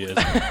idea who he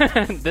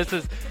is. This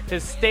is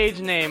his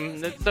stage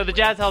name. So the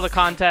Jazz held a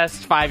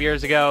contest 5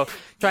 years ago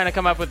trying to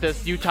come up with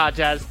this Utah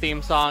Jazz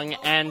theme song,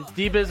 and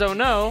D-Biz Oh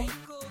No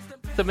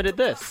submitted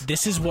this.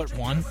 This is what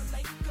won?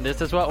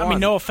 This is what won. I mean,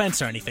 no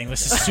offense or anything.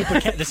 This is super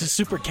this is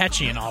super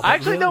catchy and all. I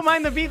actually don't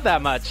mind the beat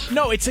that much.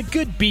 No, it's a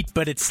good beat,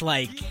 but it's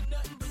like...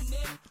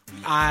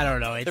 I don't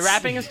know. The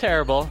rapping is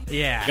terrible.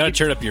 Yeah. You gotta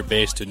turn up your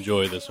bass to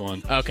enjoy this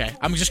one. Okay.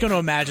 I'm just going to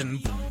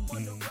imagine...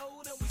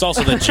 It's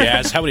also the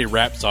Jazz. How many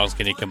rap songs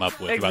can he come up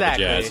with about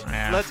the Jazz?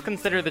 Yeah. Let's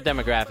consider the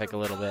demographic a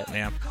little bit.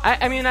 Yeah.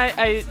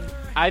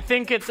 I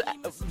think it's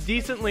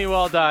decently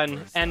well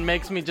done and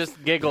makes me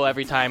just giggle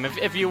every time.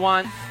 If you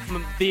want,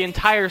 the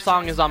entire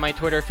song is on my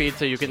Twitter feed,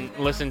 so you can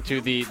listen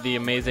to the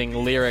amazing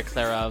lyrics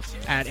thereof.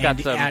 At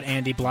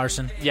Andy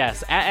Blarson.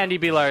 Yes, at Andy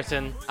B.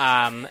 Larson.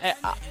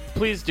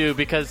 Please do,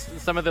 because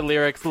some of the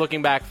lyrics,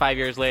 looking back 5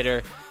 years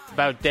later,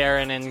 about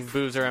Darren and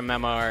Boozer and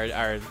Memo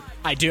are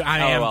I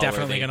am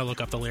definitely going to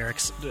look up the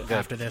lyrics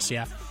after this,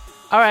 yeah.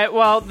 All right,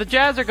 well, the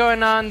Jazz are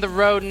going on the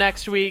road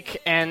next week,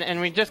 and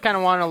we just kind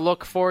of want to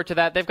look forward to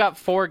that. They've got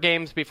 4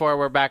 games before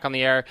we're back on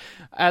the air.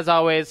 As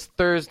always,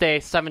 Thursday,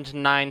 7 to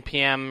 9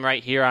 p.m.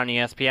 right here on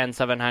ESPN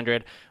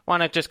 700.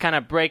 Want to just kind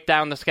of break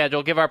down the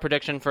schedule, give our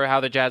prediction for how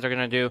the Jazz are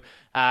going to do.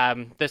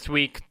 This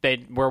week,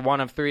 they were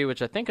 1 of 3,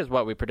 which I think is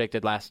what we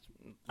predicted last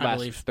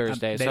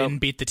Thursday. They didn't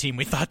beat the team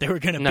we thought they were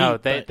going to beat. No,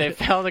 they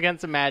failed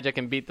against the Magic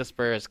and beat the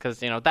Spurs because,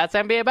 that's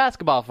NBA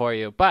basketball for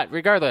you. But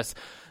regardless,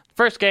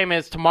 first game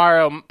is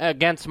tomorrow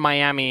against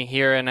Miami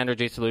here in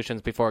Energy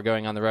Solutions before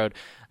going on the road.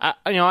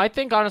 I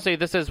think, honestly,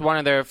 this is one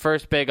of their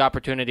first big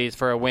opportunities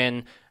for a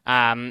win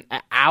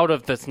out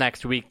of this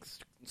next week's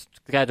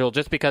schedule,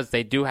 just because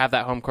they do have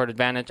that home court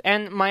advantage,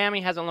 and Miami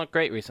hasn't looked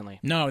great recently.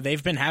 No,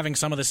 they've been having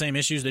some of the same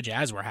issues the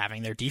Jazz were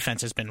having. Their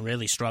defense has been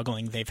really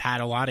struggling. They've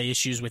had a lot of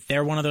issues with.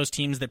 They're one of those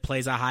teams that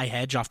plays a high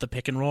hedge off the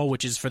pick and roll,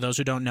 which is, for those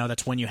who don't know,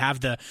 that's when you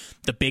have the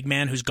big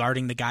man who's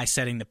guarding the guy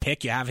setting the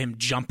pick. You have him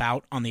jump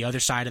out on the other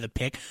side of the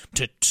pick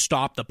to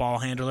stop the ball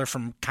handler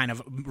from kind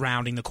of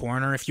rounding the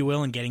corner, if you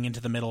will, and getting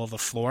into the middle of the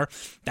floor.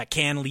 That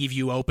can leave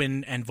you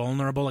open and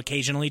vulnerable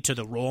occasionally to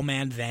the roll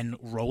man then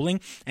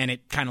rolling, and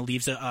it kind of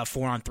leaves a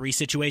 4-on-3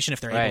 situation if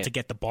they're able to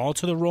get the ball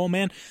to the roll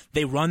man.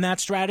 They run that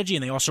strategy,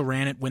 and they also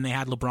ran it when they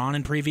had LeBron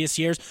in previous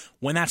years.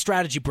 When that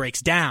strategy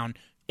breaks down,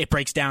 it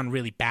breaks down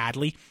really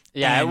badly.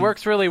 Yeah, it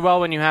works really well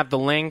when you have the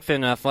length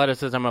and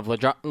athleticism of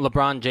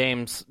LeBron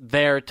James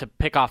there to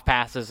pick off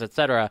passes,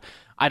 etc.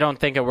 I don't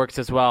think it works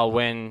as well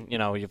when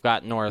you've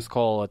got Norris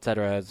Cole,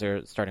 etc. as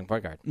their starting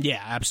point guard.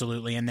 Yeah,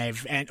 absolutely. And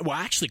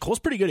actually, Cole's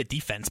pretty good at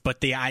defense,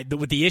 but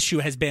the issue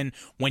has been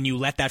when you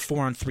let that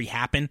 4-on-3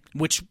 happen,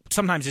 which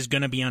sometimes is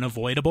going to be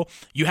unavoidable.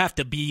 You have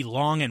to be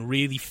long and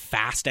really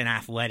fast and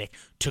athletic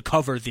to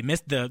cover the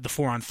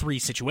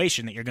 4-on-3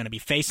 situation that you're going to be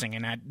facing,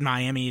 and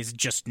Miami is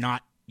just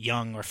not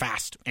young or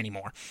fast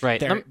anymore.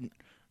 Right.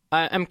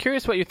 I'm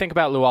curious what you think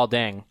about Luol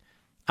Deng.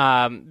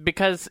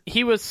 Because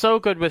he was so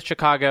good with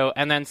Chicago,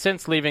 and then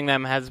since leaving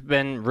them has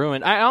been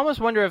ruined. I almost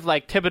wonder if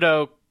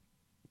Thibodeau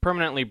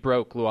permanently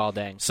broke Luol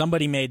Deng.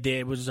 Somebody might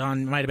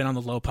have been on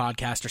the Low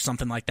podcast or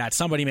something like that.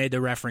 Somebody made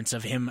the reference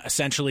of him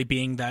essentially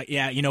being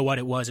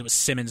it was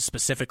Simmons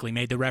specifically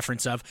made the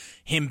reference of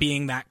him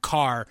being that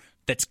car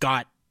that's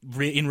got,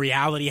 in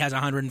reality, has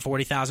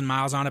 140,000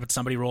 miles on it, but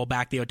somebody rolled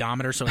back the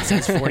odometer so it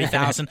says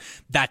 40,000.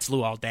 That's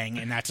Luol Deng,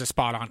 and that's a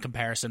spot-on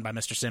comparison by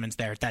Mr. Simmons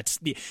there. I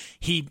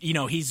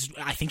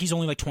think he's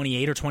only like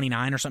 28 or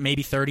 29 or something,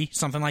 maybe 30,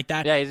 something like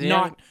that. Yeah, he's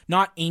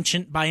not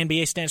ancient by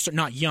NBA standards,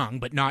 not young,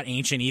 but not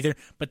ancient either.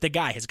 But the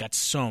guy has got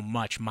so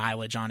much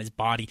mileage on his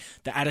body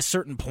that at a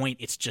certain point,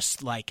 it's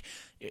just like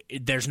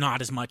there's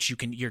not as much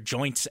your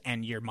joints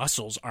and your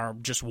muscles are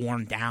just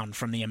worn down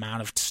from the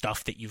amount of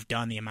stuff that you've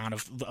done, the amount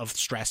of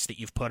stress that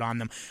you've put on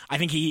them. I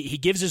think he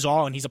gives his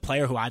all, and he's a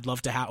player who I'd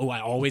love to have, who I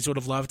always would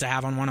have loved to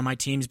have on one of my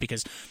teams,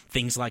 because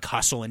things like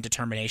hustle and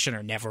determination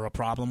are never a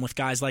problem with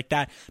guys like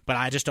that, but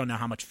I just don't know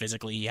how much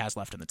physically he has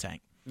left in the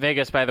tank.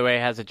 Vegas, by the way,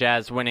 has the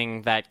Jazz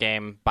winning that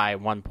game by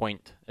 1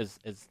 point.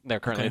 They're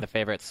currently the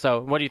favorites.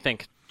 So what do you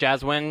think?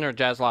 Jazz win or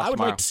Jazz loss I would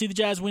tomorrow? like to see the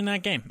Jazz win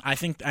that game. I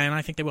think they will.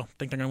 I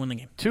think they're going to win the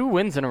game. 2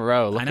 wins in a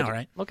row. I know,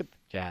 right? Look at the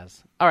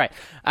Jazz. All right.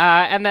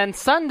 And then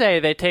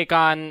Sunday, they take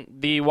on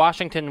the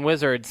Washington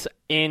Wizards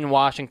in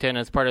Washington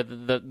as part of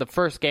the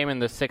first game in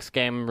the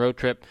 6-game road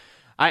trip.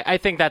 I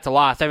think that's a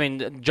loss. I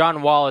mean,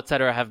 John Wall, et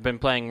cetera, have been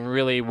playing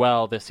really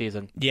well this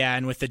season. Yeah,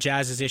 and with the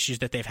Jazz's issues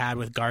that they've had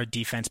with guard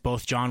defense,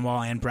 both John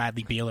Wall and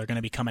Bradley Beal are going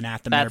to be coming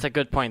at them. That's a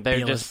good point.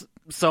 They're just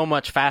so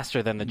much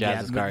faster than the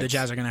Jazz's guards. The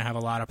Jazz are going to have a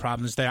lot of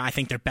problems there. I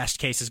think their best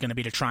case is going to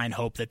be to try and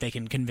hope that they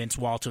can convince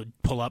Wall to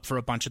pull up for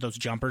a bunch of those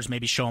jumpers,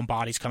 maybe show him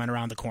bodies coming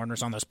around the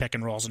corners on those pick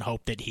and rolls, and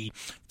hope that he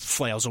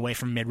flails away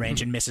from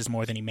mid-range and misses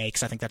more than he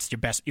makes. I think that's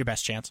your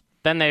best chance.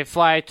 Then they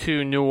fly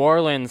to New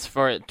Orleans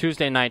for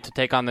Tuesday night to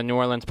take on the New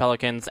Orleans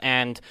Pelicans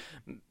and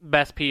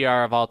best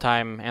PR of all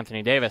time,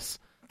 Anthony Davis.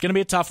 Going to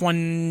be a tough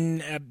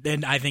one,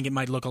 and I think it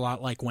might look a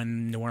lot like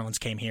when New Orleans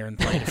came here and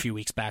played a few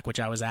weeks back, which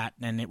I was at,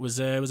 and it was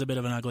a bit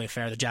of an ugly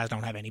affair. The Jazz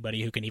don't have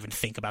anybody who can even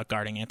think about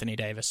guarding Anthony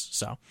Davis,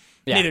 so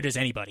neither does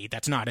anybody.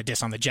 That's not a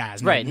diss on the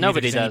Jazz. Right,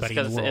 nobody does,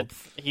 because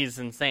he's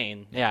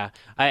insane. Yeah,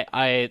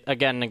 I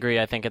again agree.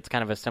 I think it's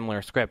kind of a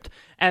similar script.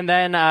 And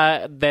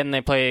then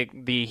they play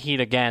the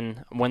Heat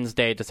again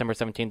Wednesday, December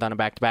 17th on a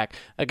back-to-back.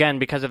 Again,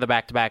 because of the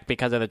back-to-back,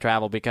 because of the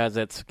travel, because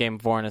it's Game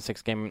 4 in a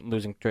 6-game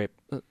losing trip.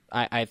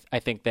 I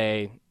think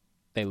they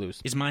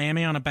lose. Is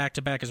Miami on a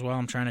back-to-back as well?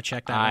 I'm trying to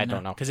check that. I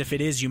don't know. Because if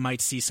it is, you might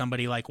see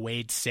somebody like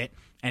Wade sit,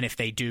 and if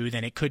they do,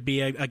 then it could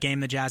be a game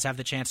the Jazz have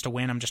the chance to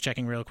win. I'm just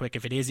checking real quick.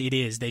 If it is, it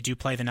is. They do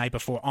play the night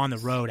before on the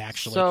road,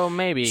 actually. So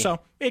maybe.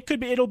 So it could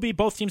be. It'll be.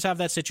 Both teams have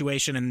that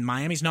situation, and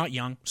Miami's not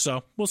young,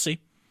 so we'll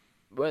see.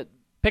 But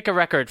pick a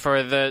record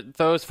for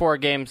those 4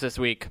 games this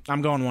week.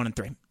 I'm going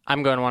 1-3.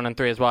 I'm going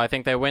 1-3 as well. I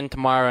think they win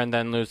tomorrow and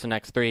then lose the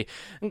next 3.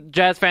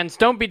 Jazz fans,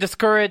 don't be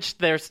discouraged.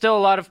 There's still a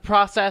lot of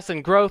process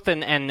and growth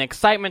and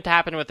excitement to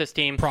happen with this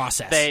team.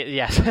 Process.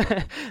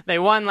 They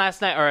won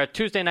last night or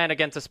Tuesday night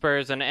against the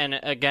Spurs, and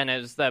again, it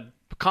was the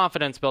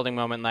confidence-building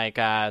moment like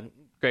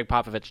Gregg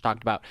Popovich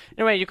talked about.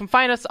 Anyway, you can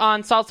find us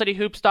on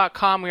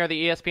SaltCityHoops.com. We are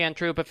the ESPN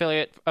Troop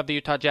affiliate of the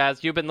Utah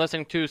Jazz. You've been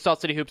listening to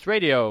Salt City Hoops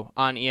Radio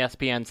on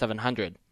ESPN 700.